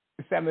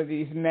some of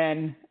these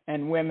men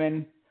and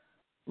women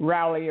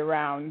rally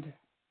around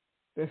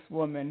this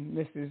woman,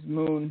 Mrs.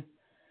 Moon.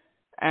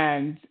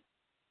 And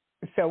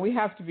so we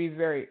have to be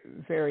very,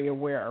 very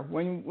aware.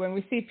 When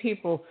we see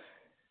people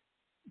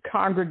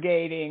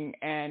congregating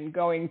and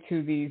going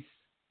to these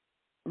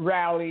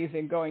rallies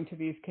and going to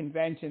these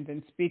conventions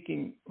and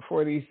speaking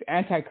for these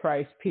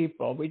Antichrist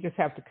people. We just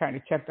have to kind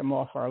of check them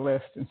off our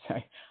list and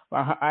say,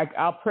 well,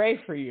 I'll pray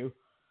for you.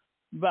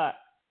 But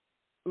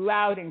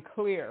loud and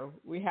clear,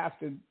 we have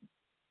to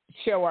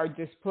show our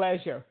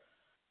displeasure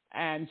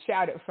and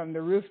shout it from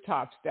the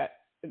rooftops that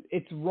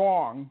it's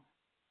wrong.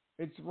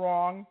 It's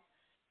wrong.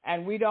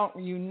 And we don't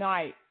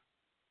unite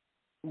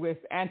with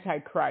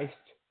Antichrist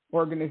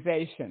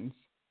organizations.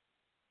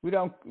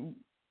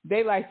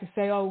 They like to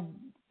say, oh,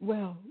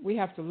 well, we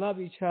have to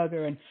love each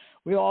other and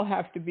we all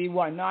have to be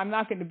one. No, I'm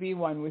not going to be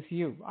one with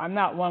you. I'm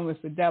not one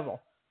with the devil.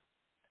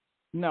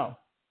 No.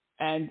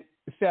 And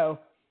so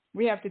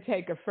we have to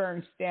take a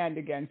firm stand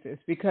against this,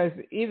 because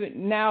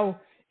even now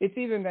it's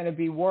even going to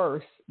be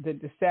worse, the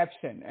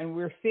deception. And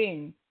we're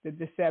seeing the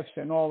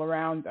deception all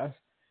around us.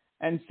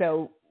 And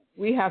so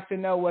we have to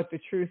know what the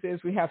truth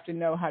is. We have to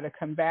know how to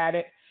combat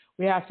it.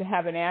 We have to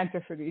have an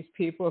answer for these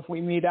people if we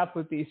meet up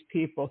with these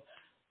people,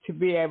 to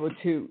be able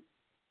to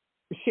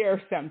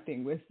share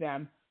something with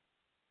them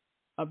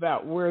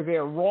about where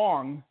they're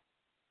wrong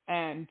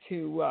and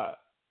to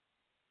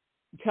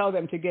tell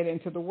them to get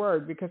into the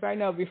Word. Because I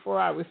know before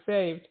I was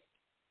saved,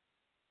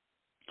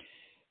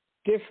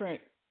 different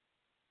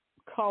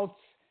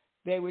cults,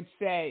 they would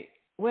say,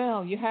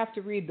 well, you have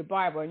to read the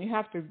Bible and you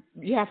have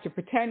to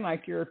pretend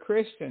like you're a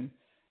Christian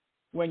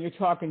when you're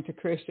talking to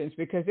Christians,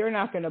 because they're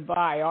not going to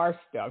buy our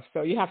stuff.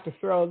 So you have to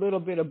throw a little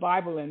bit of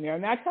Bible in there.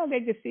 And that's how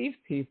they deceive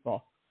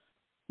people.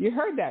 You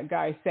heard that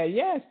guy say,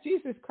 yes,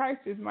 Jesus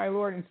Christ is my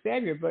Lord and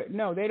Savior. But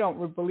no, they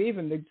don't believe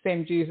in the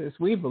same Jesus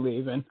we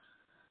believe in.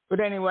 But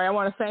anyway, I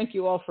want to thank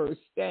you all for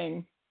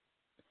staying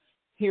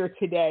here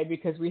today,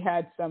 because we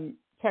had some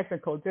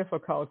technical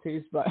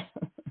difficulties, but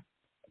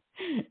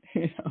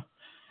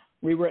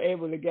we were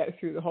able to get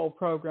through the whole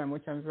program,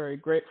 which I'm very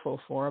grateful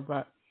for.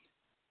 But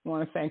I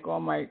want to thank all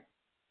my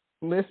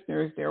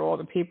listeners there, all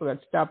the people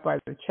that stopped by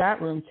the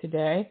chat room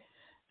today.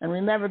 And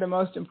remember, the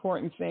most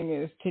important thing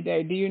is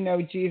today, do you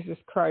know Jesus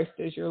Christ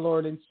as your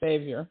Lord and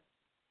Savior?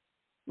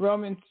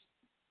 Romans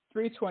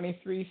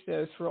 3:23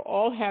 says, for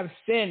all have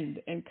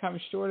sinned and come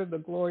short of the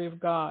glory of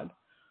God.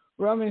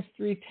 Romans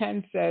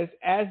 3:10 says,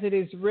 as it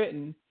is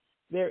written,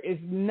 there is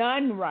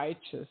none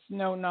righteous,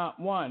 no, not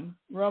one.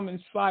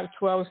 Romans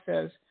 5:12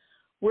 says,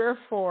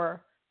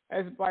 wherefore,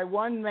 as by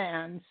one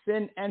man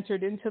sin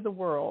entered into the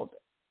world,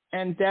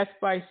 and death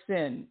by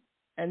sin,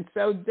 and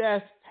so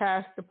death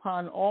passed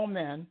upon all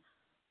men,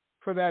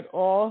 for that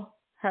all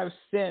have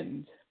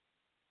sinned.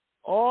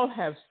 All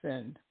have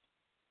sinned.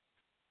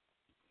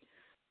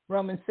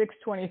 Romans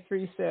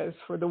 6:23 says,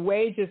 for the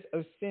wages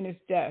of sin is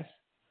death,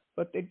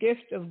 but the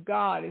gift of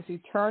God is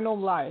eternal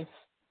life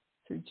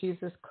through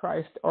Jesus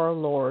Christ our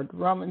Lord.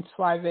 Romans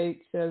 5:8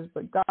 says,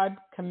 but God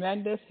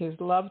commendeth his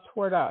love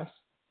toward us,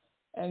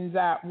 and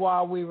that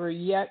while we were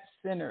yet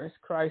sinners,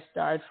 Christ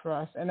died for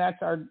us. And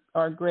that's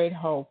our great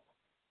hope.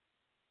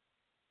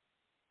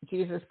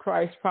 Jesus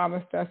Christ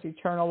promised us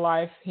eternal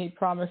life. He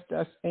promised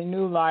us a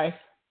new life.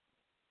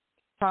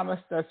 He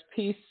promised us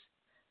peace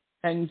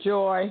and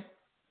joy.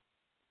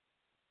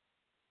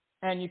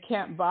 And you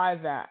can't buy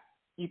that.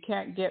 You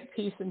can't get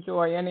peace and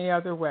joy any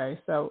other way.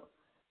 So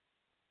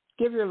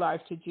give your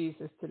life to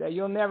Jesus today.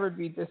 You'll never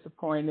be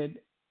disappointed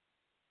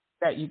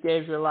that you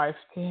gave your life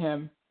to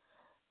him.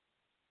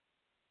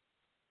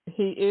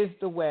 He is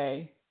the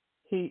way,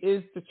 he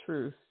is the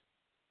truth,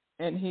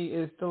 and he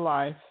is the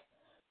life.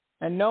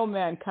 And no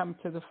man cometh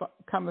to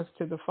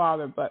the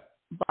Father but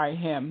by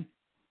him.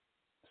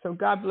 So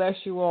God bless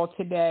you all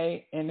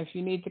today. And if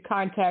you need to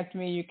contact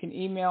me, you can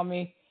email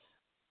me,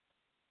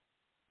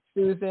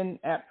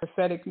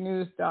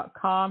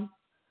 Susan@propheticnews.com,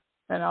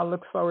 and I'll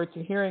look forward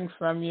to hearing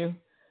from you.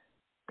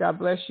 God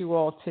bless you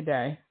all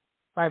today.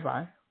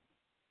 Bye-bye.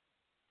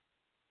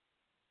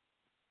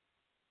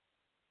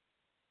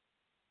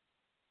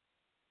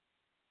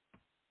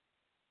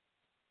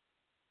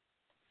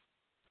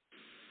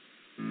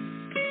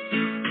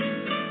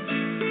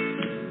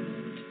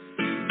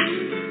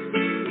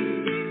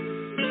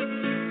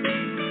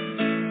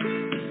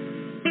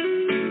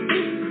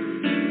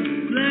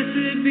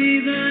 Blessed be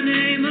the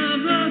name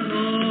of the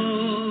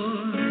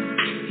Lord.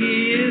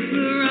 He is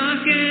the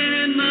rock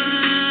and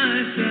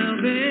my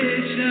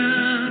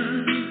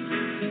salvation.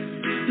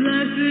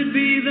 Blessed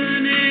be the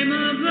name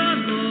of the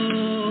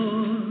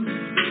Lord.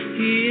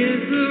 He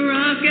is the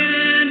rock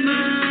and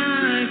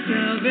my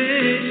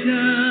salvation.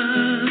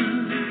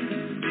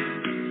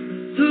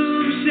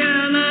 Whom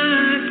shall I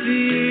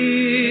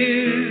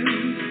fear?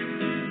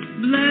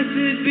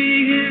 Blessed be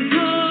his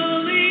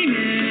holy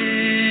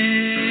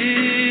name.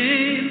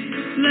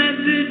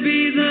 Blessed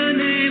be the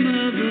name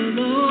of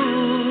the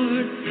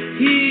Lord.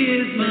 He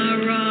is my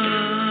rock.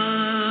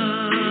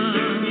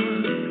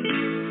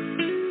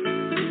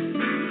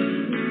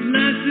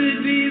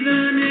 Blessed be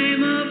the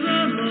name of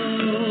the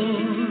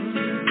Lord.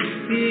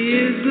 He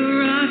is the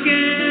rock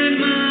and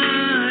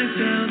my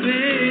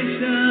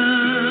salvation.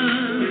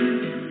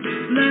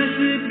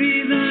 Blessed be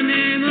the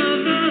name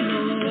of the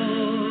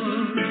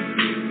Lord.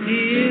 He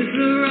is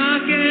the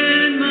rock and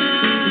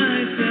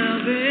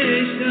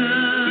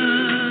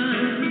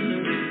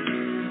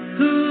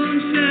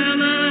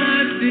shall I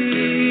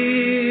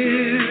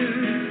fear?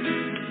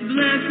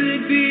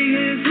 Blessed be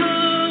his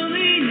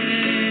holy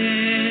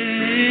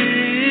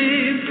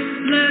name.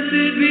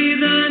 Blessed be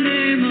the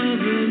name of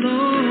the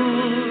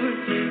Lord.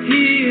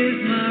 He is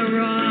my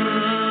rock.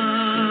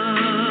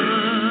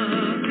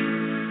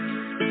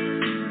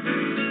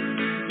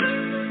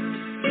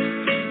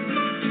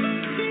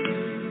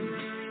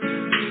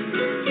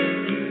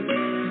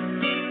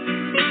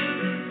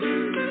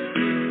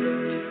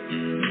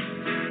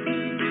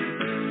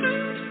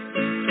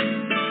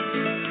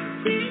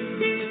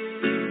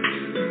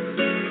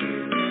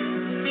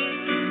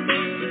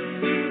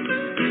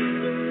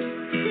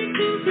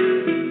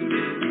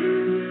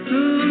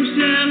 Whom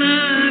shall I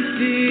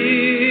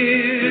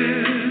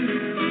fear?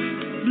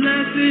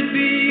 Blessed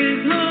be